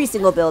you every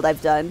single build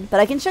I've done, but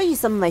I can show you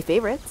some of my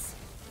favorites.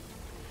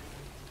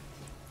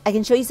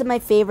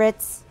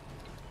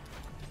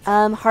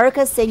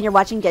 Haruka's saying you're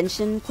watching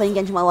Genshin, playing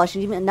Genshin while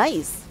watching TV.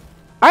 Nice.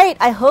 Alright,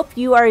 I hope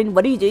you are in...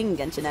 What are you doing in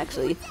Genshin,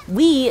 actually?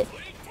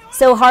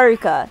 So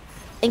Haruka,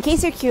 in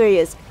case you're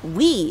curious,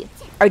 we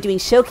are doing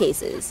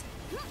showcases.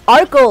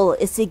 Our goal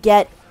is to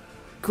get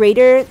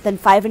greater than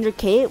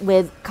 500k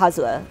with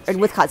Kazuha. Or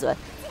with Kazuha.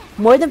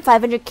 More than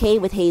 500k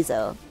with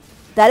Heizo.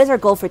 That is our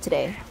goal for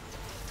today.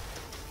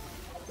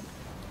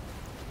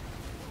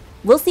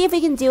 We'll see if we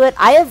can do it.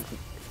 I have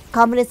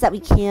confidence that we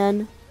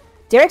can.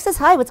 Derek says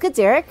hi. What's good,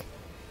 Derek?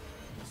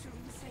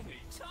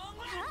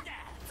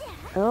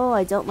 Oh,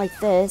 I don't like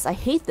this. I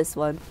hate this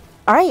one.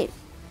 Alright.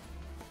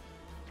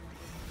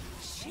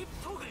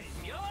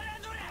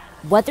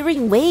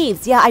 Wuthering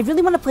Waves. Yeah, I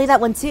really want to play that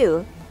one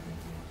too.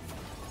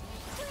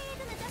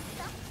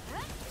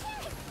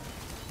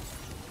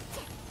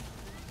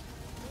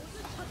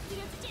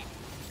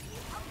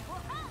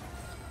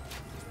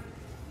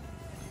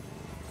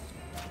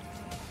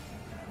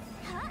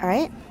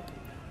 Alright.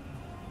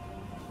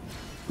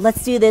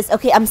 Let's do this.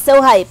 Okay, I'm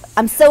so hype.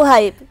 I'm so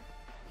hype.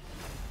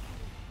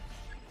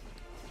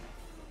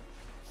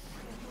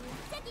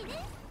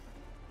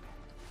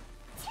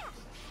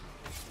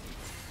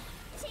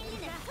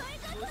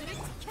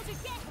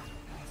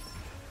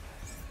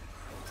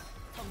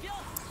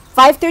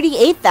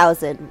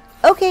 $538,000.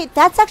 Okay,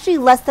 that's actually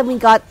less than we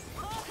got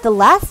the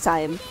last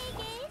time.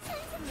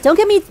 Don't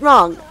get me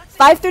wrong.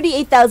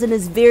 $538,000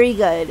 is very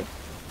good.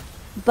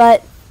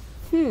 But,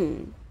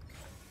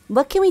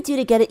 what can we do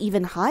to get it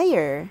even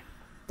higher?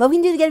 What can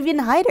we do to get it even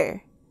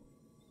higher?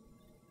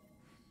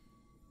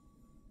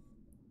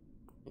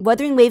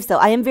 Wuthering Waves, though.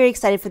 I am very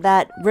excited for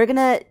that. We're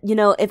gonna,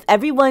 if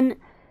everyone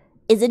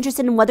is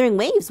interested in Wuthering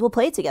Waves, we'll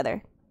play it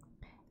together.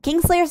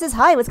 Kingslayer says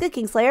hi. What's good,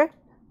 Kingslayer?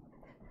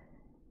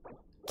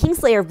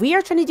 Kingslayer, we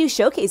are trying to do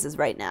showcases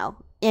right now.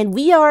 And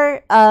we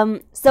are,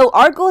 so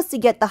our goal is to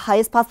get the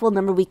highest possible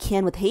number we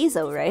can with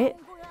Heizo, right?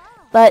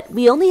 But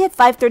we only hit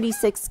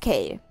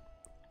 536k.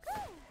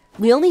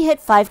 We only hit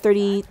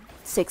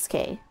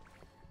 536k.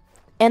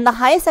 And the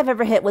highest I've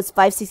ever hit was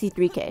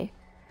 563k.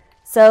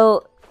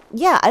 So,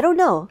 yeah, I don't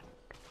know.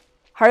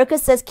 Haruka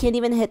says can't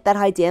even hit that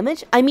high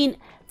damage. I mean,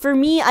 for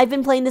me, I've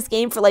been playing this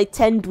game for like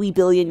 10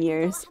 billion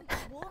years.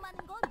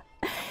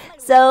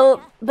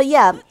 So, but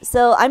yeah,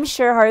 so I'm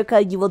sure,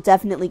 Haruka, you will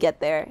definitely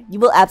get there. You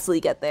will absolutely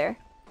get there.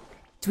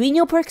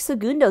 Duino per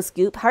segundo,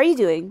 Scoop. How are you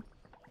doing?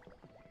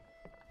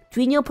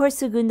 Duino per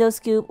segundo,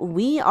 Scoop.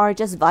 We are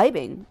just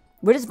vibing.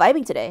 We're just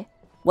vibing today.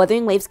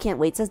 Wuthering Waves can't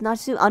wait, says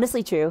Natsu.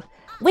 Honestly true.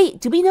 Wait,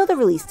 do we know the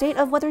release date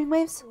of Wuthering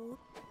Waves?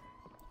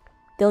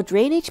 They'll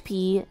drain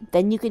HP,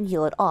 then you can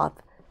heal it off.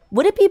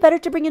 Would it be better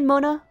to bring in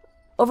Mona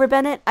over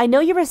Bennett? I know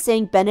you were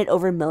saying Bennett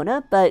over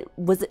Mona, but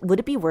would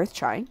it be worth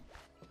trying?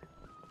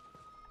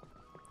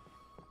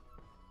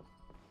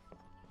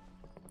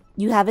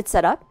 You have it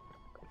set up?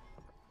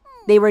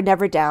 They were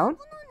never down?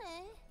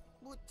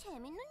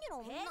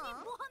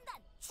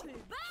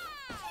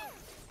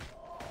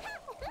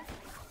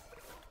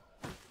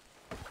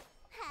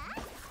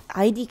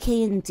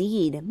 IDK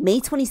indeed. May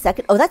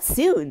 22nd. Oh, that's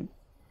soon.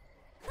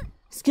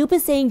 Scoop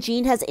is saying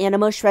Jean has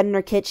Animo Shred in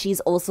her kit. She's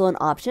also an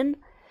option.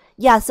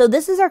 Yeah, so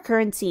this is our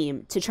current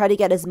team to try to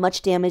get as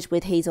much damage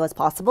with Heizo as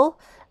possible.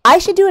 I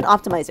should do an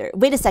optimizer.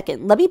 Wait a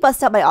second. Let me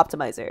bust out my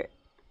optimizer.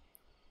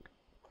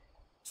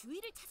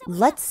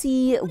 Let's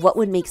see what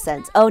would make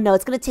sense. Oh no,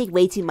 it's going to take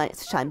way too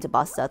much time to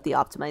bust out the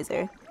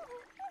optimizer.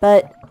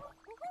 But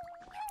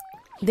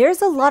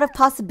there's a lot of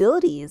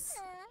possibilities.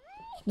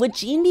 Would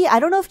Jean be? I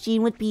don't know if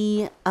Jean would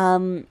be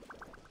better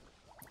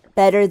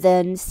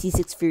than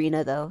C6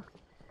 Furina though.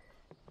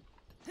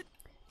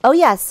 Oh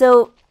yeah,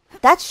 so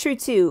that's true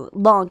too.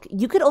 Lonk,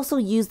 you could also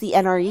use the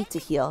NRE to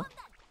heal.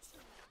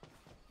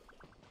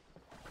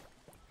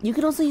 You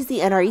could also use the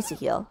NRE to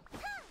heal.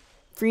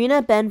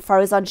 Furina, Ben,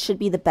 Farazan should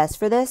be the best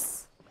for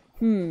this.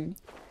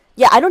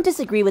 Yeah, I don't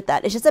disagree with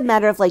that. It's just a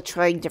matter of like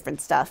trying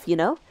different stuff, you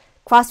know?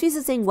 Crossfuse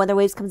is saying Weather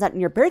Waves comes out on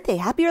your birthday.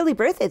 Happy early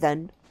birthday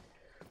then.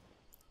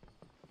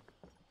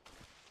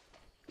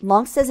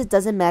 Long says it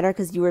doesn't matter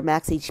because you were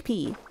max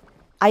HP.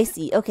 I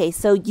see. Okay,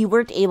 so you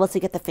weren't able to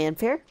get the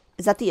fanfare?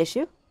 Is that the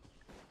issue?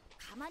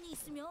 가만히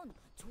있으면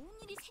좋은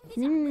일이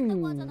생기지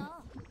않는다고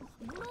하잖아.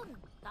 물론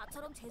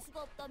나처럼 재수가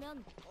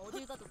없다면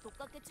어딜 가도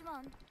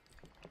똑같겠지만.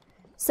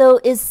 So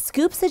is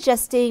Scoop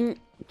suggesting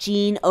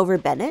Jean over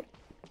Bennett?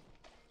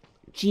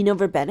 Jean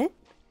over Bennett?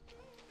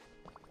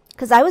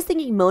 Because I was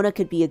thinking Mona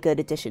could be a good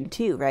addition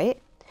too, right?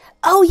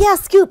 Oh yeah,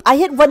 Scoop! I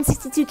hit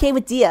 162k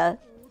with Dia.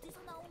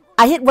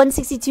 I hit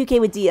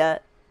 162k with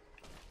Dia.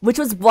 Which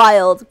was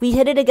wild. We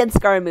hit it against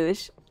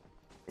Scaramouche.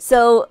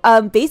 So,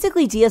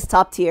 basically Dia's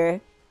top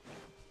tier.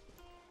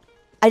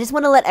 I just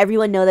want to let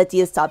everyone know that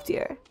Dia's top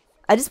tier.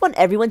 I just want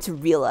everyone to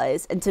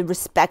realize and to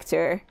respect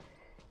her.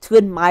 To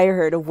admire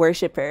her, to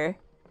worship her.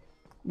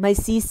 My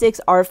C6,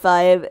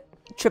 R5,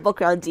 Triple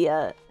Crown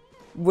Dia.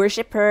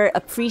 Worship her,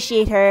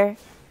 appreciate her.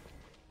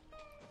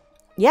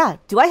 Yeah,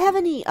 do I have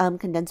any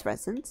condensed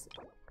resins?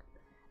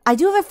 I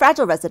do have a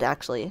fragile resin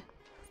actually.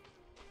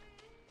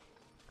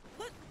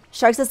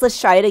 Shark says let's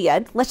try it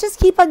again. Let's just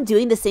keep on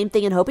doing the same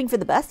thing and hoping for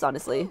the best,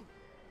 honestly.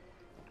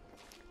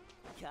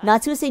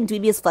 Natsu is saying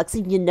Dweeby is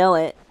flexing, you know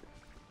it.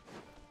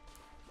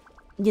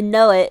 You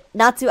know it.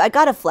 Natsu, I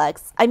gotta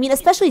flex. I mean,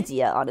 especially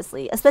Dia,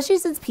 honestly. Especially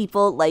since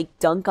people, like,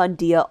 dunk on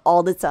Dia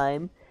all the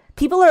time.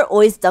 People are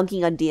always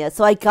dunking on Dia,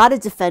 so I gotta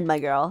defend my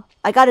girl.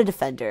 I gotta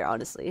defend her,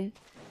 honestly.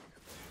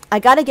 I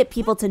gotta get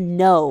people to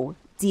know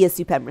Dia's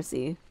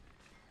supremacy.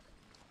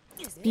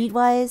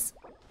 Speed-wise,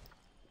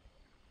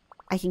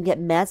 I can get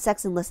mad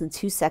sex in less than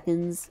 2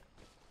 seconds.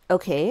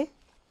 Okay.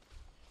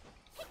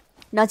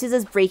 Natsu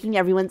says breaking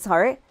everyone's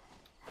heart.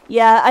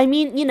 Yeah, I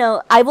mean, you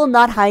know, I will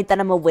not hide that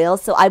I'm a whale,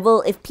 so I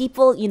will, if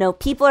people, you know,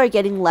 people are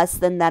getting less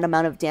than that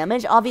amount of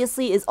damage,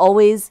 obviously, is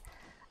always,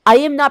 I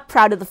am not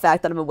proud of the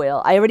fact that I'm a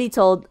whale. I already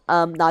told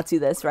Natsu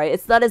this, right?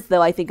 It's not as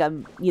though I think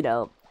I'm, you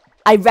know,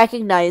 I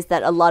recognize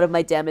that a lot of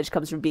my damage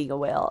comes from being a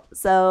whale,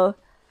 so.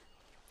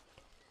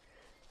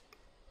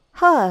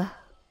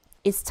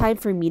 It's time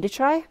for me to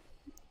try?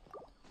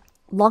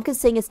 Lonk is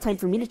saying it's time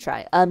for me to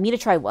try. Me to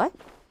try what?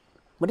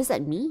 What does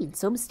that mean?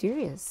 So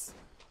mysterious.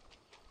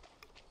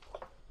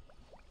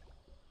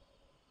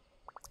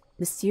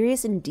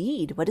 Mysterious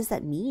indeed. What does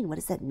that mean? What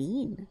does that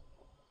mean?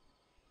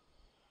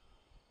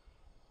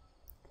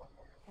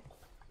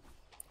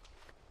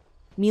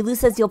 Milu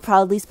says you'll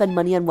probably spend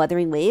money on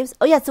Weathering Waves.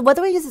 Oh yeah, so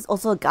Weathering Waves is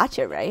also a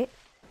gacha, right?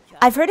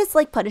 I've heard it's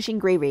like Punishing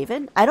Grey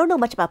Raven. I don't know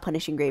much about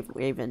Punishing Grey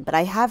Raven, but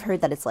I have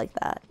heard that it's like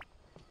that.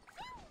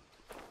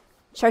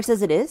 Shark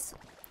says it is.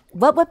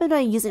 What weapon am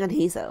I using on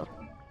Hazo?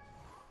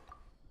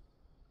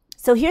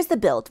 So here's the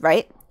build,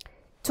 right?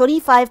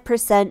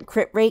 25%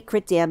 crit rate,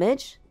 crit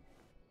damage.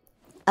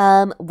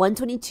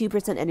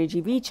 122% energy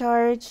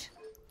recharge.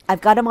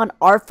 I've got him on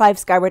R5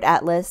 Skyward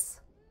Atlas.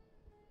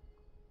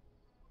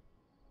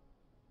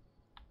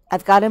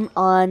 I've got him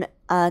on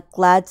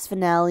Glad's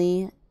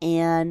Finale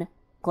and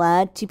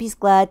Glad, 2-piece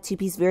Glad,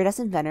 2-piece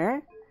Viridescent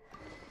Venerer.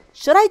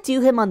 Should I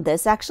do him on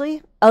this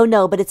actually? Oh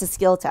no, but it's a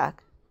skill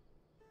attack.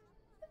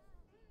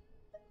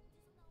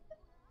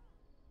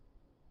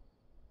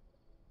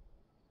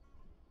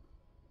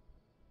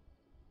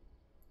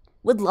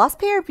 Would Lost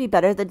Pair be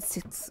better than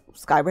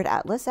Skyward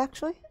Atlas,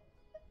 actually?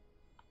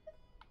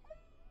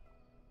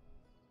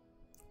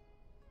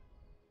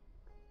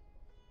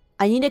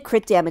 I need a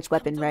crit damage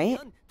weapon, right?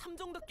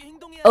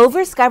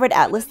 Over Skyward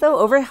Atlas, though?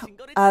 Over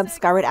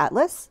Skyward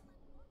Atlas?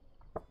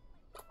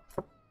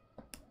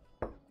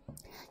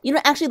 You know,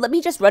 actually, let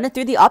me just run it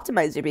through the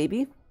optimizer,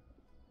 baby.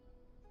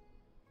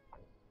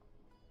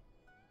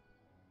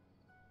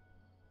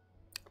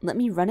 Let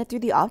me run it through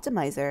the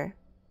optimizer.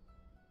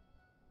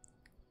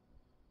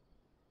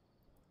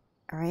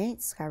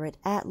 Alright, Skyward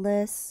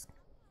Atlas.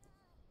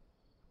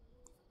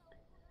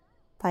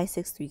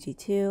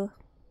 56322.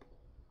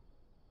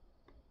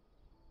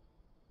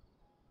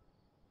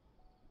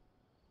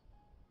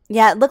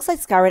 Yeah, it looks like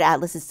Skyward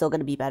Atlas is still going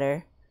to be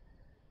better.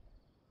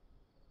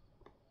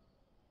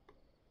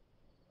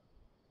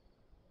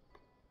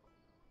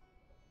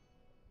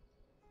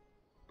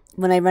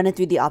 When I run it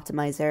through the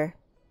optimizer.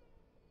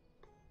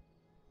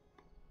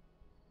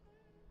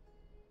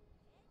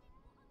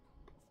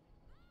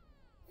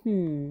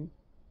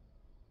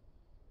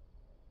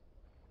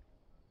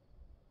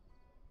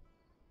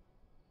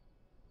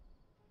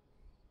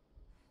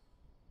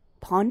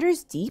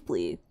 Ponders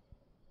deeply.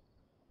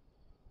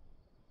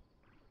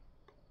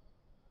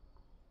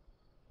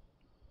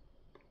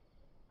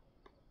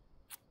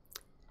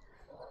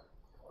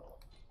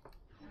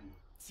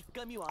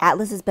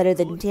 Atlas is better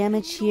than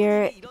damage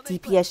here.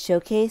 DPS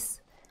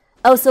showcase.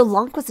 Oh, so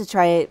Lonk was to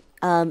try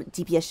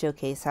DPS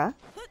Showcase, huh?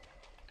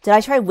 Did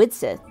I try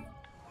Widsith?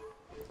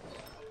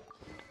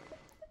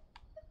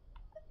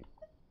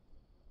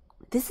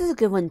 This is a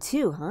good one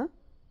too, huh?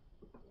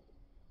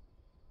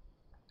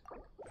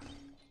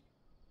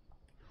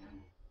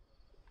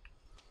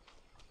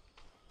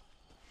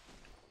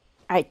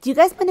 Alright, do you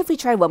guys mind if we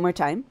try one more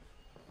time?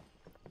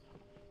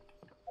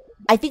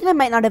 I think I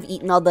might not have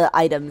eaten all the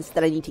items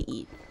that I need to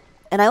eat.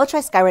 And I will try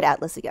Skyward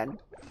Atlas again.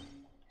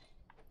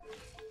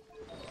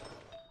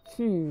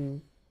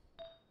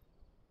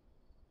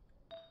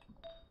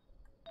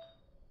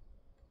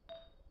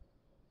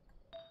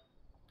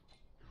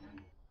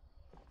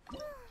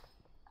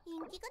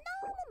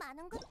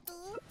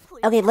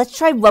 Okay, let's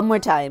try one more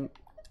time.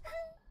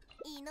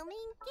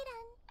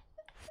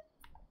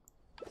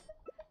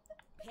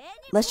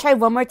 Let's try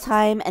one more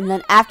time, and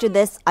then after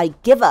this, I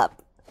give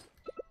up.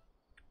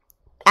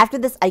 After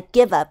this, I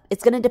give up.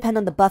 It's going to depend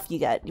on the buff you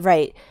get,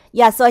 right?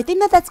 Yeah, so I think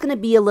that that's going to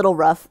be a little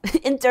rough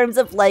in terms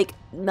of, like,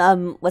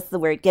 what's the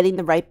word? Getting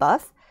the right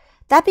buff.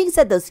 That being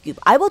said, though, Scoop,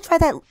 I will try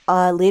that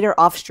later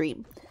off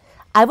stream.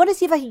 I want to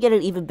see if I can get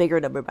an even bigger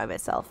number by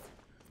myself.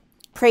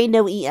 Pray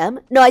no EM?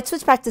 No, I'd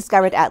switch back to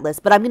Skyward Atlas,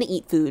 but I'm going to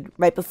eat food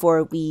right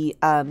before we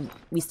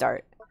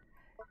start.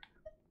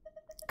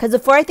 Because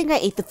before, I think I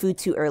ate the food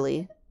too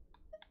early.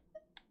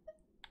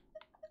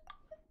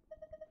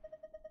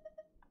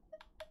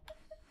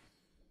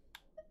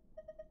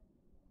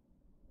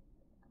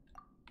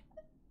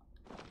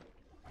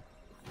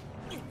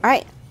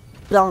 Alright.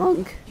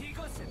 Bonk.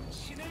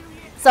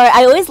 Sorry,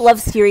 I always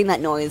love hearing that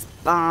noise.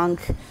 Bonk.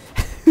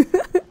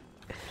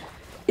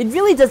 It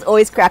really does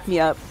always crack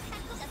me up.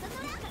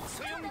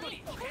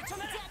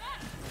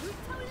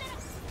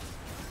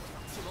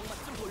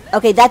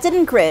 Okay, that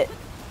didn't crit.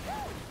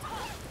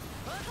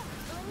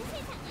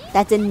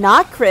 That did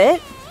not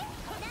crit.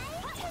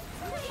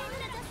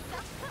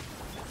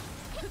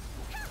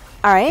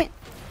 Alright.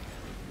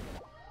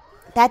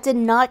 That did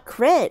not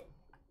crit.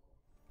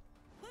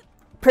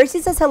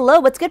 Percy says hello.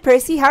 What's good,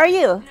 Percy? How are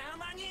you?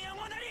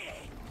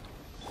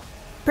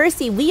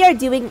 Percy, we are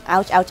doing...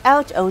 Ouch, ouch,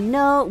 ouch. Oh,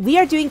 no. We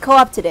are doing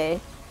co-op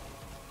today.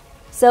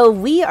 So,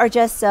 we are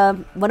just...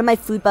 one of my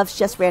food buffs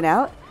just ran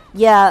out.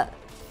 Yeah.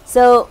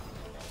 So,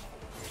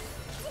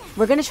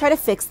 we're going to try to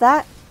fix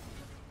that.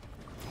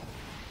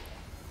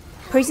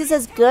 Percy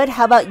says, good.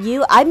 How about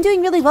you? I'm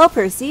doing really well,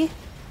 Percy.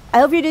 I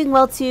hope you're doing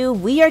well, too.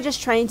 We are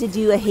just trying to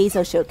do a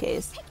Hazo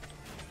showcase.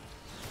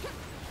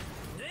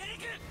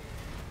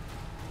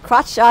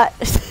 Crotch shot.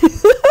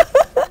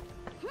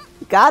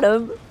 Got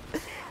him.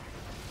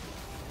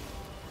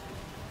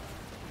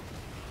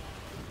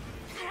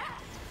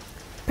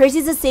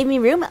 Percy's a save me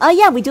room? Oh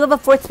yeah, we do have a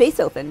 4th space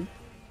open.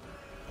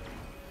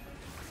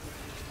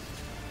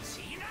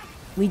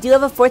 We do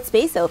have a 4th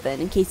space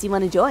open in case you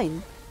want to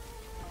join.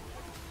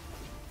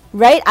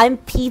 Right? I'm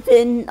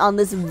peeping on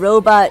this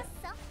robot.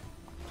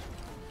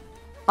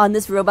 On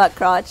this robot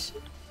crotch.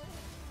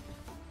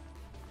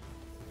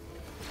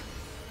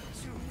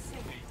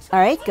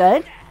 Alright,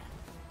 good.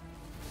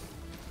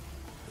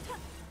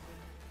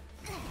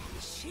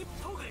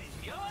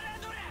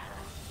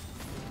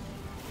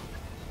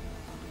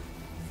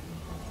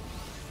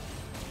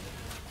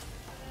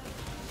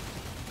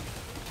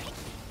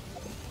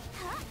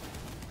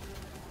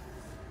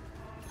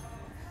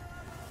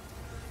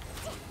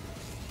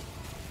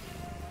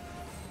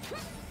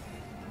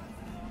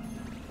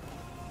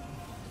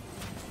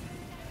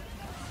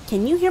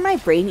 Can you hear my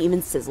brain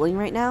even sizzling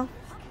right now?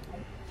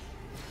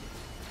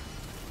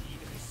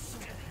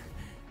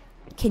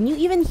 Can you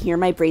even hear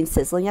my brain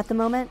sizzling at the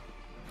moment?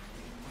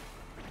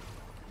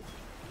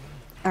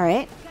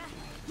 Alright.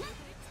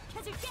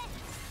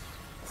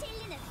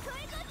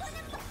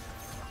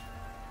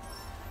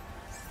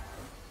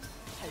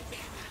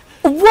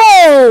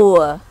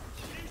 Whoa!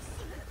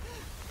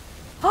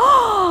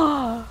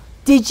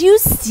 Did you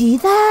see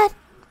that?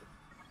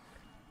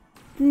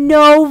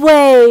 No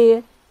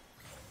way!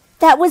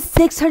 That was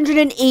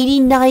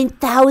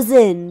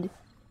 689,000!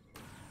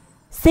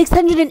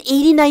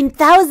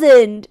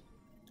 689,000!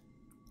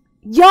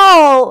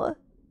 Y'all!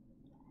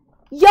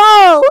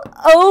 Y'all!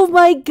 Oh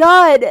my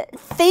god!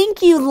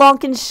 Thank you,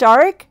 Lonkin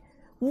Shark!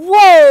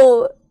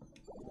 Whoa!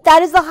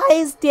 That is the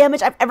highest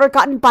damage I've ever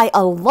gotten by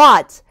a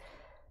lot!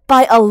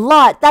 By a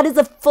lot! That is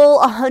a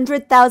full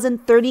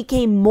 100,000,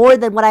 30k more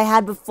than what I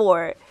had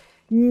before.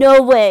 No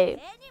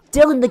way!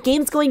 Dylan, the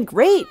game's going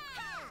great!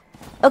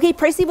 Okay,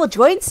 Pricey will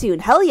join soon.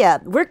 Hell yeah,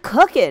 we're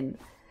cooking!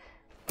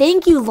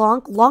 Thank you,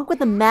 Lonk. Lonk with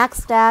the max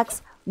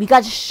stacks. We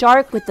got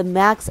Shark with the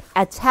max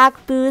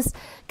attack boost.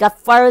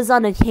 Got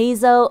Farazan and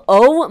Hazo.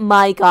 Oh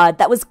my god,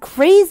 that was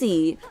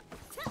crazy.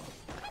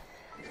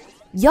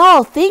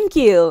 Y'all, thank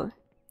you.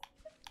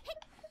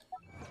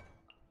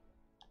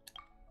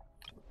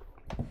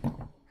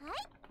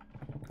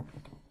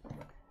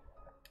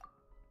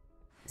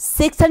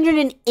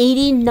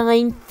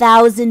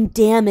 $689,000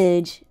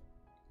 damage.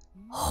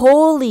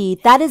 Holy,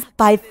 that is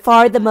by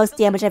far the most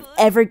damage I've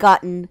ever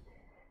gotten.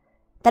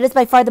 That is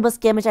by far the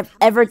most damage I've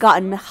ever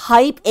gotten.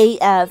 Hype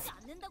AF.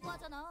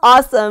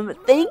 Awesome.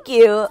 Thank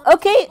you.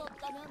 Okay.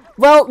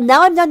 Well,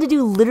 now I'm down to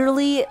do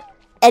literally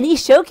any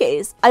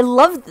showcase. I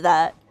loved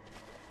that.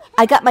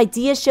 I got my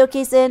Dia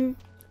showcase in.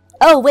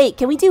 Oh, wait.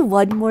 Can we do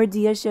one more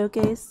Dia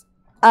showcase?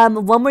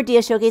 One more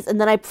Dia showcase, and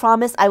then I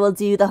promise I will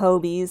do the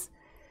homies.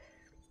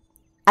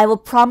 I will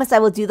promise I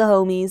will do the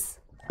homies.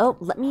 Oh,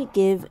 let me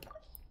give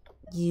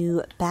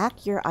you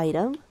back your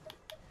item.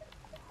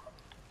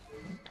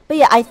 But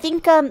yeah, I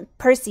think,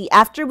 Percy,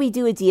 after we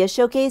do a Dia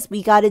showcase,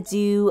 we gotta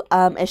do,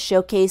 a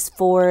showcase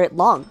for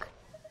Long.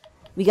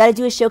 We gotta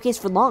do a showcase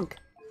for Long.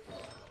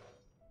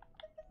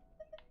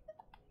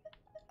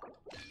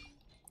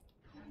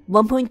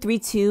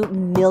 1.32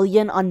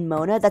 million on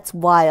Mona? That's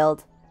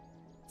wild.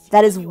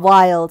 That is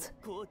wild.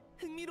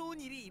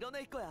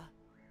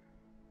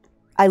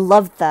 I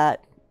loved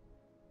that.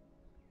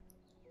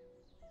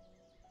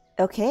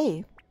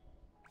 Okay.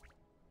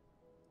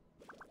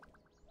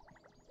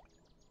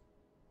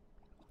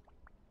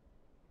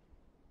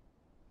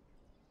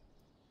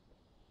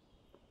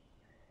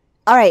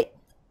 Alright.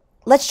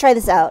 Let's try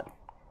this out.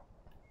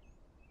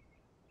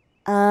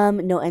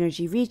 No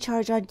energy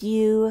recharge on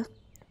you.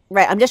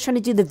 Right, I'm just trying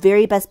to do the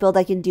very best build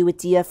I can do with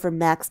Dia for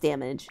max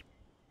damage.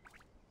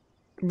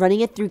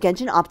 Running it through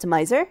Genshin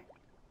Optimizer.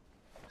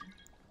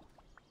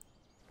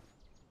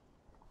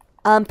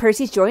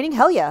 Percy's joining?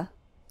 Hell yeah.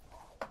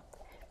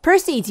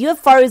 Percy, do you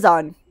have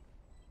Faruzan?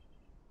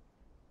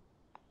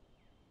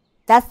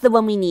 That's the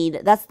one we need.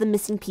 That's the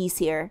missing piece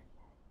here.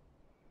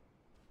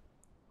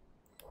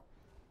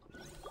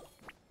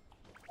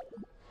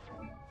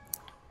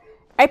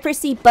 Alright,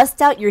 Percy,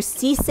 bust out your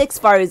C6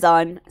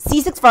 Faruzan.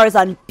 C6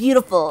 Faruzan,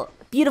 beautiful.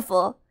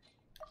 Beautiful.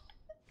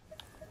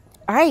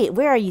 Alright,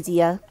 where are you,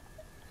 Dia?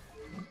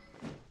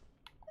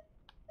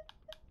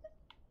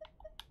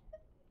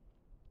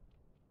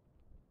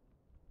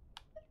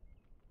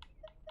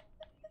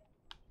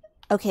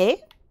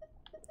 Okay.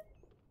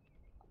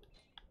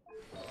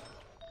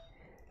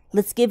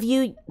 Let's give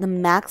you the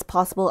max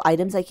possible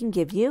items I can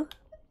give you.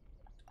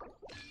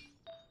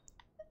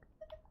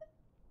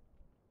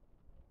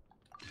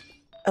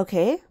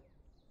 Okay.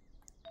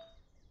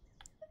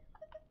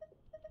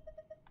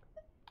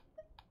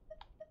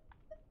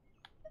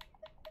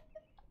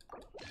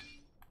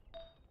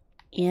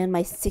 And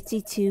my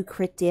 62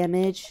 crit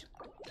damage.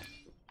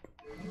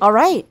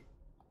 Alright.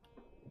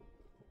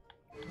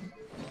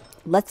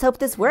 Let's hope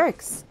this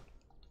works.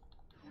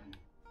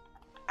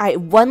 Alright,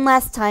 one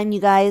last time, you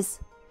guys.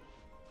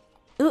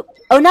 Oop.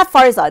 Oh, not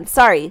Farzan.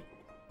 Sorry.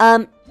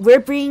 We're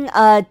bringing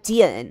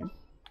Dia in.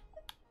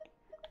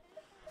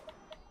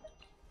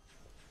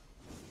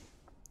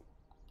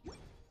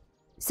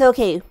 So,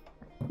 okay.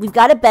 We've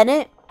got a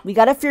Bennett. We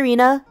got a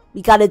Furina.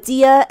 We got a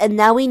Dia. And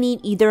now we need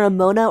either a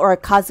Mona or a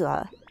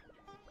Kazuha.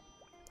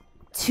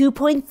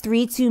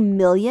 2.32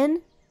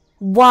 million?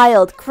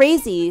 Wild.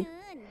 Crazy.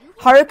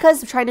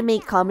 Haruka's trying to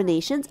make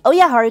combinations. Oh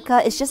yeah,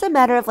 Haruka. It's just a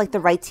matter of like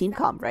the right team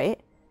comp, right?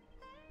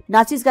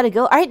 Natsu's gotta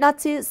go. Alright,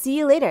 Natsu. See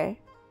you later.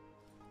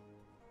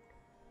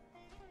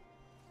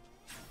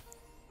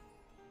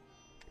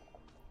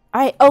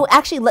 Alright. Oh,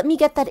 actually, let me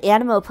get that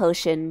Animo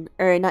potion.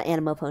 Or, not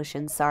Animo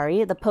potion.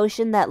 Sorry. The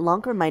potion that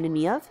Lonk reminded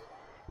me of.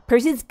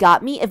 Percy's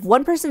got me. If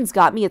one person's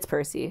got me, it's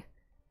Percy.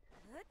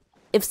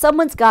 If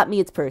someone's got me,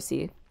 it's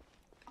Percy.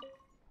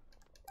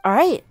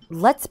 Alright.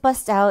 Let's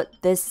bust out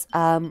this,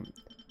 the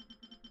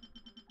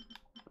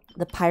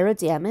pyro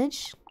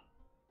damage.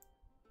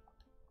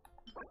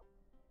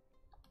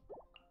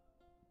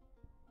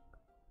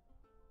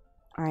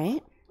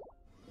 Alright.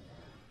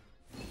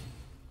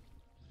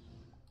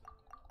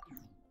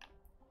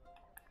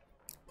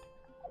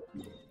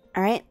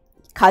 Alright.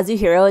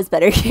 Kazuhiro is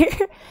better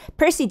here.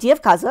 Percy, do you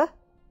have Kazuha?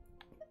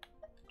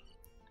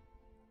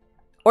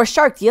 Or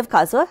Shark, do you have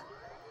Kazuha?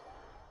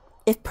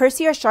 If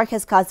Percy or Shark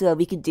has Kazuha,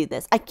 we can do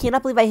this. I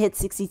cannot believe I hit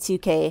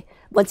 62k,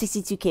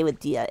 162k with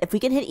Dia. If we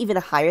can hit even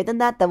higher than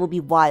that, that will be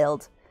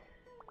wild.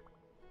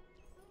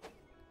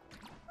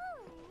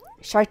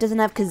 Shark doesn't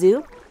have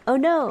Kazoo? Oh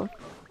no.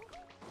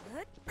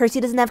 Percy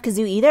doesn't have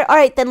Kazoo either?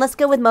 Alright, then let's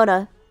go with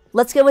Mona.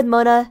 Let's go with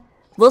Mona.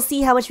 We'll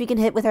see how much we can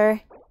hit with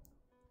her.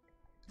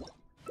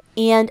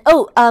 And,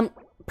 oh,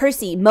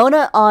 Percy,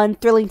 Mona on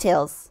Thrilling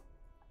Tales.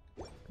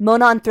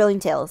 Mona on Thrilling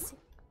Tales.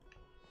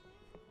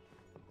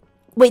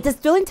 Wait, does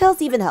Thrilling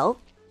Tales even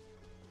help?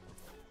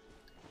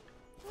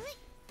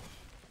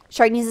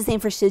 Shark needs the same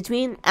for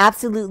Shidween?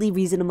 Absolutely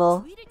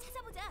reasonable.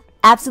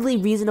 Absolutely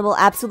reasonable,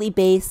 absolutely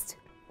based.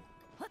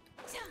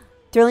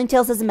 Thrilling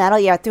Tales doesn't matter?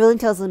 Yeah, Thrilling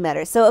Tales doesn't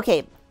matter. So,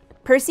 okay.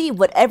 Percy,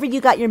 whatever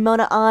you got your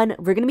Mona on,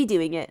 we're gonna be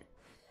doing it.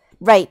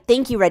 Right,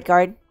 thank you,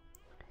 Redguard.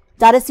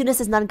 Dadasuna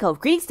says Nanko.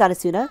 Greetings,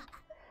 Dadasuna.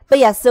 But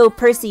yeah, so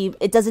Percy,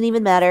 it doesn't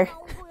even matter.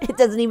 It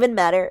doesn't even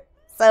matter.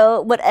 So,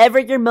 whatever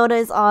your Mona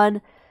is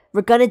on,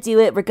 we're gonna do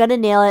it. We're gonna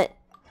nail it.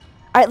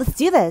 Alright, let's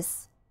do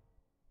this.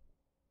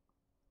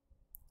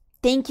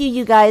 Thank you,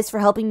 you guys, for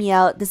helping me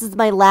out. This is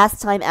my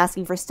last time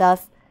asking for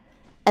stuff.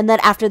 And then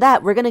after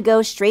that, we're gonna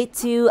go straight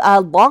to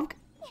Lonk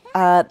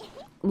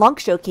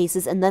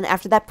showcases, and then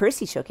after that,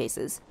 Percy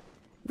showcases.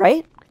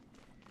 Right?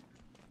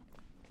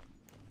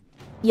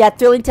 Yeah,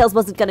 Thrilling Tales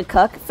wasn't gonna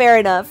cook. Fair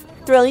enough.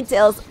 Thrilling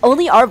Tales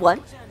only R1.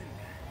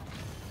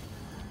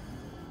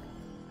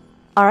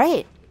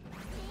 Alright.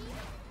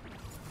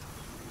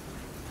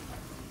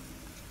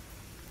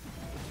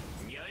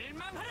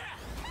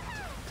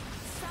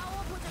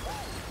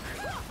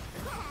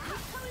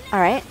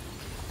 Alright.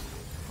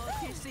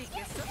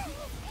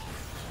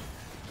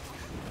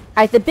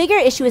 Alright, the bigger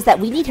issue is that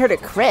we need her to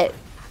crit.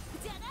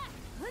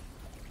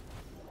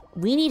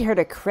 We need her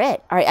to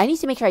crit. Alright, I need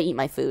to make sure I eat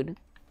my food.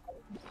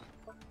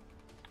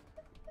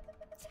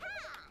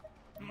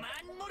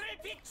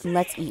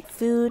 Let's eat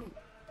food.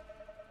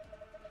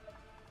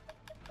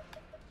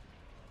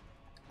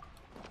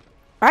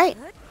 Alright.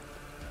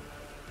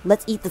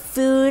 Let's eat the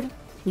food.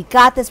 We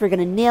got this. We're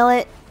gonna nail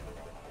it.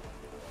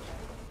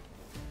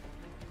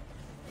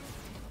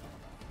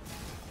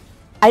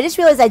 I just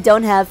realized I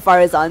don't have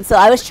Farazan, so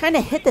I was trying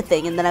to hit the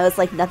thing, and then I was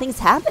like, nothing's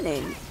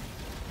happening.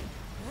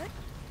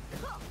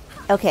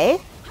 Okay.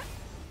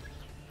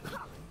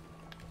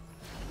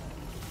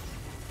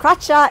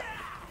 Crotch shot.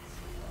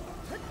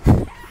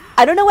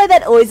 I don't know why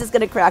that always is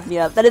gonna crack me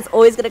up. That is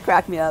always gonna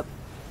crack me up.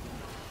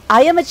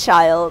 I am a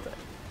child.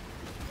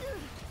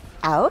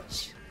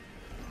 Ouch.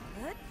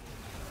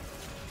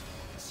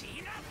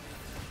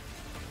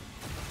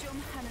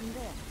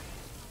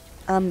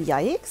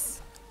 Yikes.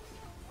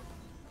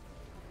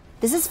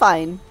 This is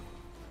fine.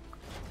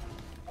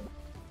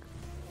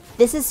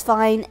 This is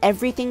fine.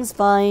 Everything's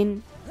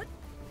fine.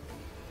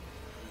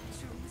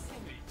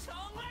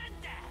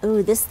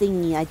 Ooh, this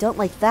thingy. I don't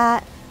like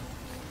that.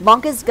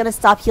 Lonk is gonna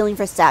stop healing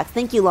for stacks.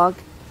 Thank you, Lonk.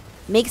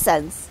 Makes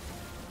sense.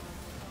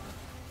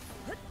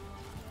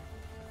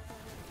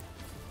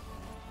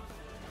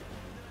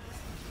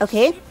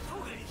 Okay.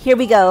 Here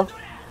we go.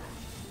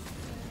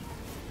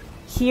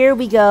 Here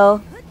we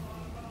go.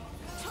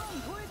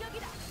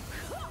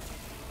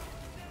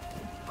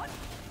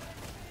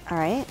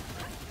 Alright.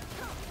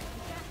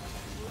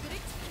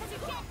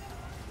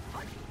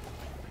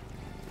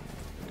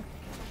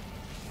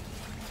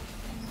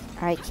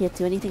 Alright, can't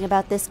do anything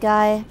about this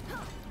guy.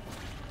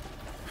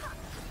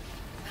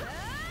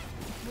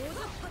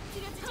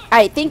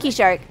 Alright, thank you,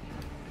 Shark.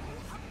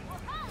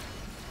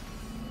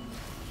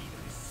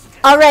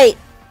 Alright.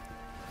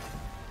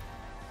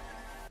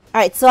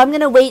 Alright, so I'm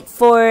gonna wait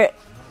for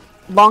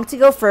Long to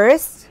go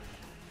first.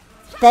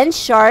 Then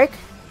Shark.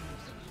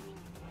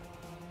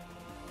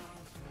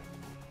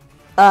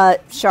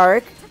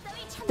 Shark.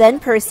 Then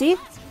Percy.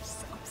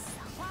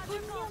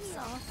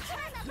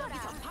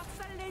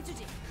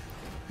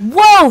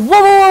 Whoa! Whoa,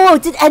 whoa, whoa, whoa!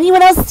 Did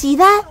anyone else see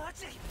that?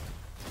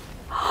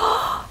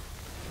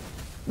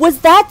 Was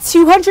that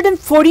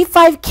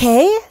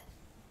 245k?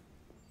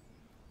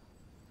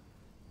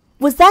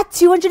 Was that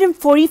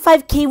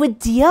 245k with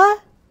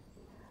Dia?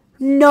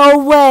 No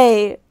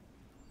way!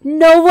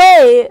 No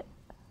way!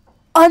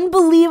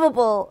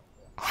 Unbelievable!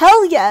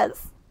 Hell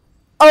yes!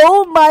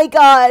 Oh my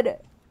god!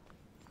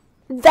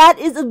 That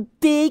is a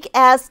big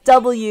ass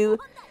W.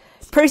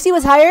 Percy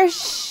was higher?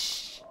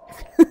 Shh.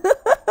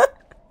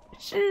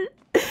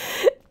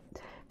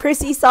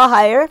 Percy saw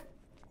higher.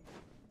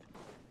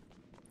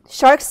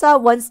 Shark saw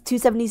once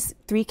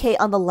 273k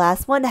on the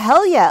last one.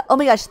 Hell yeah. Oh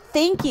my gosh.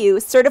 Thank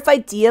you.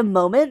 Certified Dia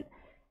moment.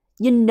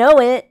 You know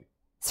it.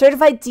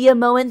 Certified Dia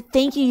moment.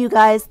 Thank you, you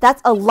guys.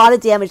 That's a lot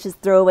of damage to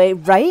throw away,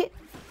 right?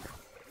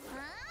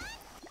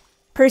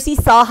 Percy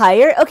saw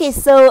higher. Okay,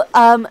 so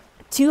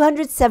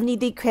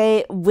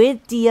 273k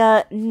with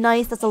Dia.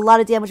 Nice. That's a lot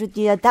of damage with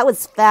Dia. That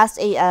was fast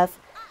AF.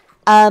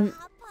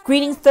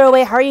 Greetings,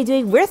 Throwaway. How are you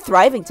doing? We're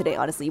thriving today,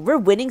 honestly. We're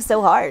winning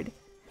so hard.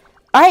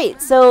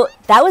 Alright, so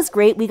that was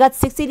great. We got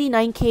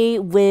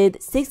 689k with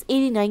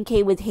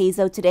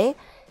Hazo today.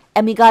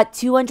 And we got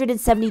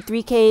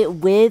 273k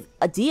with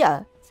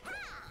Adia.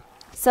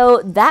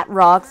 So that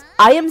rocks.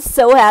 I am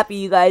so happy,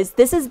 you guys.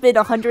 This has been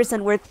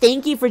 100% worth.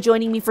 Thank you for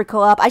joining me for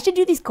co-op. I should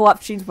do these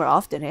co-op streams more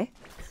often, eh?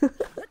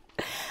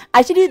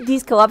 I should do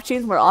these co-op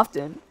streams more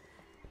often.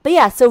 But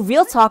yeah, so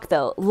real talk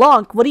though.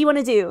 Lonk, what do you want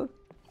to do?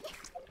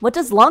 What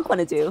does Lonk want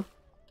to do?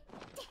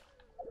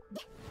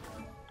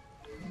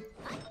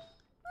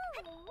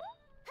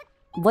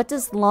 What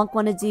does Lonk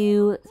want to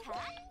do?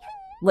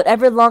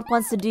 Whatever Lonk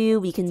wants to do,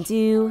 we can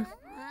do.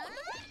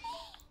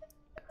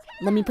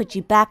 Let me put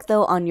you back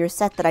though on your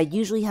set that I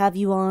usually have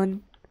you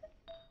on.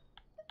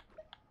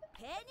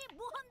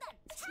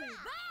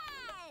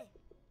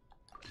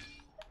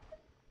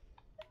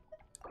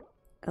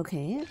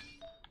 Okay.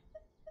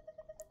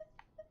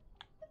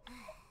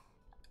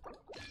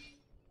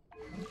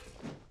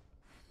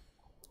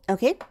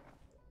 Okay.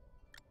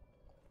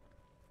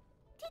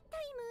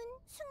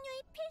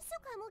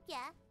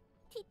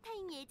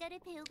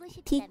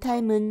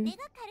 티타임은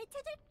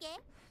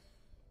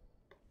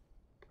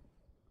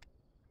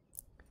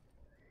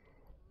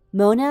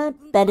Mona,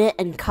 Bennett,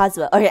 and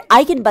Kazuha. Okay,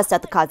 I can bust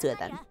out the Kazuha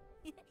then.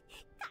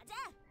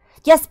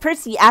 Yes,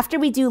 Percy, after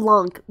we do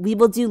Lonk, we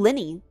will do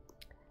Linny.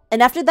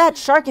 And after that,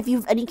 Shark, if you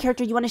have any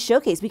character you want to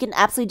showcase, we can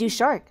absolutely do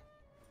Shark.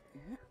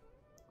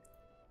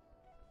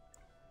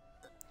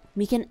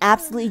 We can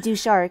absolutely do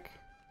Shark.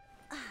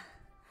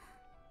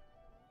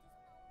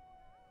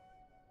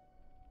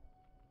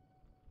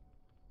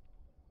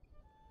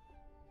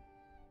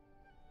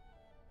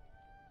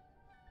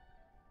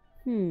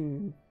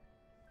 Hmm.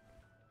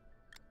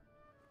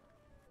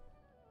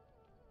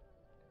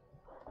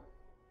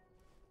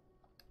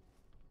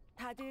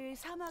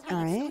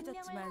 Alright.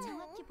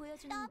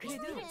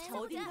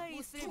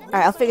 Alright,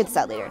 I'll figure this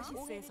out later.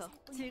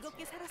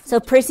 So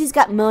Percy's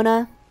got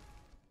Mona.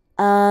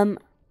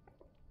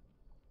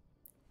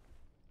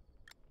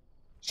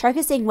 Shark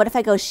is saying, what if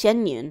I go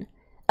Shenyun?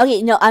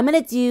 Okay, no, I'm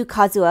gonna do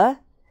Kazuha,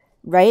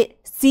 right?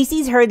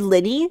 Cece's heard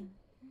Linny.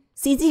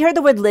 Cece heard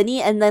the word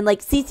Linny, and then,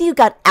 like, Cece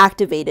got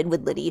activated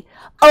with Linny.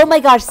 Oh my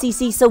gosh,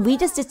 Cece, so we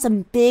just did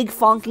some big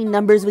fonking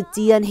numbers with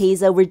Dia and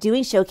Haza. We're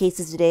doing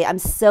showcases today. I'm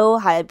so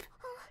hyped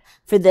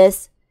for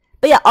this.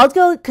 But yeah, I'll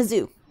go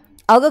Kazoo.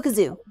 I'll go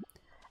Kazoo.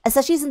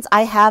 Especially since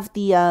I have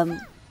the,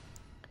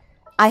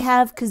 I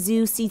have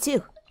Kazoo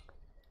C2.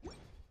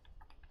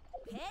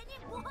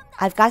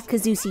 I've got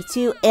Kazoo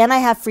C2, and I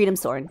have Freedom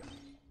Sword.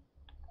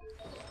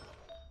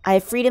 I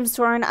have Freedom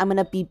Sword. I'm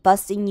gonna be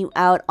busting you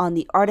out on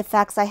the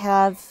artifacts I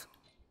have.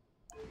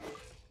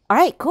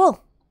 Alright,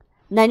 cool.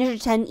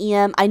 910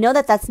 EM. I know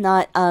that that's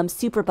not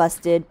super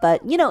busted,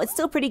 but, you know, it's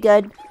still pretty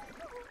good.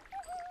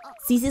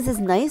 Cece's is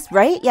nice,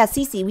 right? Yeah,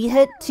 Cece, we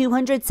hit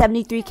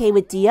 273k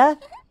with Dia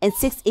and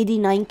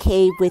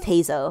 689k with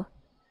Hazo.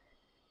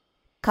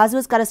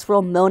 Kazuha's got to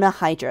swirl Mona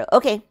Hydro.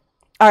 Okay.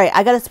 Alright,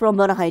 I gotta swirl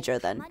Mona Hydro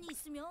then.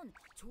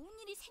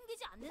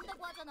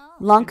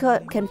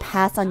 Lonka can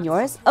pass on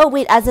yours? Oh,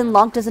 wait, as in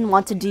Lonk doesn't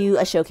want to do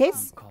a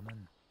showcase?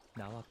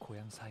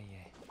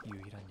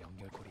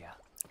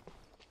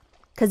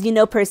 Because you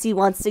know Percy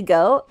wants to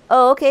go?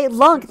 Oh, okay.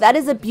 Lonk, that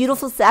is a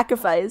beautiful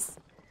sacrifice.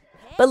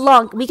 But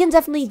Lonk, we can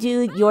definitely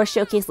do your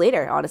showcase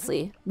later,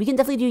 honestly. We can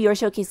definitely do your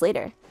showcase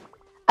later.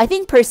 I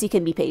think Percy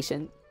can be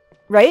patient.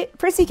 Right?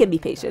 Percy can be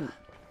patient.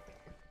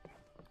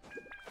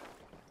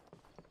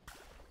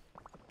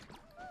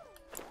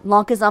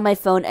 Lonk is on my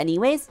phone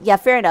anyways? Yeah,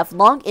 fair enough.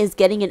 Lonk is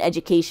getting an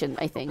education,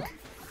 I think.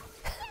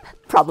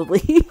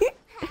 Probably.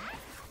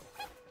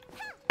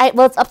 Alright,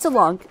 well, it's up to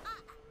Lonk.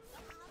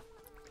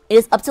 It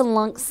is up to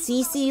Lonk.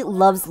 Cece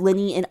loves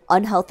Linny in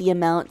unhealthy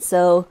amount,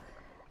 so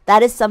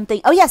that is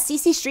something. Oh yeah,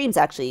 Cece streams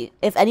actually.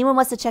 If anyone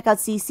wants to check out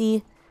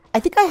Cece, I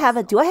think I have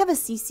a. Do I have a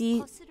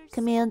Cece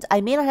command?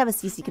 I may not have a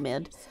Cece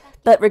command,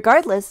 but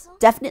regardless,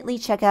 definitely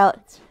check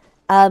out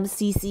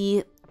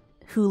Cece,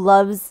 who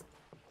loves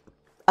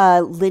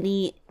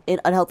Linny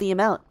in unhealthy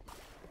amount.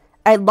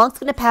 All right, Lonk's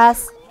gonna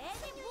pass.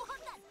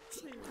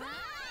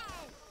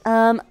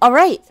 All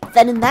right.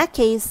 Then in that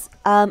case,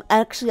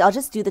 actually, I'll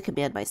just do the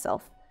command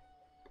myself.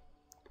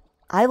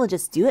 I will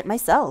just do it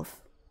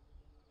myself.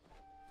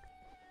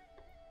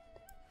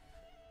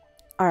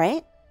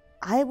 Alright.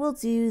 I will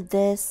do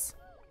this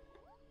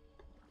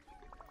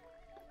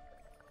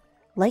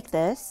like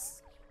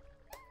this.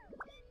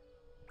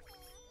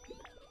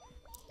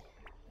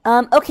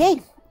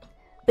 Okay.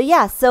 But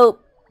yeah, so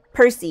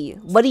Percy,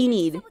 what do you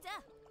need?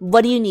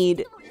 What do you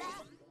need?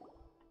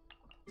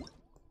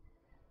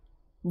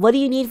 What do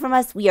you need from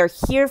us? We are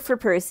here for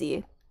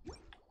Percy.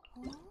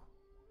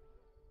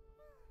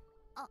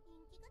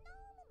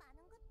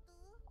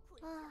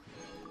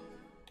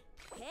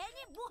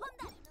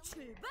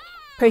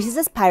 Percy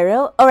says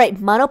Pyro. Alright,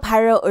 Mono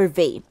Pyro or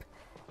Vape.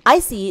 I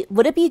see.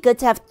 Would it be good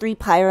to have 3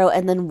 Pyro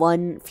and then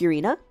 1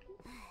 Furina?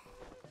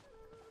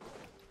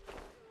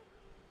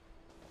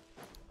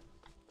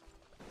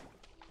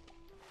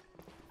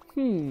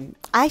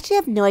 I actually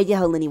have no idea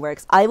how Linny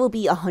works. I will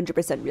be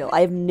 100% real.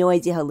 I have no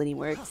idea how Linny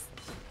works.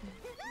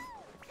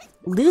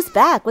 Lou's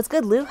back. What's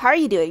good, Lou? How are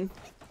you doing?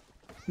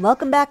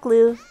 Welcome back,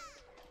 Lou.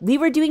 We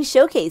were doing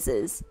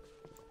showcases.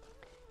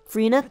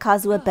 Furina,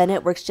 Kazuha,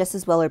 Bennett works just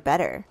as well or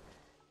better.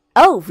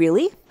 Oh,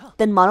 really?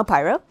 Then Mono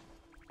Pyro?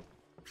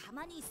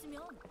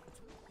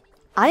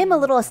 I am a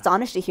little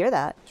astonished to hear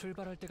that.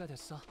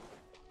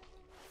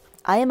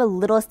 I am a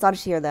little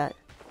astonished to hear that.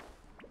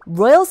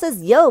 Royal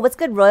says, yo, what's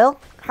good, Royal?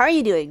 How are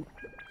you doing?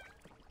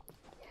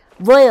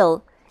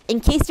 Royal, in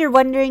case you're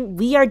wondering,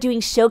 we are doing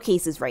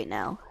showcases right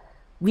now.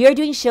 We are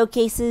doing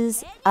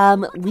showcases.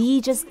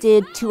 We just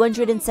did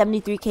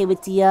 273k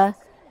with Dia,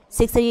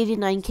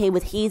 689k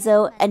with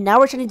Hazo, and now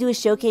we're trying to do a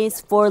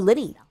showcase for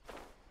Linny.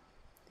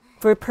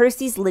 For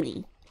Percy's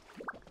Linny.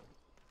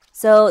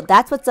 So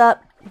that's what's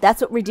up.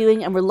 That's what we're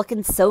doing, and we're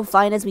looking so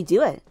fine as we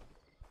do it.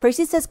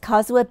 Percy says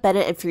Kazuha,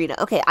 Bennett, and Furina.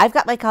 Okay, I've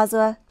got my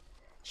Kazuha.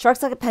 Shark's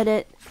got a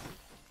Bennett.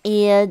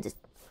 And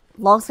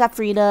Long's got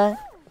Furina.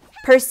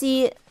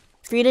 Percy,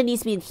 Furina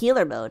needs to be in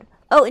healer mode.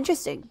 Oh,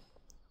 interesting.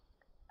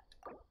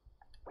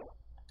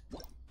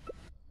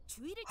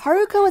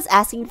 Haruko was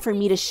asking for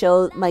me to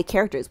show my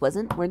characters,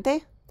 weren't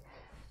they?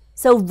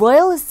 So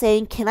Royal is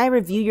saying, can I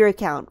review your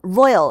account?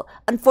 Royal,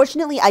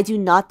 unfortunately I do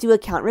not do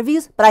account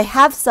reviews, but I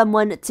have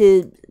someone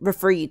to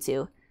refer you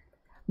to.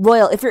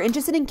 Royal, if you're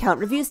interested in account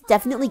reviews,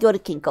 definitely go to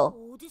Kinkle.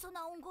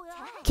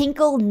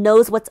 Kinkle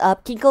knows what's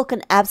up. Kinkle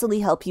can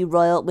absolutely help you,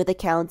 Royal, with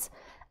accounts.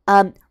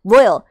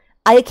 Royal,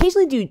 I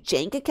occasionally do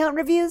jank account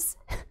reviews.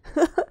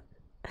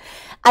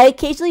 I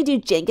occasionally do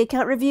jank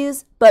account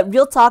reviews, but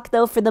real talk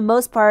though, for the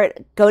most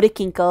part, go to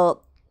Kinkle.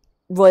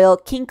 Royal,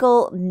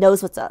 Kinkle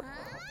knows what's up.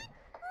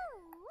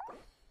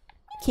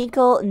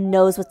 Kinkle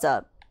knows what's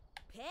up.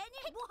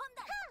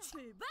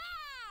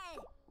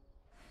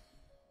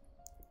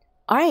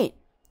 Alright.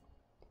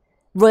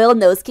 Royal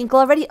knows Kinkle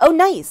already? Oh,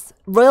 nice!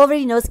 Royal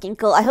already knows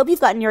Kinkle. I hope you've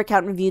gotten your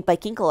account reviewed by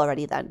Kinkle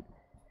already then.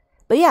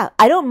 But yeah,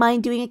 I don't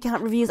mind doing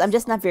account reviews. I'm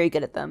just not very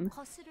good at them.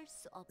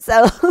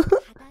 So,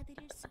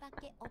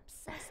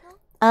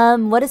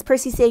 what is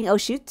Percy saying oh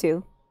shoot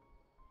to?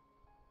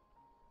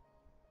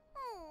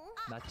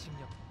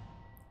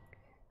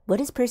 What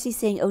is Percy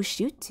saying oh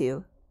shoot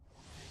to?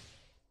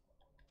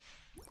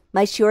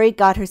 My Chiori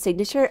got her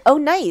signature? Oh,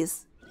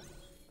 nice!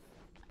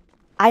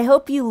 I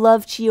hope you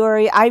love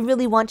Chiori. I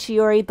really want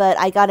Chiori, but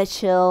I gotta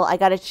chill. I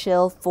gotta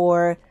chill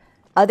for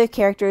other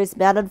characters.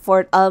 Madame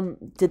Fort,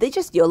 did they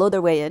just YOLO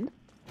their way in?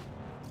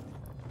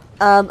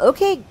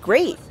 Okay,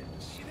 great.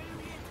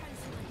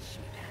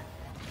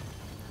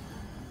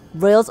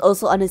 Royal's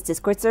also on his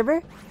Discord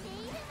server?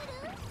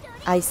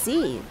 I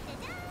see.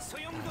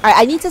 Alright,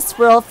 I need to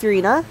swirl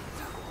Furina.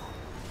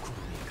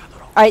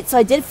 Alright, so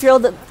I did swirl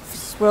the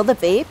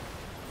vape.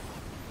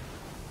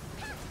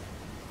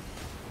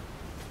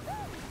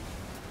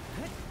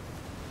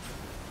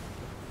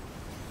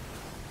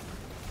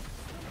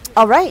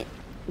 Alright,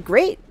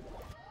 great.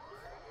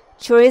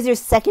 Chiori is your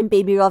second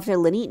baby girl after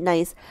Linny.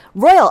 Nice.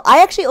 Royal,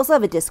 I actually also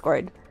have a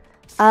Discord.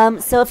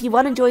 So if you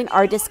want to join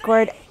our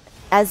Discord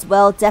as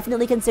well,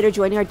 definitely consider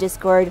joining our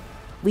Discord.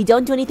 We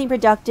don't do anything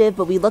productive,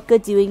 but we look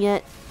good doing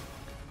it.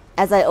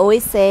 As I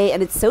always say,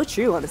 and it's so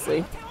true,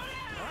 honestly.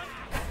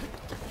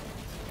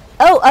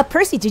 Oh,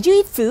 Percy, did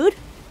you eat food?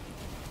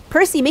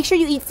 Percy, make sure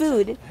you eat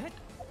food.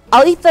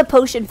 I'll eat the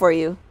potion for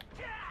you.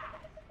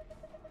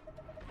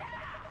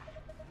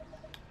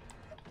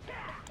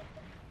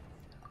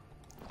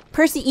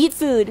 Percy, eat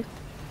food.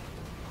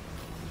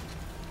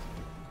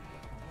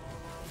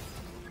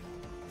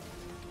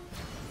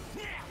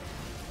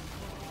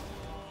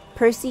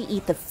 Percy,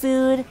 eat the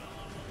food.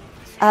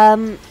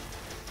 Oh,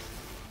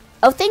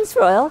 thanks,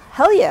 Royal.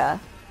 Hell yeah.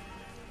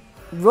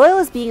 Royal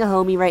is being a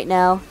homie right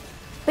now.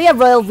 But yeah,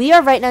 Royal, we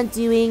are right now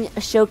doing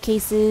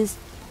showcases.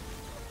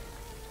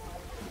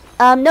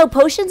 No,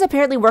 potions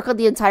apparently work on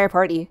the entire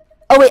party.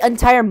 Oh wait,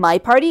 entire my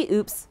party?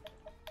 Oops.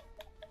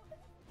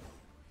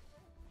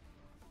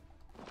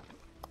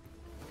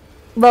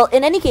 Well,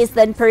 in any case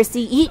then,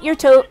 Percy, eat your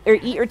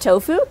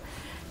tofu.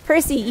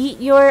 Percy, eat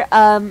your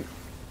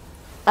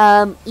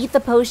eat the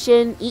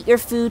potion, eat your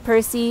food,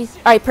 Percy.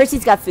 Alright,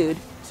 Percy's got food.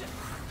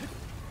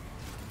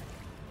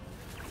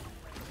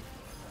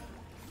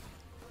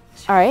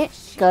 Alright,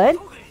 good.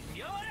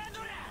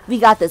 We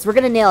got this. We're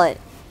gonna nail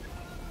it.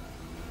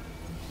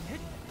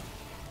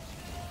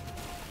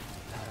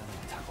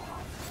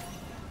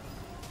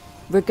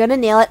 We're gonna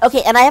nail it.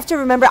 Okay, and I have to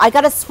remember, I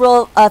gotta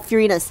swirl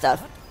Furina's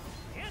stuff.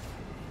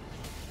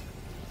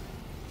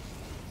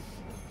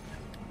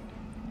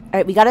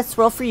 Alright, we gotta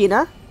swirl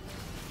Furina.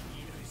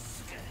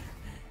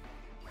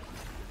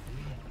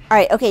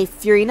 Alright, okay,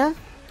 Furina.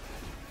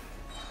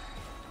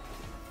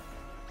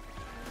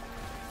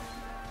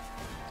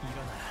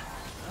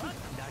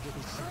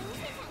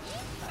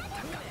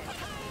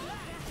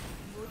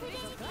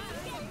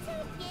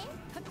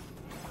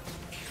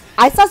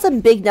 I saw some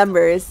big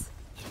numbers.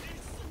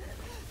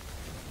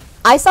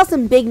 I saw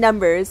some big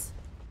numbers.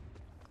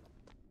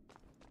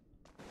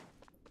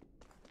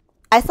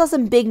 I saw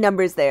some big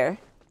numbers there.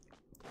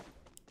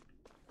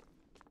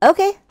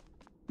 Okay.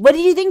 What do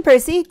you think,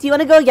 Percy? Do you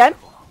want to go again?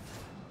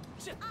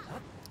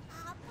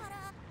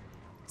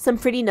 Some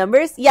pretty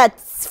numbers? Yeah,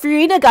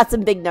 Furina got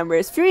some big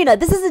numbers. Furina,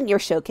 this isn't your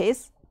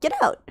showcase. Get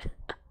out.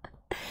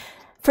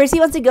 Percy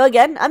wants to go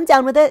again? I'm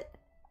down with it.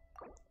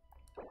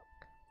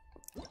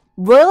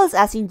 Royal is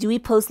asking, do we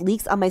post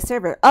leaks on my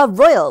server?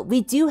 Royal,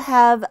 we do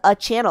have a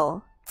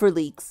channel for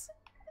leaks.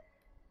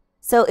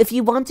 So if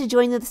you want to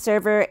join the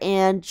server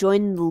and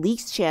join the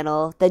leaks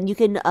channel, then you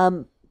can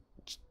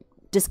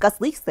discuss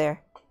leaks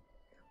there.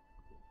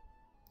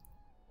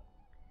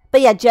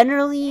 But yeah,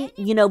 generally,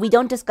 you know, we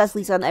don't discuss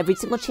leaks on every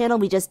single channel.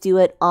 We just do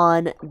it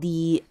on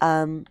the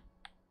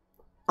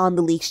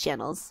leaks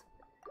channels.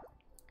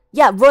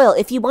 Yeah, Royal,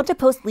 if you want to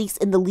post leaks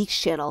in the leaks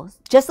channel,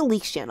 just the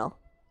leaks channel.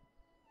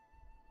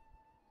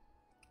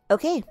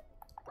 Okay.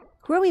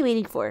 Who are we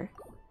waiting for?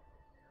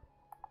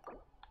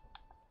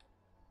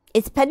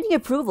 It's pending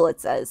approval, it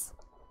says.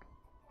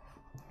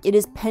 It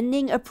is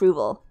pending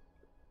approval.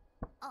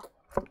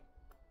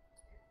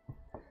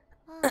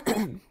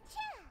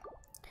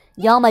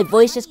 Y'all, my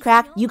voice just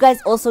cracked. You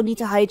guys also need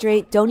to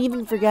hydrate. Don't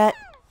even forget.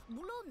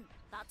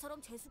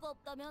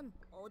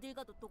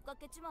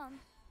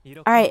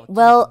 Alright,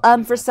 well,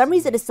 for some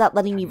reason it's not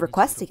letting me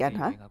request again,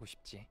 huh?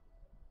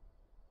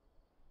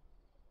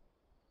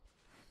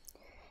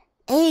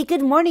 Hey,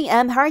 good morning,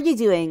 Em. How are you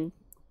doing?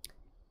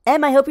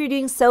 Em, I hope you're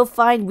doing so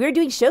fine. We're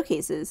doing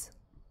showcases.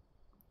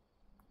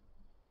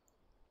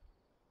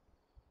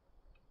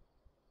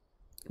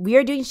 We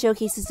are doing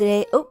showcases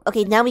today. Oh,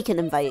 okay, now we can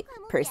invite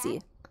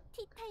Percy.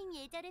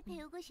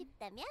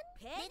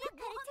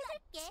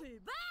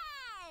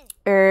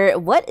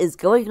 What is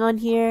going on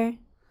here?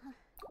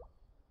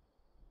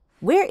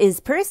 Where is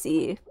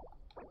Percy?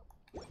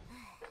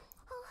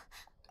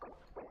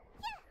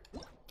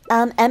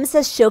 M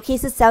says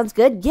showcases sounds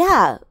good.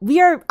 Yeah,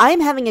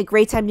 I'm having a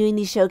great time doing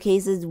these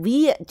showcases.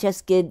 We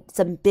just did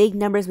some big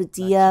numbers with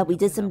Dia. We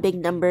did some big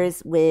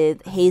numbers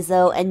with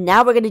Hazo, and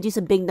now we're gonna do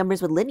some big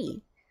numbers with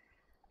Linny.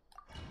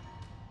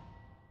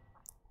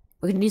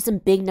 We're gonna do some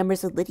big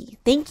numbers with Liddy.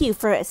 Thank you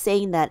for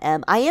saying that,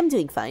 M. I am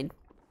doing fine.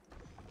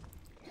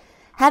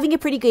 Having a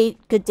pretty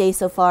good day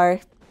so far.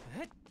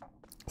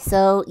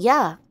 So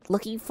yeah,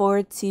 looking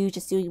forward to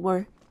just doing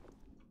more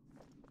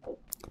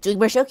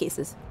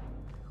showcases.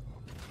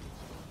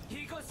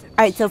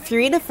 Alright, so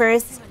Furina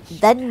first,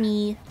 then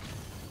me.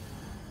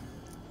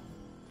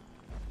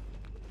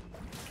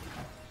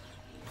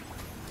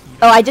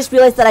 Oh, I just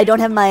realized that I don't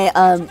have my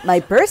my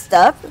burst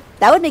up.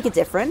 That would make a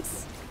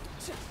difference.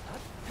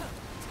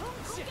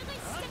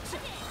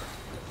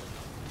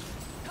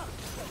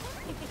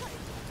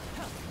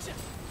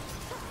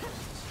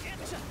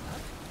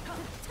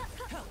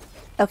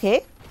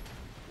 Okay.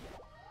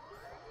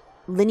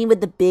 Linny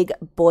with the big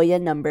Boya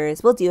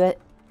numbers. We'll do it.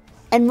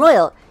 And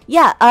Royal,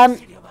 yeah,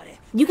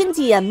 you can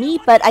DM me,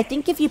 but I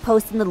think if you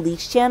post in the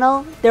leaks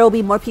channel, there will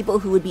be more people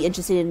who would be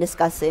interested in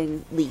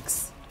discussing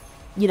leaks.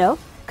 You know?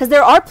 Because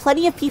there are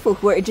plenty of people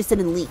who are interested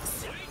in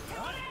leaks.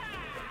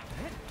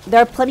 There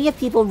are plenty of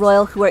people,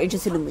 Royal, who are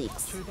interested in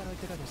leaks.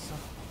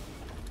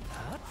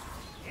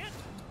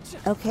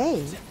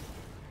 Okay.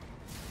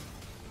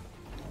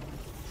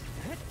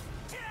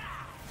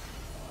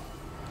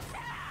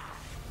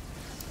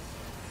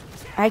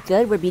 Alright,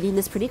 good. We're beating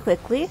this pretty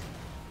quickly.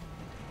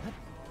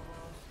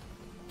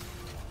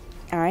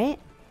 Alright.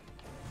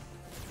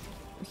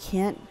 We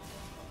can't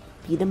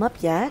beat him up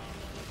yet,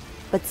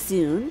 but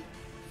soon.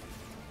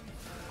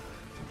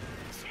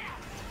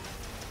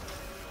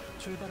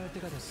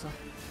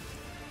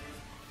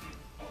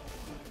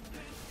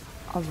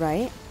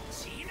 Alright.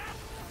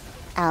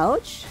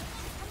 Ouch.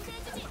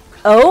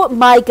 Oh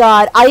my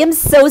god, I am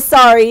so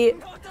sorry.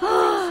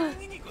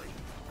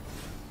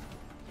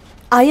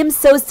 I am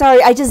so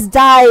sorry, I just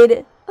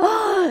died.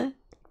 I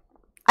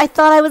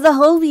thought I was a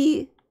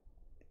Hobie.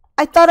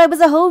 I thought I was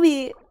a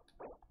Hobie.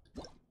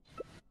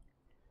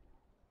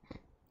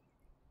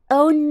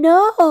 Oh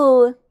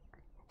no.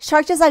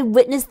 Shark says I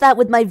witnessed that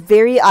with my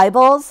very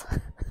eyeballs.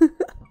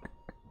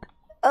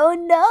 Oh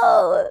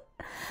no.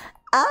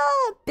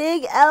 Ah,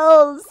 big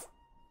L's.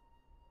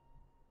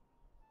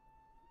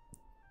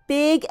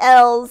 Big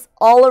L's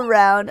all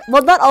around.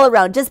 Well, not all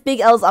around, just big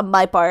L's on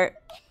my part.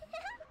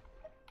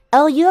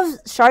 Oh, you have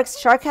Shark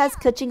has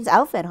Kuching's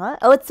outfit, huh?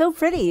 Oh, it's so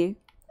pretty.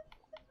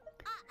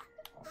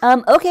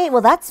 Okay,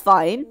 well that's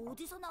fine.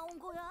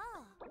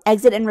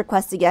 Exit and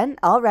request again.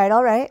 Alright,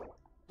 alright.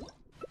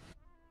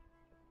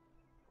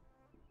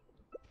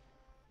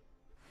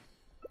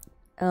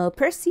 Oh,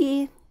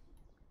 Percy.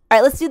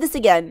 Alright, let's do this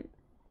again.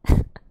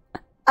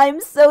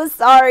 I'm so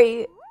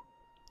sorry.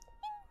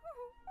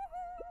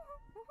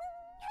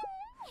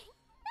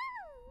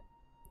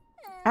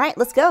 Alright,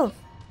 let's go.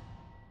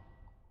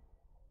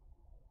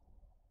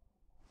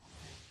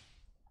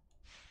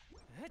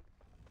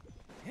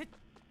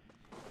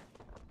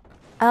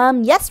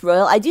 Yes,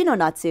 Royal, I do know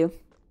Natsu.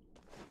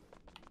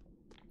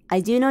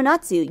 I do know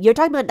Natsu. You're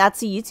talking about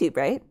Natsu YouTube,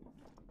 right?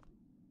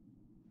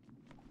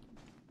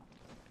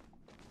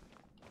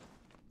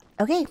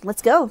 Okay,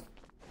 let's go.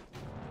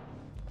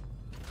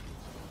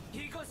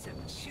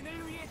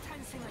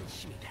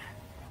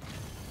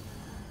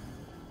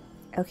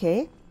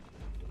 Okay.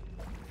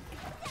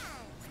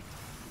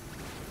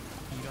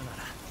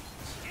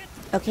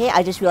 Okay,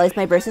 I just realized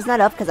my burst is not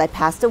up because I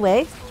passed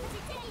away.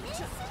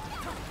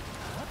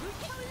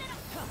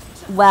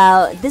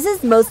 Wow, this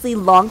is mostly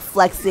long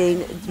flexing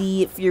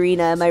the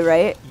Furina, am I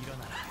right?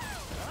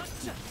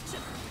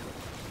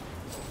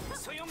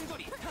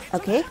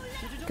 Okay,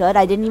 good.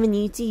 I didn't even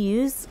need to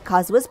use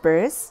Kazuha's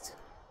burst.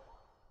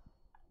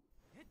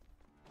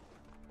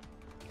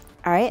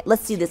 Alright,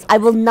 let's do this. I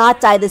will not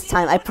die this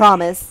time, I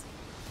promise.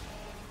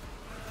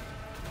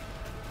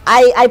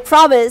 I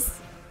promise.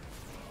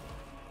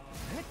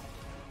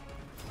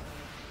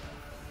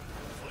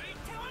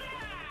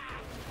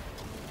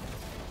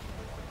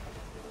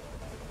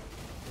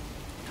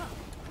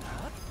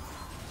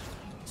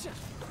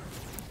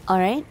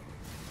 Alright.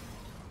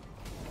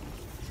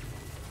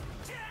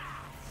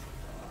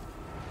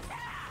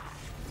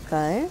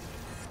 Okay.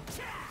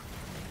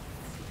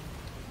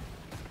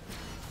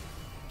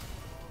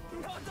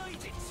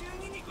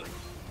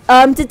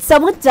 Did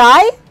someone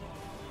die?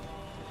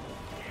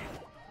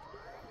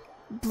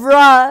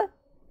 Bruh.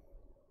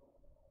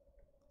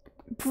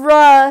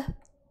 Bruh.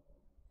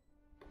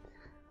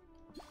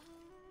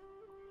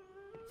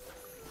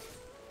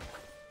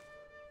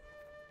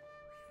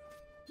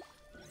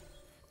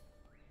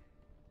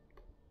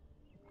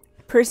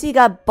 Percy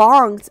got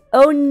bonked.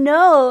 Oh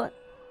no.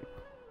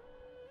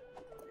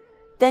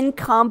 Then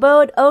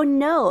comboed. Oh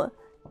no.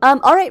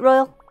 Alright,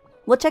 Royal.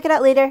 We'll check it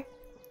out later.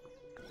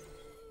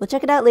 We'll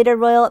check it out later,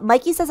 Royal.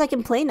 Mikey says I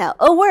can play now.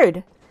 Oh,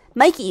 word.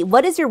 Mikey,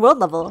 what is your world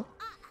level?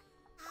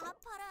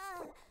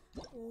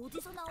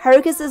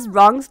 Haruka says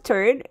wrong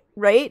turn,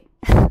 right?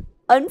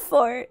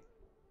 Unfort.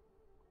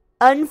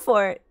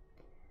 Unfort.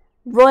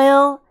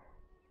 Royal,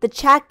 the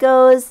chat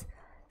goes.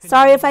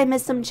 Sorry if I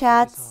missed some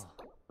chats.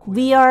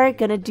 We are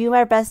gonna do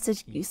our best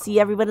to see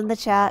everyone in the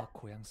chat.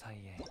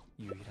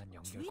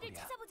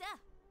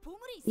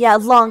 Yeah,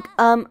 Lonk.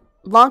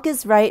 Lonk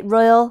is right,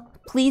 Royal.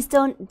 Please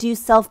don't do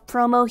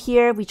self-promo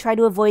here. We try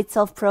to avoid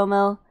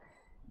self-promo.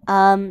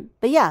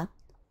 But yeah.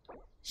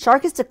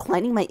 Shark is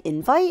declining my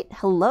invite?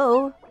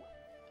 Hello?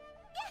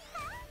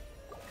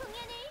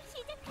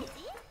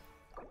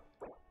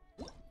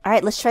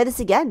 Alright, let's try this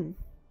again.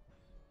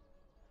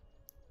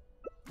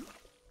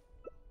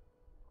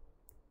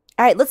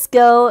 Alright, let's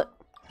go.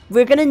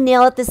 We're gonna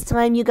nail it this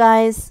time, you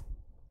guys.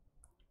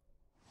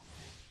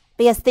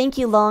 But yes, thank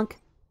you, Lonk.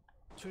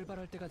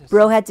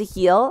 Bro had to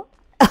heal.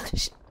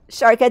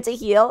 Shark had to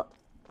heal.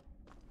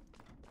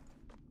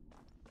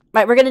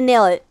 Right, we're gonna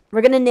nail it.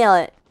 We're gonna nail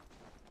it.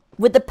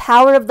 With the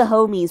power of the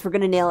homies, we're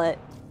gonna nail it.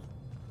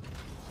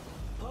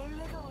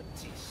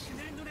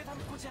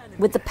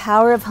 With the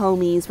power of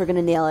homies, we're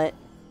gonna nail it.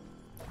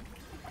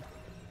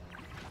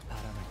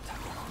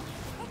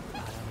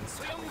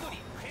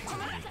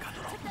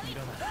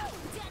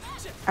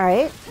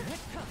 Alright.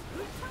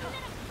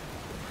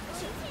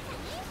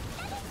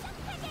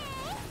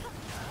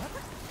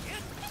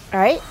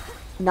 Alright.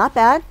 Not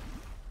bad.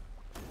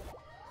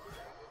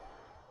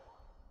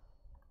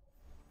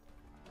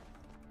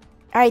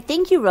 Alright,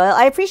 thank you, Royal.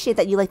 I appreciate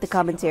that you like the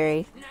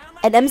commentary.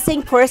 And M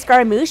saying poor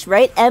Scaramouche,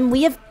 right? M,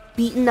 we have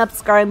beaten up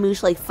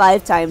Scaramouche like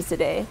 5 times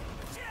today.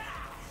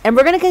 And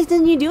we're gonna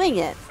continue doing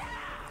it.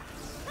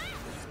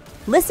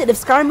 Listen, if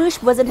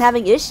Scaramouche wasn't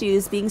having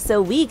issues being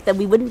so weak, then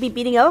we wouldn't be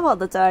beating up all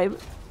the time.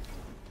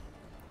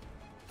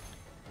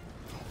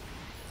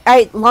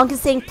 Alright, Lonk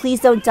is saying please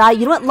don't die.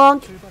 You know what,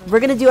 Lonk? We're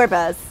gonna do our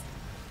best.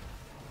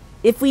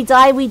 If we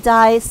die, we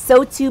die.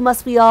 So too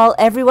must we all.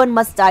 Everyone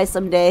must die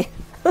someday.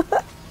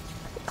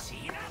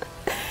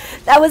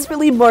 That was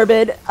really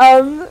morbid.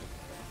 That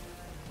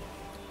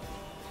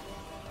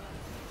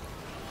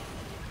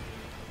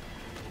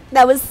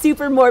was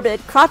super morbid.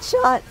 Crotch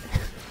shot.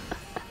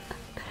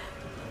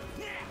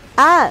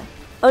 Ah!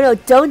 Oh no,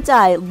 don't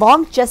die.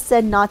 Lonk just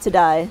said not to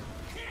die.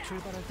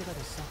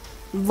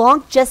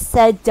 Lonk just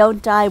said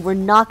don't die. We're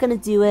not gonna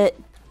do it.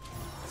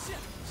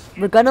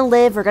 We're gonna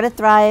live. We're gonna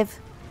thrive.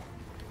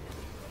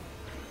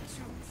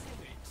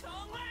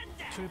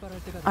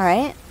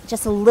 Alright.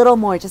 Just a little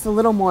more. Just a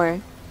little more.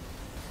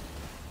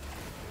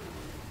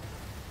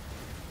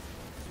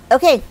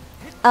 Okay.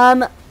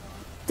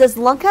 Does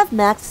Lonk have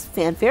max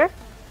fanfare?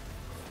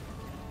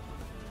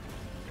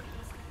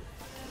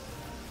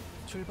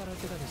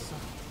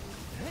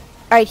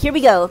 Alright, here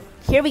we go.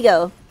 Here we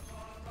go.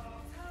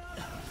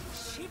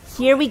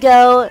 Here we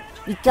go.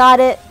 We got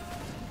it.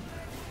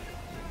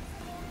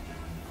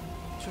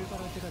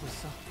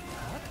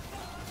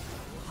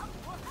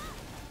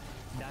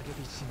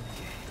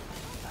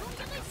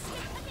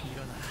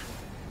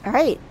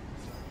 Alright.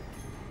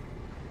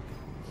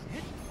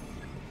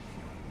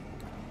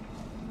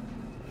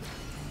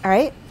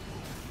 Alright.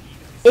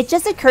 It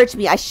just occurred to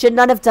me I should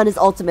not have done his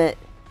ultimate.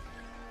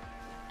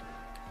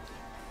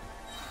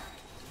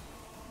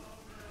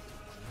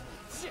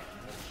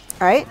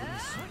 Alright.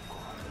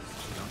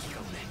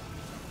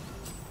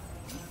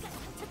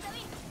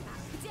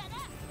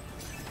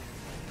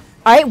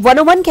 Alright,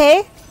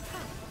 101k.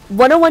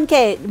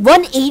 101k.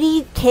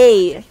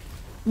 180k.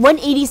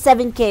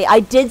 187k.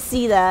 I did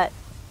see that.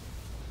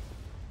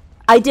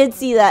 I did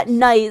see that.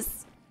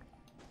 Nice.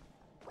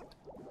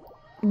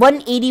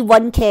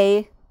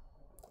 181k.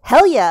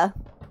 Hell yeah.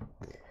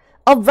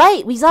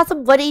 Alright, we saw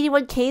some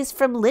 181ks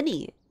from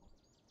Linny.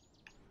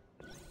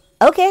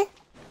 Okay.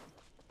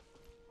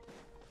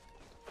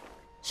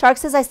 Shark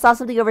says I saw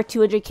something over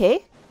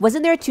 200k.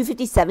 Wasn't there a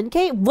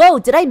 257k? Whoa,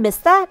 did I miss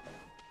that?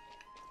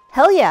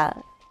 Hell yeah.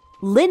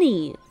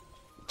 Linny.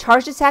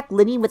 Charged attack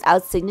Linny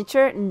without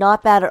signature.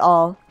 Not bad at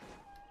all.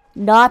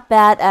 Not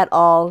bad at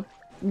all.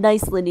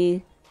 Nice,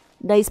 Linny.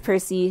 Nice,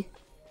 Percy.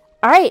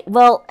 Alright,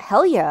 well,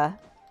 hell yeah.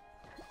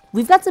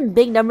 We've got some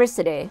big numbers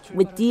today.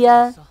 With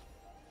Dia,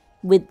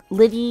 with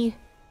Linny,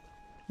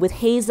 with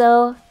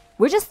Hazo.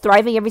 We're just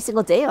thriving every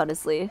single day,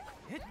 honestly.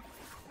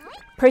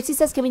 Percy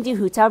says, can we do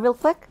Hutao real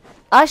quick?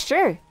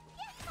 Sure.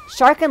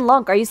 Shark and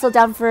Lonk, are you still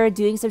down for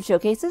doing some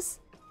showcases?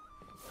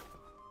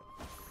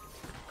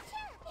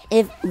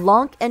 If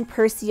Lonk and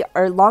Percy,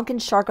 or Lonk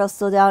and Shark are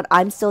still down,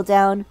 I'm still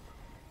down.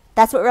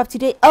 That's what we're up to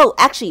today. Oh,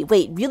 actually,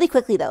 wait, really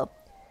quickly though.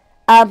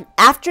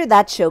 After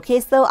that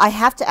showcase though, I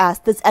have to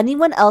ask, does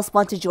anyone else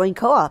want to join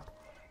co-op?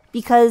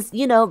 Because,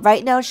 you know,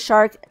 right now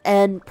Shark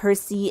and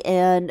Percy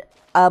and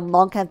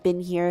Lonk have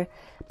been here.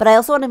 But I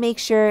also want to make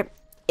sure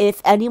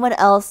if anyone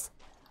else...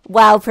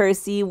 Wow,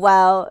 Percy,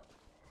 wow.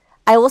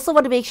 I also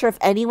want to make sure if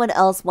anyone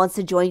else wants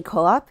to join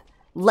co-op,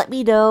 let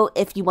me know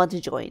if you want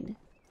to join.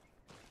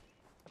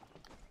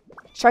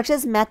 Shark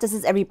says Matt does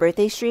his every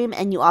birthday stream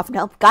and you often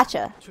help.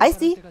 Gotcha. I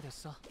see.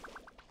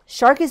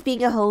 Shark is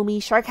being a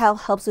homie. Shark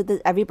helps with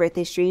his every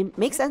birthday stream.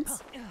 Makes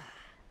sense.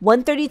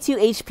 132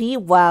 HP.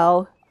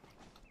 Wow.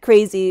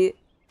 Crazy.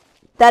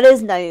 That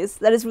is nice.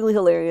 That is really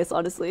hilarious,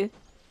 honestly.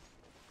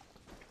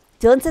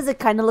 Dylan says it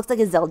kind of looks like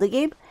a Zelda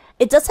game.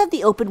 It does have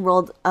the open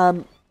world.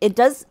 It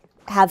does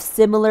have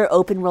similar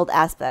open world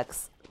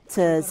aspects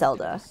to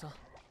Zelda.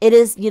 It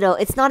is, you know,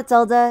 it's not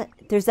Zelda.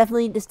 There's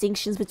definitely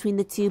distinctions between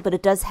the two, but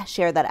it does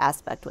share that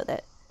aspect with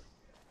it.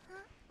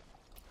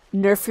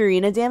 Nerf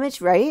Furina damage,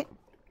 right?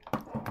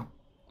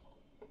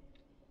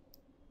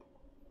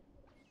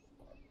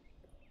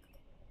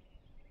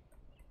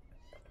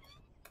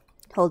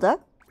 Hold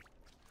up.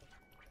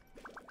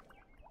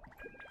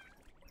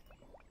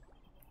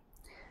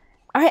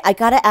 Alright, I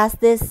gotta ask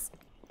this.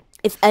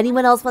 If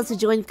anyone else wants to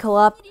join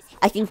co-op,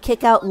 I can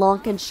kick out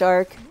Lonk and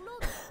Shark.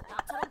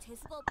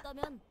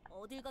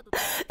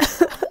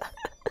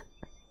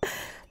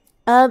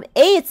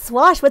 Hey, it's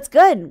Swash. What's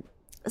good?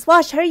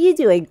 Swash, how are you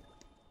doing?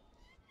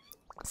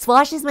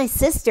 Swash is my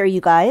sister,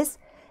 you guys.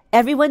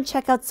 Everyone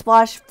check out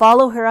Swash.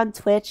 Follow her on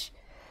Twitch.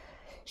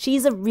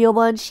 She's a real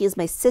one. She is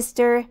my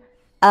sister.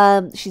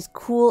 She's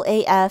cool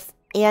AF.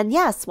 And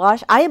yeah,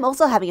 Swash, I am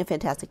also having a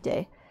fantastic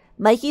day.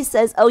 Mikey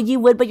says, oh, you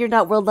would, but you're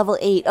not world level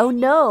 8. Oh,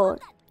 no.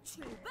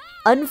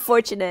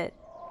 Unfortunate.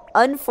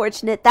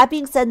 Unfortunate. That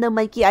being said, though,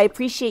 Mikey, I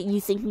appreciate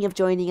you thinking of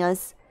joining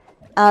us.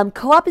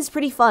 Co-op is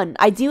pretty fun.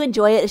 I do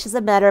enjoy it. It's just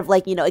a matter of,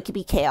 like, you know, it can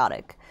be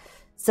chaotic.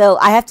 So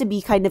I have to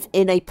be kind of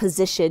in a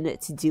position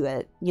to do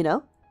it, you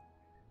know?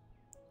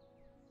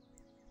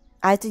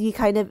 I have to be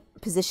kind of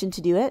positioned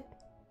to do it.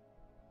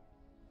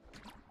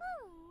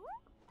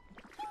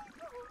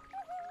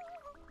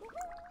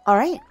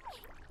 Alright.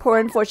 Poor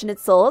unfortunate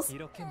souls.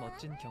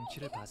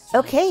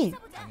 Okay.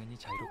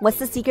 What's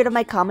the secret of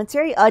my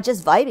commentary?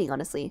 Just vibing,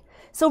 honestly.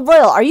 So,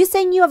 Royal, are you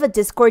saying you have a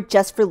Discord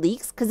just for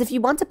leaks? Because if you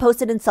want to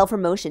post it in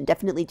self-promotion,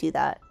 definitely do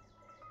that.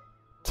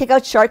 Kick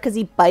out Shark because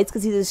he bites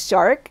because he's a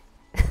shark?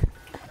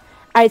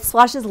 Alright,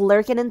 Swash is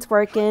lurking and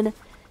twerking.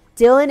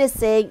 Dylan is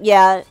saying,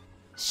 yeah,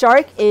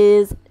 Shark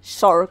is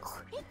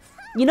Shark.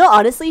 You know,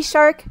 honestly,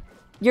 Shark,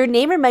 your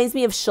name reminds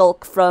me of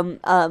Shulk from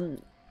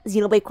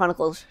Xenoblade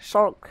Chronicles.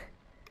 Shark.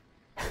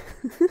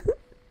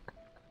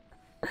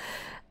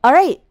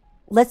 Alright,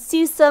 let's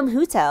do some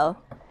Hutao.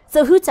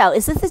 So Hutao,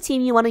 is this the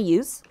team you want to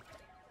use?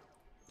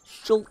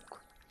 Shulk.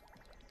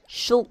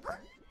 Shulk.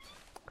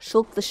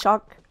 Shulk the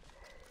shark.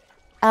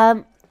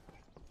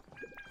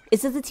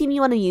 Is this the team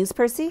you want to use,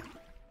 Percy?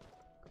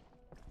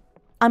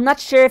 I'm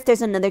not sure if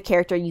there's another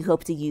character you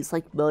hope to use,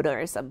 like Mona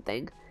or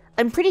something.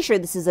 I'm pretty sure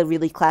this is a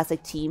really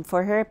classic team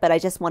for her, but I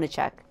just want to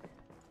check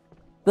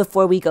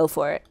before we go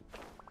for it.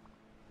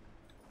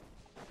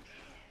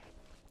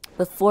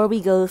 Before we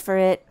go for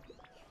it,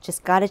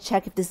 just gotta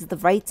check if this is the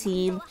right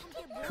team.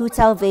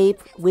 Hutao Vape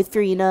with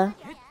Furina.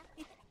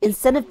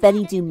 Instead of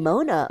Benny, do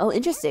Mona. Oh,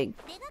 interesting.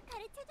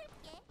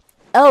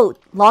 Oh,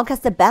 Lonk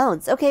has to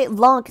bounce. Okay,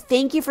 Lonk,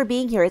 thank you for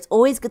being here. It's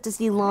always good to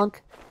see Lonk.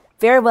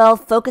 Very well.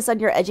 Focus on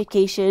your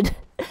education.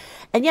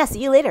 And yeah,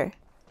 see you later.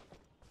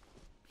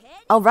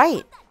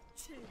 Alright.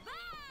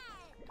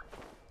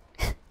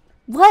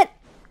 What?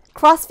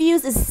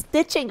 Crossviews is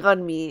snitching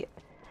on me.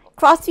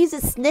 Crossviews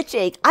is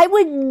snitching. I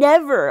would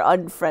never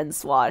unfriend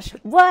Swash.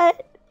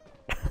 What?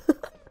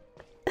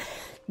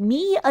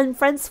 Me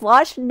unfriend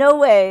Swash? No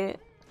way.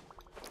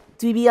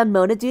 Dweeby on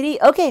Mona duty?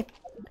 Okay.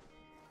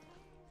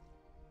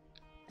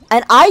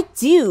 And I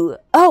do.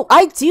 Oh,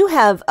 I do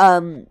have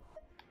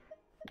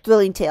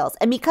Thrilling Tales.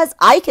 And because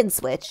I can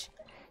switch,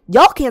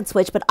 y'all can't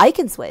switch, but I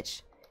can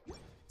switch.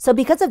 So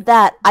because of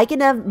that, I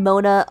can have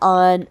Mona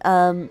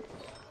on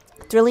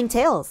Thrilling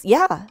Tales.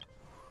 Yeah.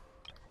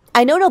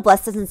 I know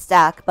Noblesse doesn't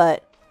stack,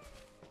 but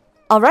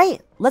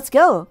alright, let's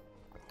go.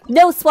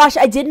 No, Swash,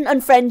 I didn't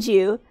unfriend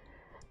you.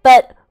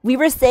 But we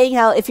were saying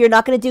how if you're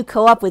not going to do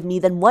co-op with me,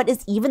 then what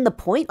is even the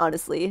point,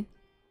 honestly?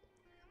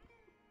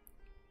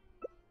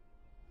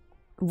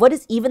 What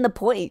is even the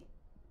point?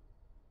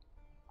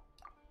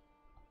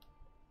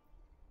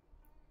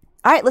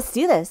 Alright, let's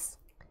do this.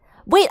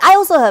 Wait, I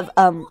also have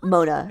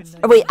Mona.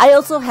 Or wait, I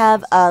also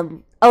have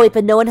oh wait,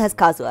 but no one has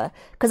Kazuha.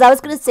 Because I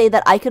was gonna say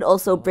that I could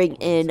also bring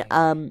in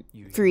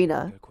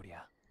Furina.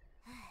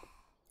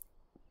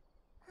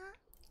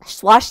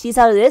 Swash sees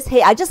how it is?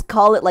 Hey, I just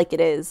call it like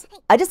it is.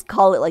 I just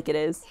call it like it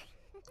is.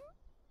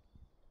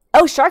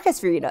 Oh, Shark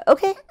has Furina.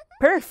 Okay,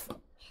 perf.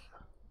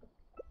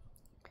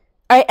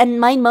 Alright, and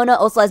my Mona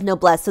also has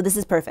Noblesse, so this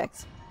is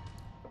perfect.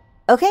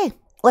 Okay,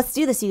 let's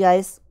do this, you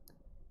guys.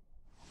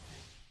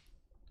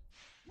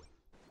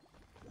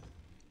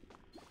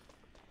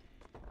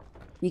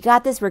 We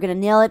got this. We're going to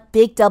nail it.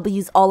 Big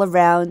W's all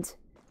around.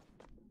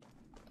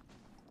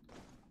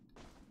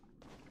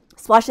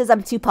 Swash says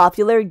I'm too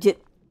popular.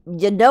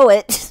 You know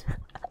it.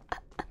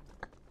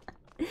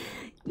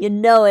 You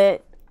know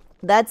it.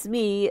 That's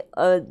me,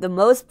 the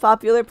most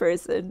popular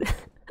person.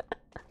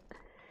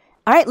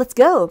 Alright, let's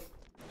go.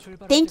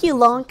 Thank you,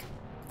 Lonk,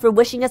 for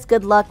wishing us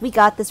good luck. We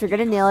got this. We're going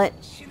to nail it.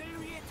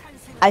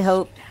 I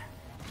hope.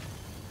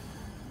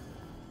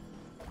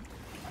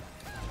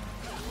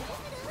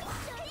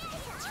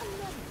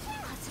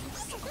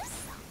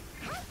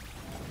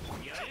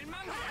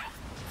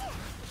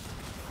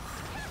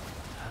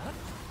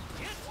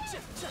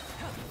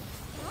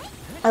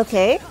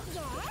 Okay.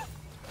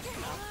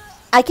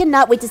 I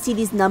cannot wait to see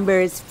these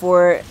numbers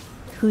for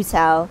Hu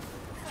Tao.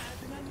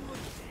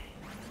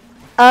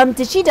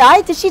 Did she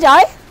die? Did she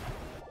die?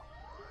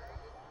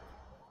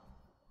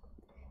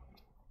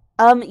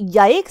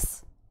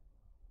 Yikes.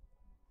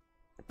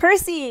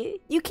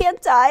 Percy, you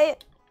can't die.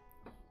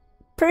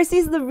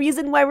 Percy's the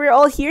reason why we're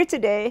all here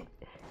today.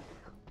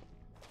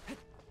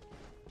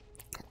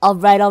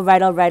 Alright.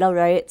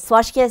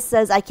 Swashkiss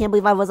says, I can't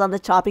believe I was on the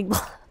chopping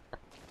block.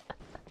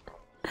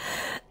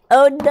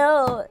 Oh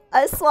no.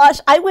 Swash,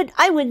 I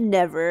would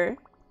never.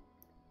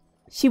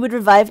 She would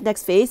revive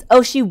next phase?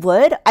 Oh, she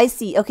would? I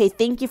see. Okay,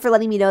 thank you for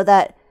letting me know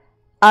that.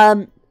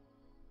 Let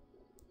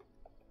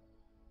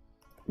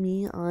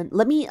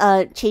me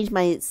change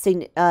my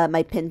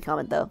my pin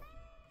comment though.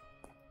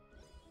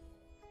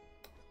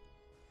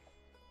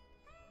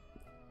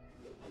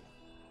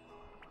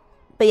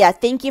 But yeah,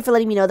 thank you for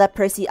letting me know that,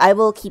 Percy. I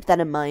will keep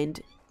that in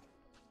mind.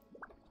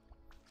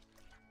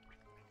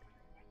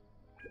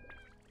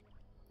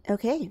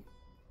 Okay.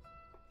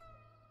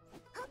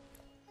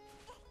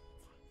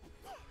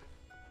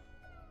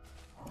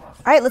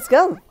 Alright, let's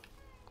go.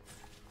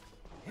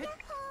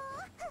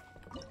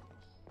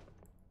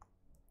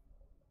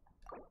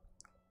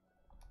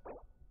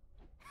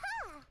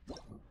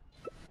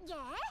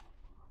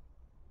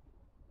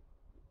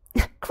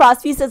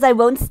 Crossview says I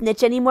won't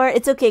snitch anymore.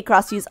 It's okay,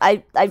 Crossviews.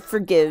 I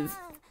forgive.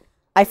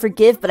 I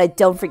forgive, but I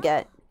don't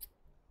forget.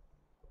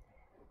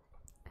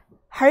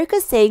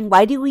 Haruka's saying,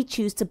 why do we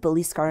choose to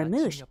bully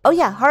Scaramouche? Oh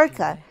yeah,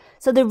 Haruka.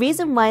 So the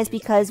reason why is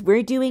because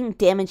we're doing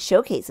damage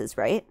showcases,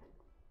 right?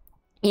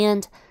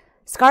 And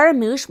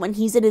Scaramouche, when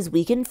he's in his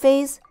weakened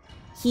phase,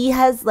 he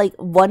has like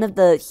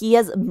he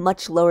has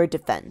much lower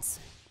defense.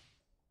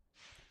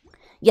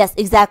 Yes,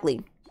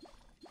 exactly.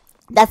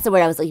 That's the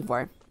word I was looking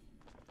for.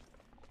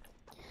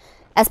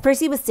 As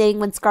Percy was saying,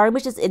 when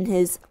Scaramouche is in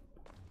his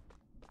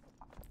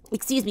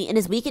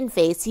weakened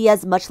phase, he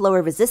has much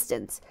lower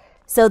resistance.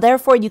 So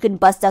therefore, you can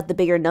bust out the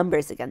bigger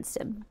numbers against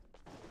him.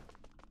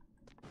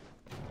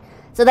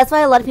 So that's why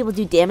a lot of people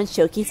do damage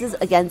showcases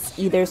against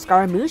either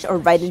Scaramouche or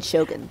Raiden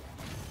Shogun.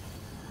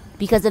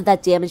 Because of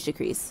that damage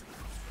decrease.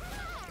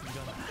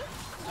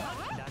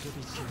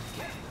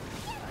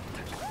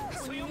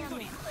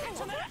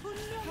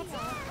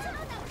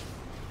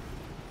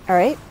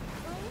 Alright.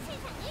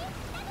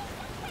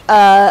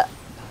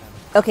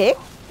 Okay.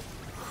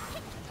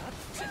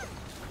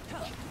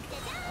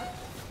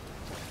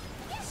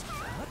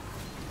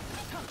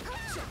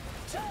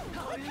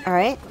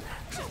 Alright.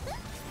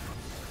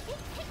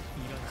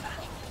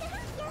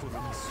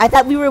 I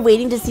thought we were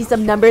waiting to see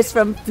some numbers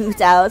from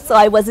Futao, so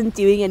I wasn't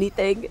doing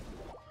anything.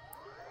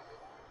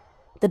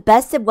 The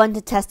best one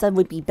to test on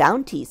would be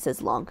bounties,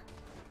 says Long.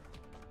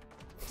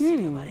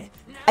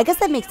 I guess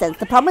that makes sense.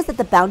 The problem is that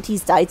the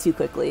bounties die too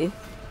quickly.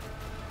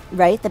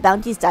 Right? The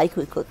bounties die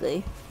too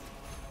quickly.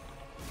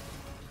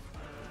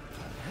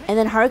 And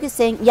then Haruka's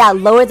saying, yeah,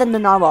 lower than the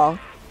narwhal.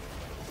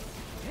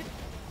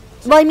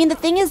 Well, I mean, the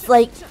thing is,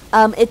 like,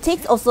 it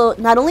takes also,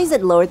 not only is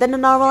it lower than the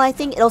narwhal, I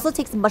think, it also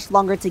takes much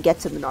longer to get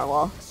to the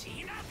narwhal.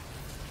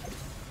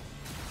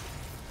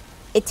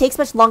 It takes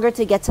much longer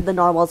to get to the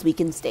narwhal's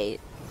weakened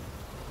state.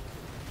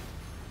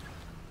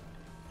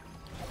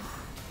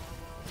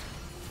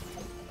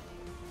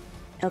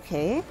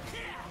 Okay.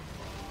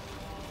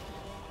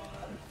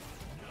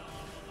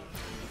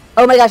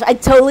 Oh my gosh, I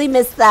totally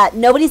missed that.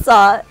 Nobody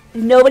saw.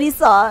 Nobody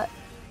saw.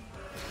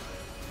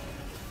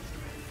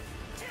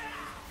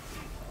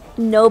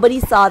 Nobody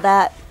saw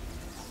that.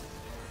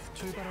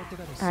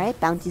 Alright,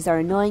 bounties are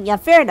annoying. Yeah,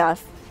 fair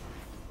enough.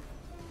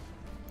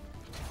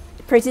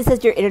 Percy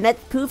says your internet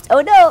poofed.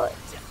 Oh no!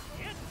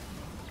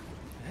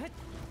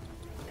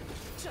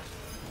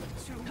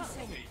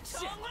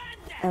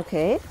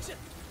 Okay.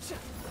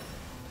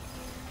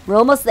 We're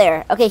almost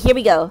there. Okay, here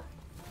we go.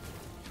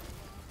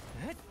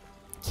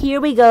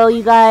 Here we go,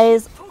 you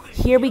guys.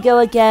 Here we go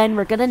again.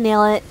 We're gonna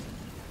nail it.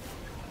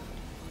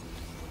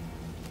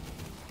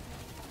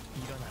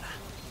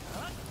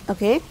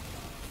 Okay.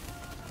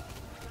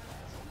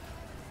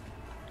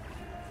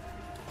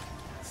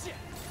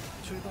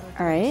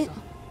 Alright.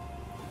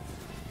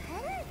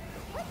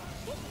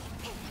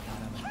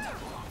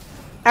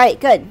 Alright,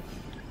 good.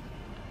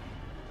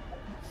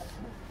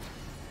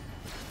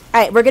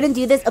 Alright, we're gonna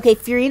do this. Okay,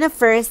 Furina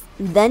first,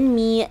 then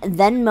me,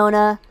 then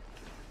Mona.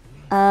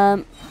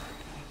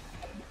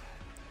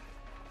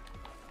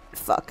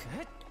 Fuck.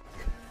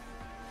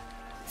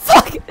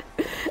 Fuck!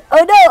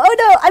 Oh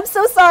no, I'm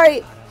so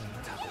sorry!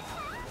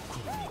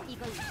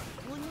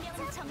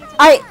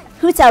 Alright,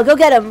 Hutao, go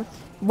get him.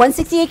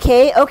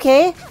 168k,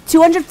 okay.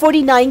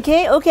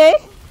 249k, okay.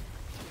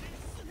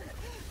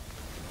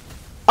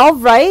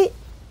 Alright.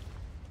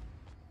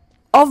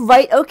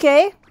 Alright,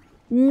 okay.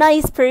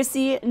 Nice,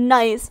 Percy.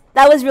 Nice.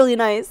 That was really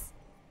nice.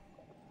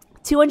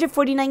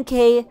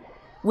 249k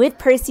with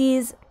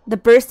Percy's, the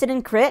bursted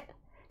and crit.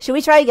 Should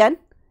we try again?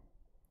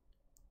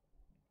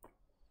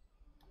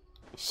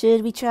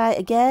 Should we try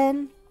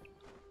again?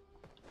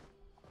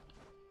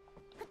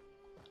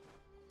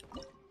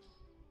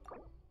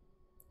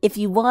 If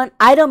you want,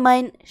 I don't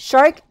mind.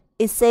 Shark,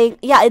 is saying,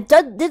 yeah, it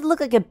did look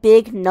like a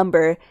big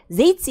number.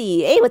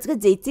 Zayti, hey, what's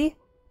good, Zayti?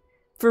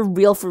 For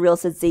real,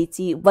 says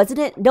Zayti. Wasn't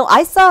it? No,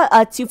 I saw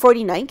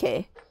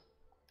 249k.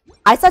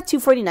 I saw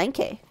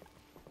 249k.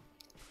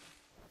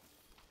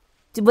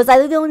 Was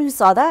I the one who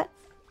saw that?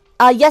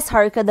 Yes,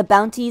 Haruka, the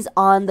bounties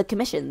on the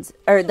commissions,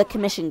 or the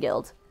commission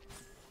guild.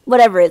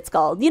 Whatever it's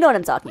called. You know what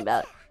I'm talking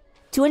about.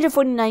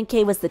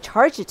 249k was the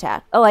charged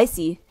attack. Oh, I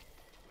see.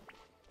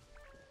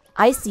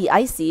 I see.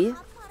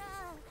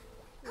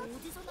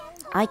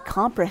 I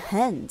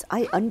comprehend.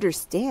 I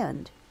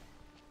understand.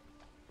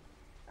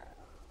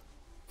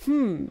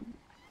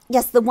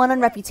 Yes, the one on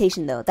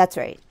reputation, though. That's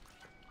right.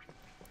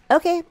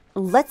 Okay,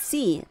 let's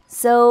see.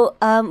 So,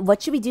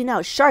 what should we do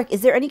now? Shark,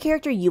 is there any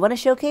character you want to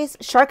showcase?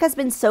 Shark has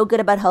been so good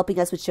about helping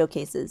us with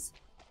showcases.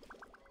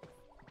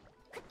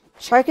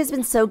 So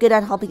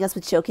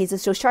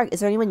Shark, is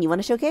there anyone you want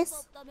to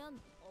showcase?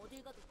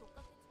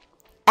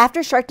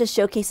 After Shark does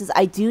showcases,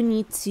 I do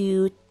need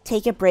to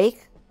take a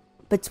break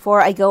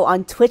before I go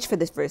on Twitch for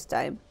the first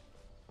time.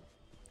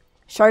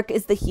 Shark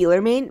is the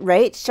healer main,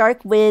 right?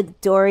 Shark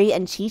with Dory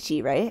and Chi-Chi,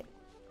 right?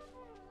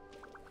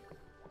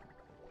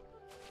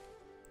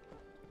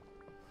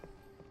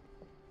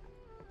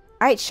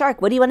 Alright,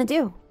 Shark, what do you want to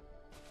do?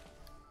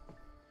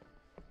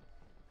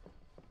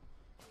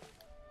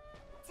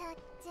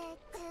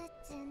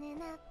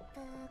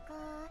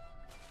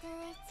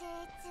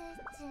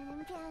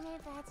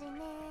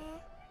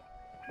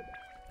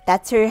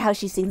 That's her, how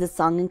she sings a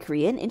song in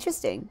Korean?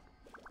 Interesting.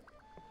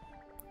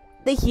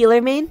 The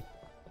healer main?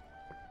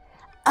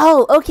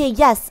 Oh, okay,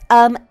 yes.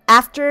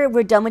 After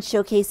we're done with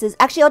showcases...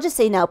 Actually, I'll just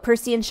say now,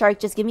 Percy and Shark,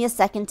 just give me a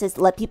second to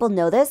let people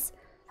know this.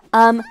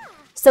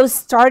 So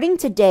starting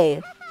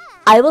today,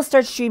 I will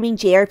start streaming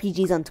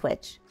JRPGs on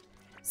Twitch.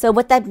 So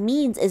what that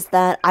means is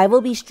that I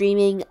will be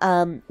streaming,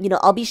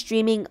 I'll be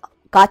streaming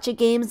gacha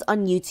games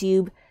on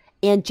YouTube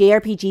and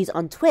JRPGs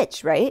on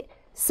Twitch, right?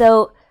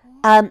 So...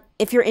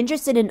 if you're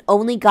interested in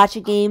only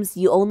gacha games,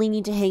 you only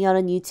need to hang out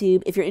on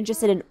YouTube. If you're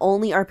interested in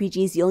only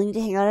RPGs, you only need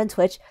to hang out on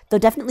Twitch. Though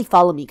definitely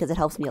follow me because it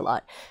helps me a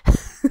lot.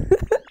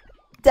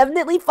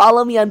 Definitely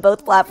follow me on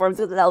both platforms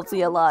because it helps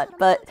me a lot.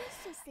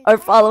 Or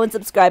follow and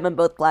subscribe on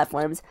both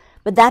platforms.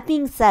 But that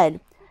being said,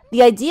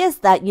 the idea is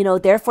that,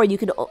 therefore you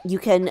can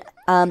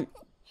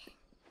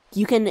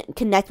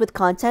connect with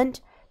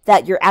content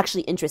that you're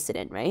actually interested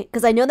in, right?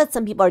 Because I know that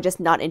some people are just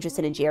not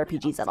interested in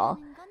JRPGs at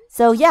all.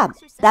 So yeah,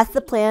 that's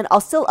the plan.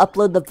 I'll still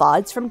upload the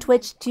VODs from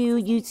Twitch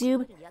to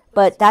YouTube,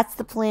 but that's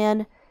the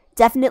plan.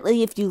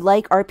 Definitely, if you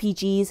like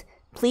RPGs,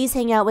 please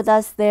hang out with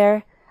us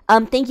there.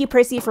 Thank you,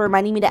 Percy, for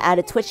reminding me to add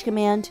a Twitch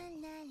command.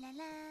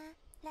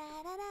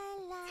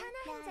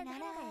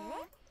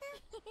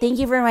 Thank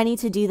you for reminding me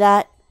to do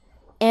that.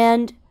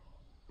 And,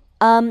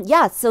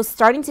 yeah, so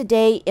starting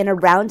today, in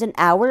around an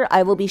hour,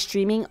 I will be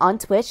streaming on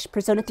Twitch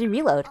Persona 3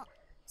 Reload.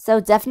 So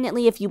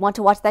definitely, if you want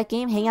to watch that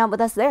game, hang out with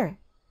us there.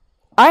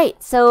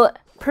 Alright, so,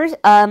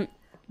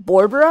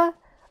 Borbora?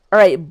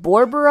 Alright,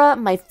 Borbora,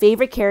 my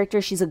favorite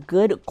character. She's a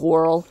good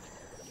girl.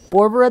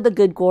 Borbora, the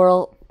good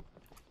girl.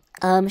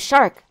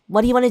 Shark,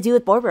 what do you want to do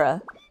with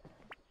Borbora?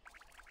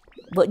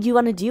 What do you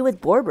want to do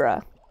with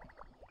Borbora?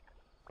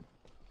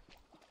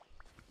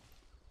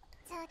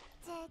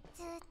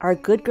 Our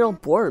good girl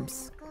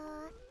Borbs.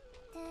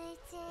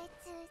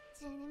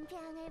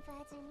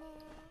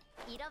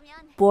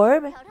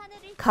 Borb,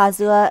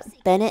 Kazuha,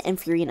 Bennett, and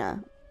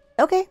Furina.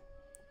 Okay.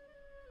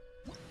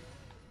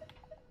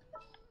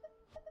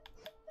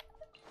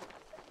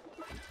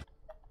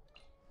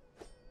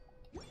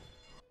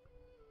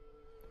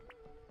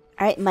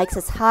 Alright, Mike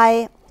says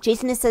hi.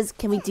 Jason says,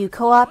 can we do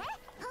co-op?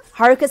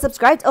 Haruka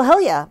subscribed? Oh,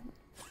 hell yeah.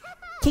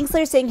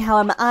 Kingslayer saying, how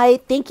am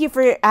I? Thank you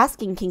for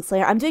asking,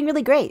 Kingslayer. I'm doing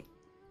really great.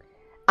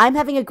 I'm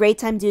having a great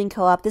time doing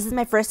co-op. This is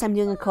my first time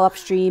doing a co-op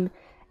stream.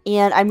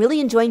 And I'm really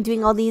enjoying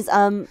doing all these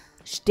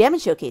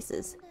damage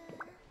showcases.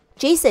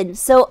 Jason,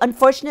 so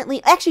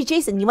unfortunately... Actually,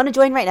 Jason, you want to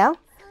join right now?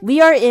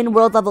 We are in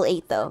world level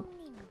 8, though.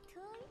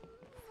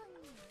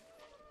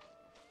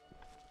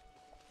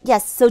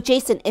 Yes, so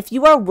Jason, if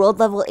you are world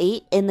level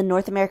 8 in the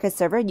North America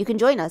server, you can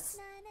join us.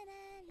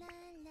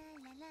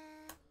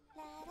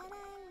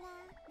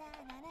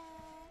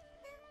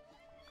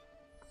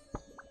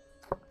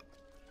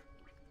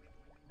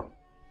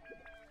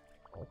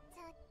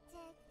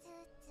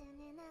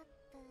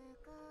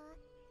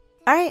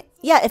 Alright,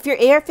 yeah, if you're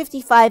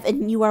AR55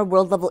 and you are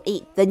world level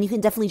 8, then you can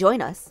definitely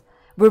join us.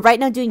 We're right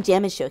now doing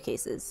damage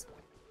showcases.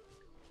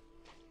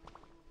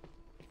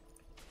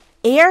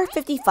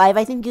 AR55,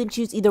 I think you can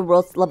choose either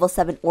world level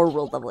 7 or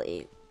world level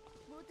 8.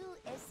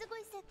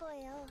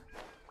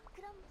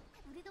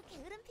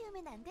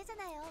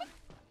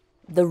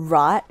 The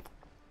rot?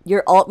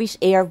 Your alt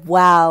reached AR?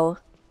 Wow.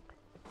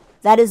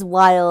 That is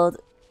wild.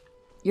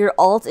 Your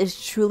alt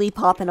is truly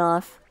popping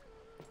off.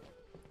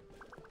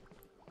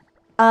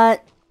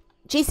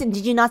 Jason,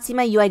 did you not see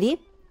my UID?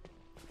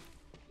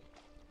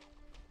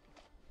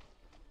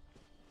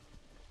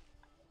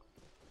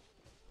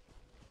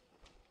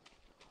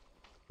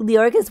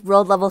 Leoric is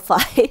world level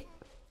 5.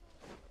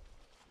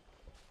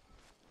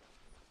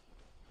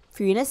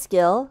 Furina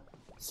skill.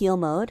 heal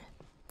mode,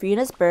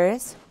 Furina's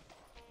burst,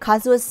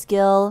 Kazua's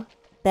skill,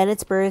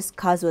 Bennett's burst,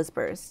 Kazua's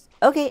burst.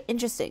 Okay,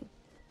 interesting.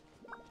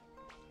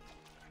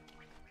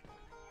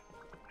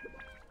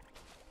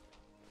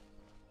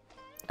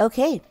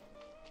 Okay.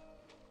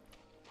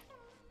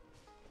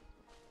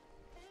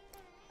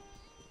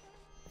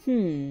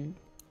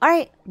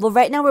 Alright, well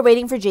right now we're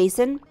waiting for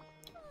Jason.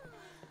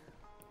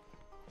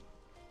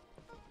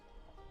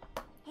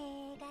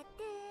 해가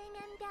뜨면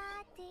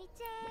볕을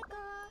쬐고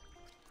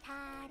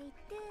달이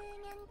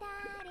뜨면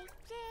달을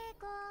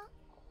쬐고.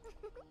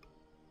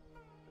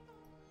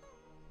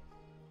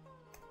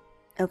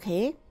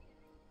 Okay.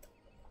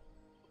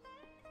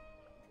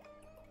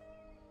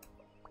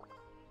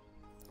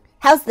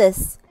 How's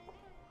this?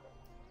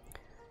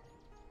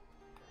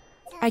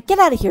 Alright, get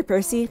out of here,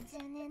 Percy.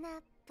 눈은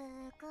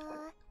아프고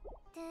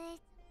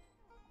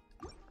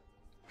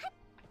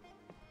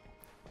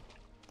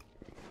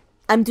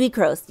I'm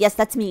Dweecross. Yes,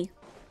 that's me.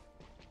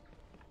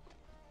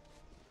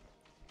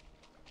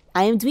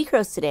 I am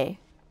Dweecross today.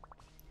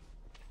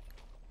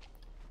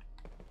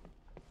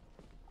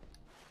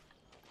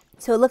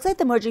 So it looks like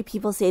the Mordred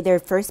people say their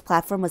first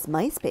platform was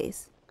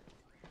MySpace.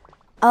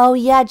 Oh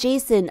yeah,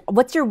 Jason,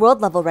 what's your world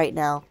level right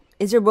now?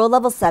 Is your world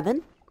level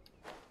 7?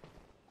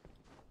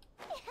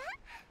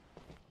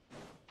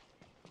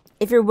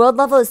 If your world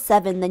level is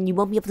 7, then you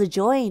won't be able to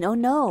join. Oh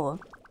no.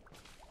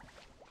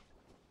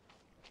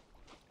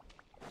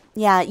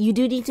 Yeah, you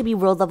do need to be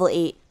world level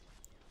 8.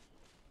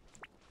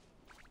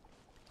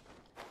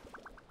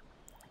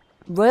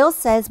 Royal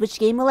says, which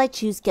game will I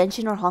choose,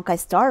 Genshin or Honkai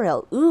Star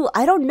Rail? Ooh,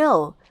 I don't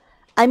know.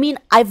 I mean,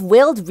 I've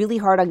wailed really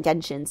hard on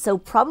Genshin, so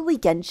probably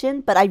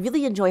Genshin, but I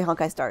really enjoy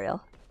Honkai Star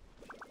Rail.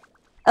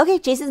 Okay,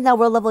 Jason's now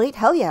world level 8.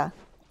 Hell yeah.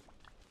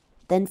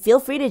 Then feel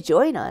free to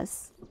join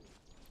us.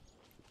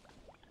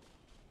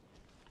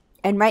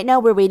 And right now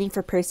we're waiting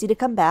for Percy to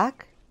come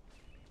back.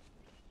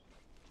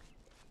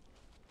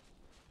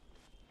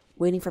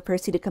 Waiting for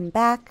Percy to come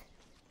back.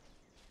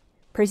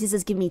 Percy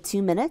says, give me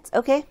 2 minutes.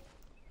 Okay.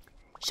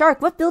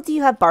 Shark, what build do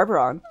you have Barber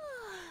on?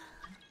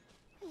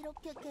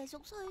 이렇게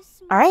계속 서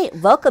있으면 Alright,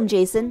 welcome,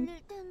 Jason.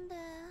 걸릴 텐데.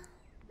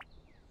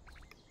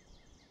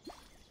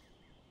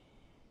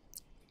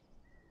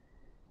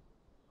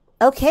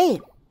 Okay.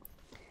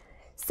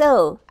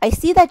 So, I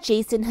see that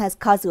Jason has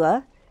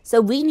Kazuha.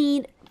 So we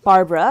need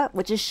Barbara,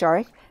 which is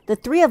Shark. The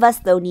 3 of us,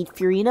 though, need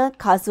Furina,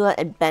 Kazuha,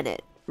 and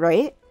Bennett,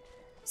 right?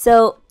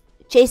 So,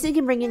 Jason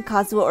can bring in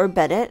Kazuha or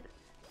Bennett.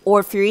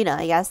 Or Furina,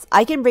 I guess.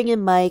 I can bring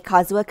in my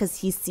Kazuha because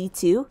he's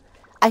C2.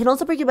 I can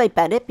also bring in my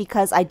Bennett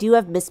because I do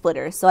have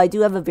Mist-Splitter. So I do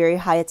have a very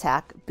high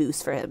attack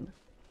boost for him.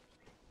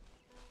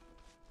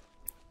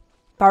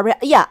 Barbara,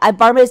 yeah,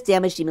 Barbara is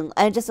damage dealing.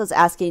 I just was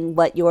asking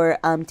what your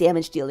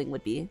damage dealing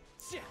would be.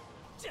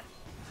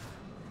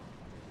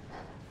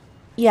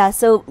 Yeah,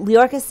 so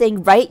Leork is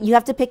saying, right, you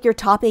have to pick your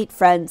top 8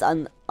 friends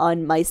on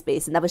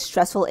MySpace, and that was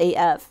stressful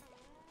AF.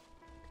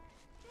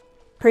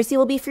 Percy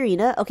will be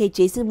Furina. Okay,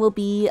 Jason will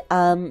be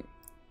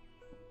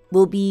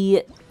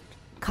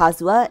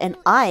Kazuha, and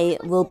I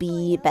will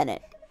be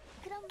Bennett.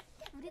 그럼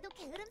우리도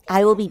게으름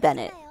I will be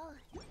Bennett.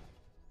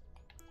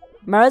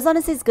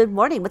 Marazana says good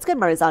morning. What's good,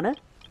 Marazana?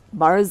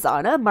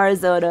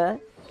 Marazona.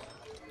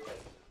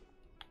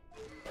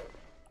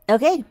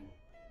 Okay.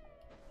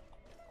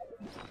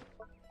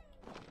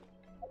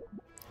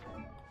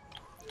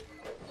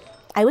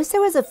 I wish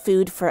there was a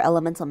food for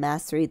elemental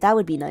mastery. That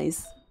would be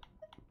nice.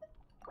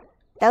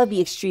 That would be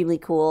extremely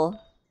cool.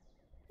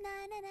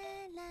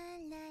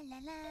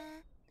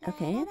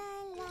 Okay.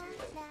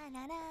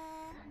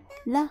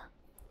 La.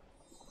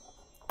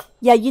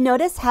 Yeah, you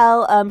notice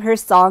how her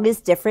song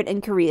is different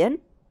in Korean?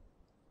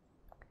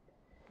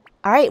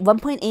 Alright,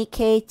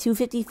 1.8k,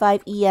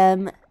 255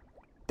 EM,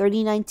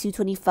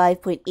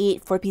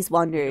 39225.8, 4-piece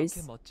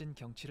wonders.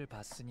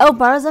 Oh,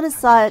 Marazana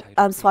saw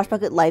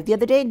Swashbucklet live the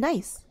other day?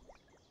 Nice.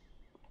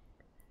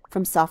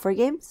 From software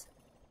games?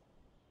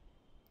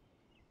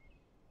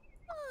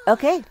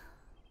 Okay.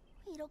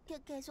 이렇게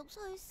계속 서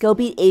있으면 Go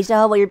beat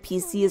Asia while your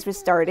PC is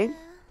restarting.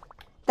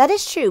 That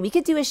is true. We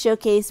could do a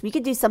showcase. We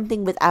could do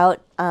something without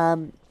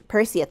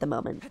Percy at the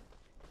moment.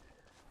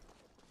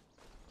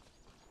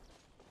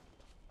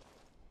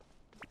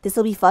 This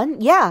will be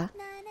fun? Yeah.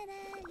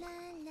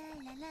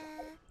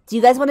 Do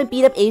you guys want to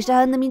beat up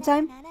Asia in the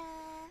meantime?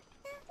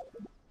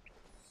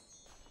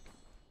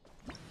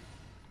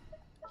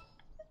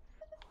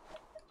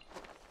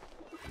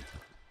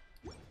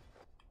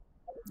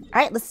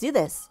 Alright, let's do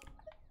this.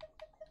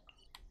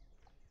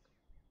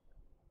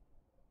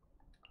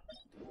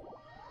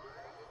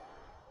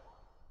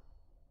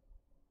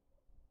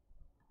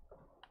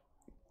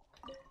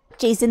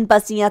 Jason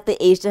busting out the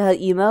Asia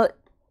emote.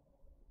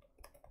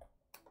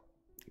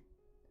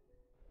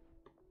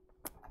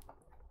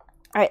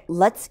 Alright,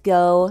 let's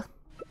go.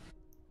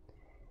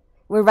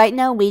 We're right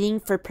now waiting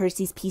for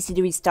Percy's PC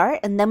to restart,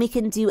 and then we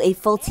can do a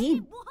full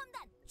team.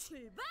 모험단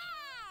출발!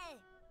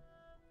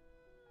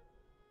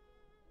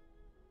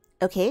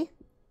 Okay,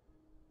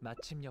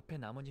 마침 옆에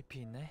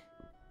나뭇잎이 있네.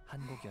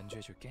 한 곡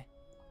연주해 줄게.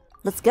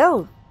 let's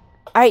go.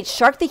 Alright,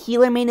 Shark the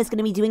healer main is going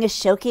to be doing a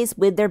showcase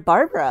with their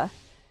Barbara.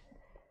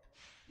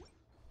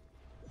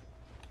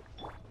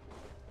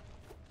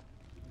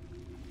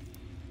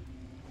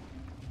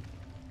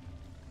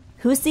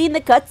 Who's seen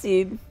the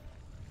cutscene?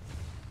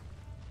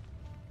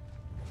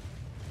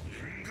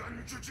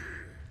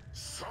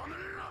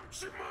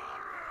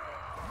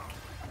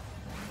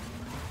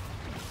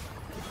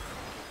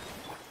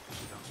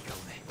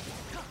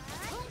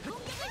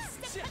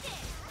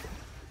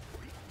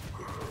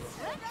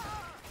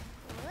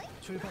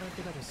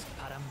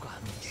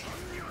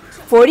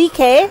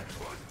 $40K?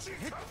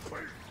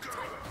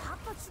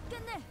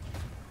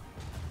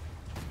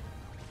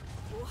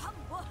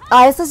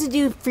 I was supposed to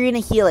do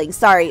Furina healing.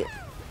 Sorry.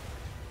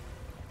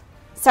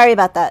 Sorry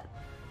about that.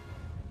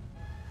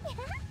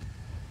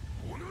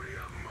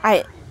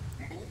 Alright.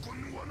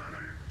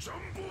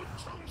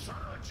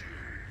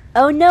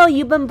 Oh no,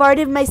 you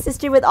bombarded my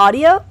sister with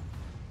audio?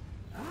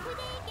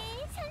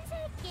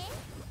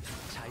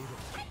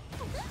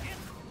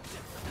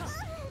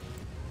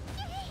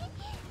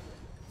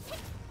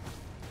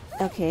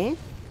 Okay.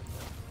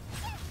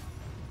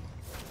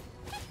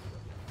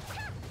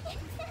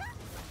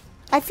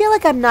 I feel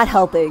like I'm not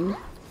helping.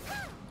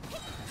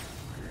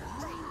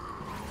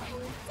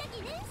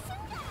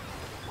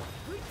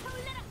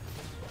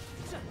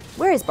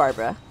 Where is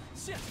Barbara?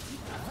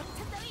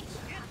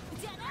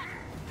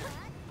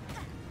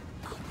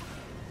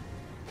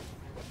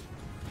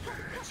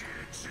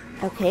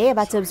 Okay,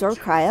 about to absorb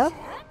cryo.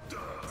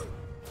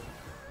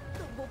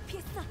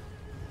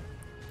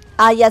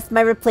 Ah, yes, my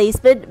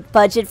replacement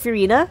budget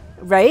Furina,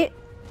 right?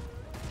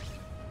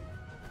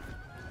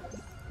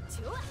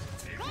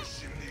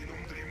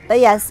 But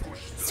yes,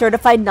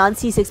 certified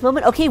non-C6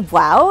 moment. Okay,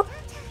 wow.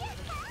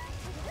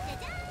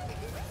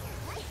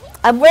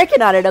 I'm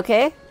working on it,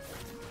 okay?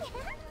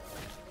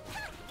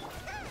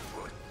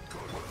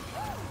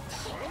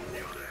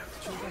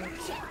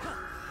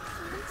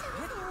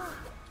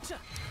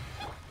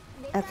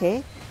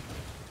 Okay.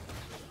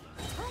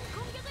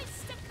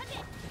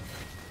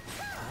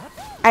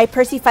 Alright,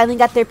 Percy finally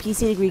got their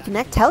PC to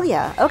reconnect. Hell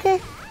yeah.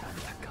 Okay.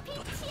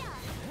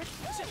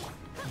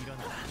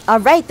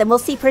 Alright, then we'll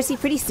see Percy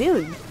pretty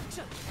soon.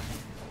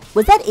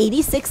 Was that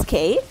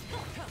 86K?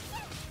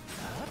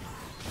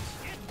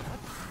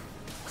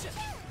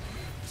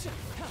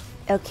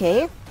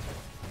 Okay.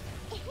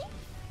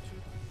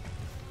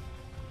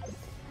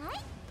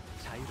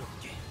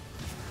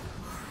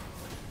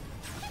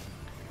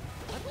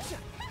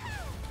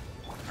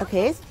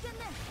 Okay.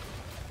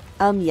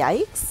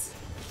 Yikes.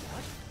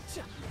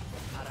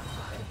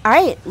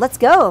 Alright, let's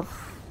go.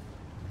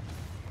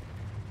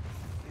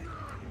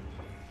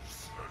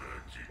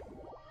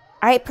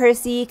 Alright,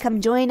 Percy,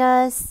 come join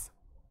us.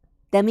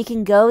 Then we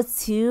can go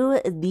to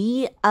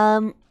the,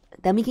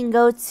 then we can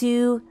go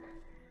to,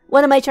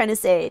 what am I trying to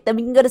say? Then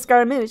we can go to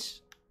Scaramouche.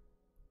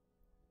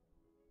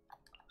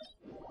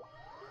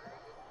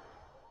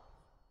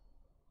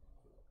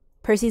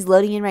 Percy's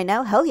loading in right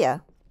now? Hell yeah.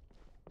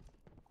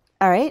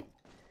 Alright.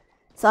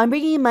 So I'm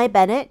bringing in my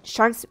Bennett.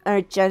 Shark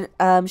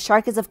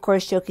is, of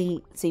course,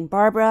 showcasing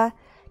Barbara.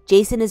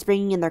 Jason is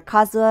bringing in their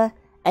Kazuha.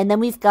 And then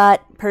we've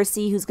got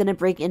Percy, who's going to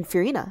bring in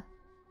Furina.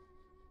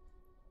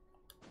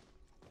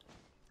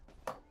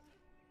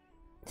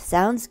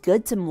 Sounds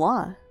good to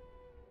moi.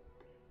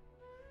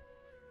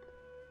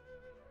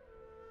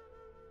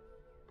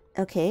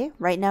 Okay,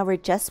 right now we're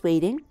just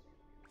waiting.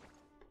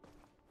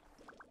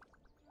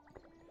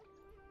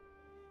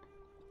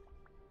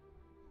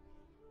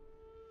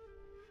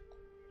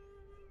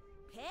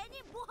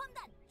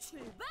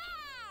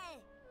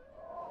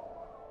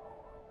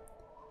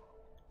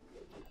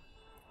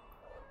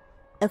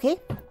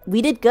 Okay,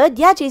 we did good.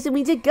 Yeah, Jason,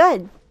 we did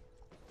good.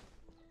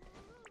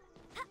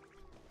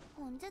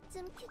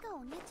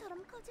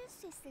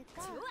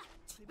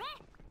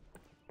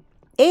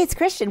 Hey, it's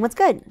Christian. What's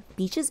good?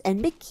 Beaches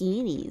and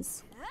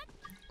bikinis.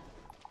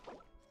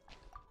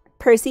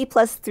 Percy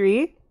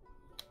 +3.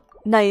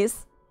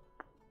 Nice.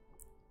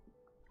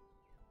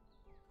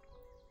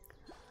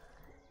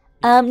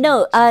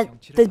 No,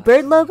 the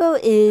bird logo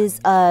is,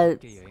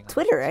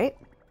 Twitter, right?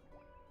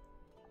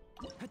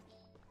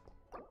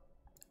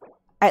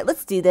 Alright,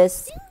 let's do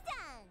this.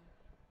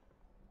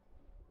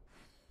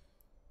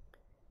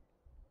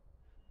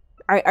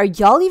 Are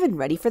y'all even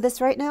ready for this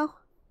right now?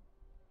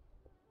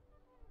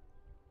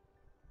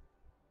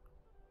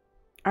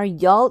 Are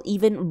y'all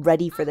even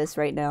ready for this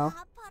right now?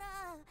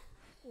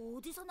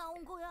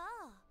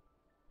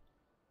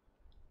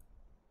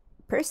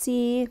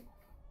 Percy.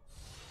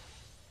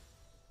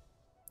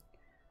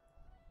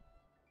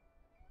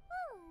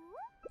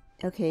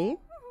 Okay.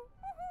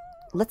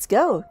 Let's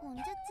go.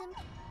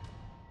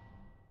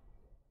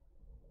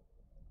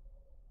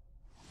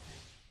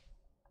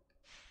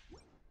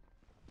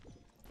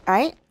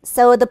 Alright,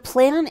 so the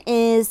plan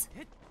is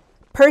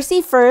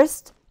Percy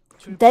first,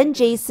 then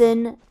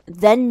Jason,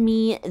 then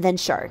me, then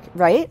Shark,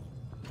 right?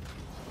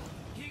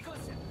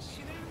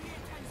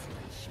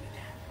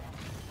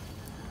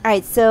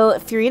 Alright, so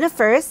Furina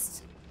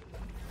first,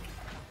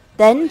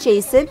 then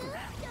Jason,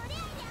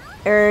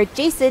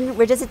 Jason,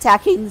 we're just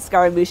attacking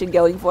Scaramouche and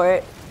going for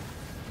it.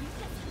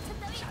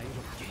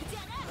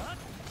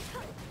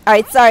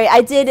 Alright, sorry,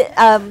 I did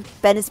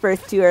Bennett's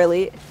birth too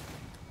early.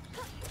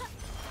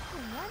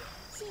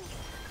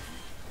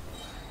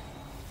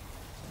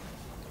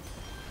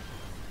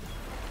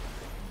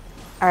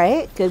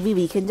 Alright, good, we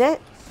weakened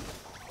it.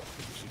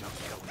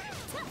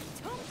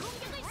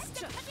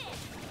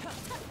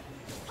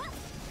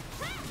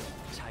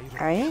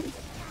 Alright.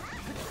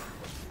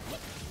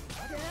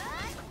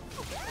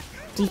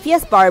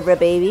 DPS Barbara,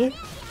 baby.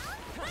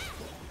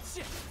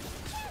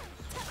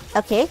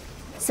 Okay,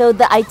 so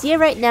the idea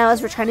right now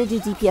is we're trying to do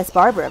DPS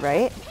Barbara,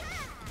 right?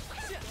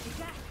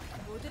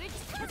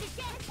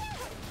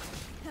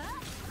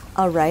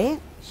 Alright.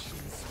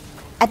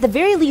 At the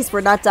very least,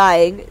 we're not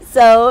dying,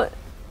 so...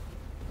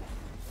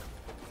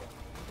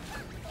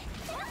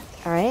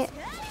 Alright.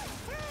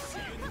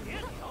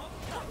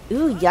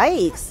 Ooh,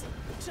 yikes.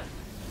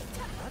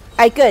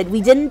 Alright, good.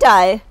 We didn't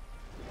die.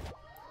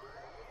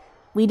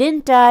 We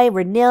didn't die.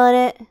 We're nailing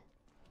it.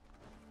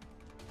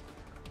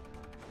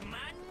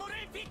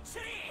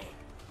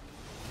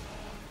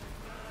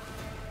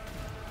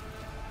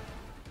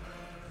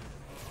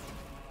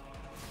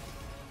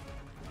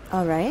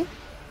 Alright.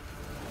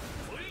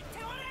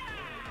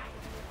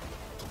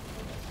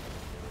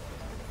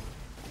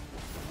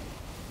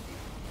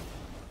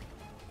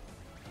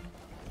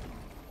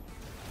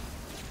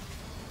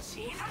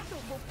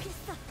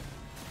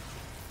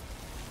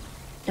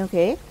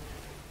 Okay.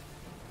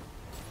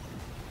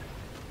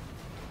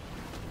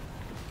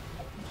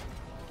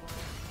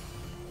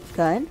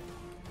 Good.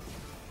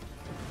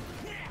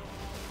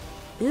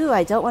 Ooh,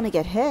 I don't want to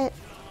get hit.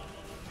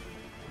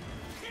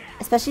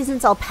 Especially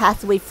since I'll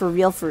pass away for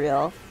real, for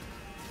real.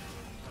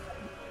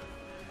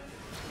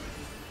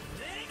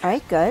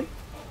 Alright, good.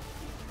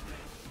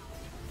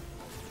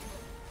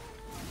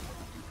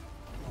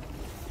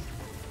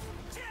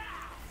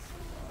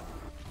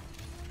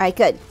 Alright,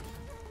 good.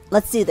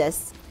 Let's do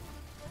this.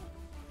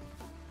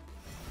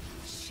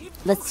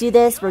 Let's do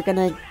this. We're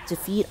gonna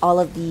defeat all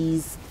of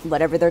these,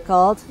 whatever they're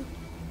called.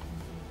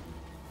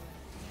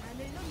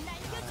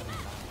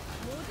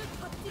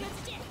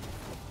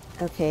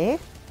 Okay.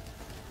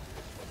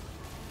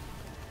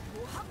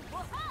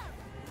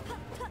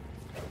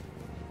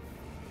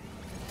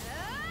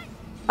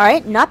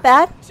 Alright, not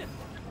bad.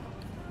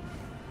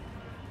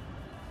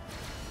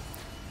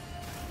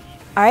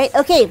 Alright,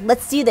 okay,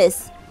 let's do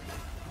this.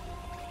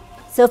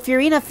 So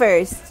Furina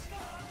first.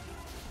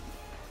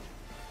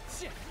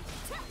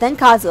 Then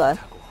Kazuha.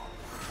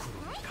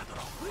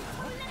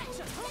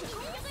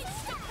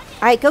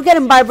 Alright, go get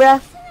him,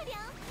 Barbara.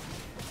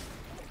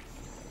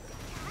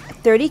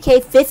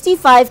 30k,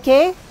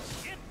 55k,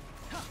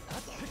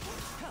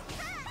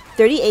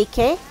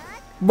 38k,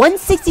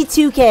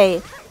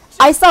 162k.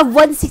 I saw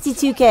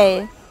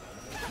 162k.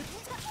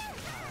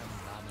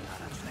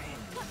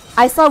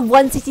 I saw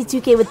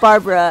 162k with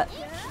Barbara.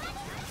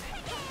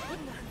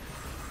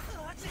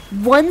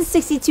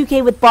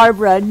 162k with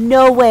Barbara.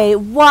 No way.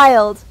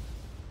 Wild.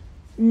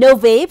 No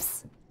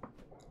vapes?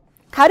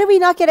 How did we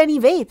not get any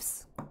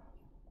vapes?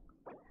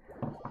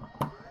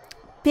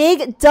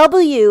 Big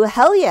W.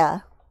 Hell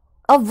yeah.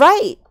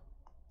 Alright.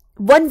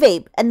 One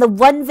vape. And the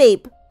one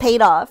vape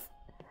paid off.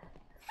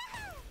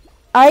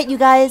 Alright, you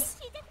guys.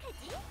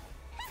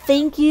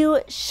 Thank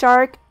you,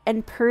 Shark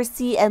and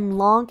Percy and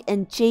Lonk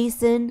and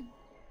Jason.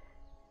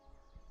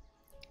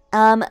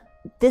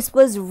 This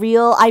was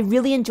real. I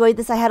really enjoyed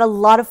this. I had a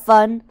lot of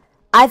fun.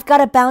 I've got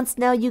to bounce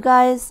now, you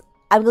guys.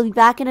 I will be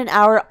back in an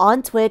hour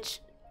on Twitch.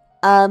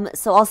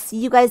 So I'll see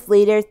you guys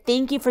later.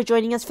 Thank you for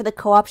joining us for the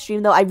co-op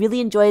stream, though. I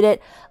really enjoyed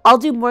it. I'll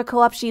do more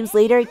co-op streams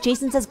later.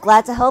 Jason says,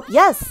 glad to help.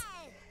 Yes.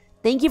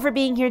 Thank you for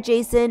being here,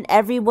 Jason.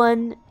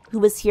 Everyone who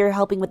was here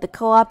helping with the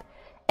co-op.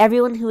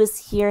 Everyone who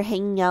is here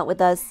hanging out with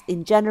us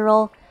in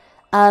general.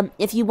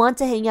 If you want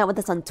to hang out with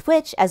us on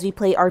Twitch as we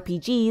play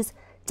RPGs,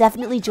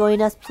 definitely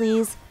join us,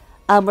 please.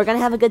 We're going to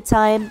have a good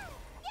time.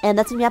 And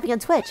that's going to be happening on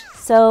Twitch.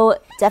 So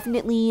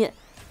definitely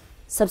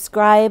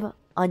subscribe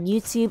on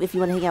YouTube if you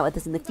want to hang out with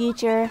us in the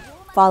future.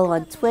 Follow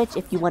on Twitch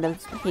if you want to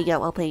hang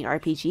out while playing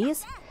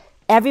RPGs.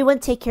 Everyone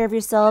take care of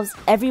yourselves.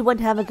 Everyone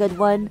have a good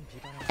one.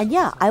 And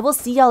yeah, I will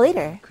see y'all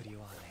later.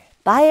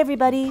 Bye,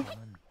 everybody.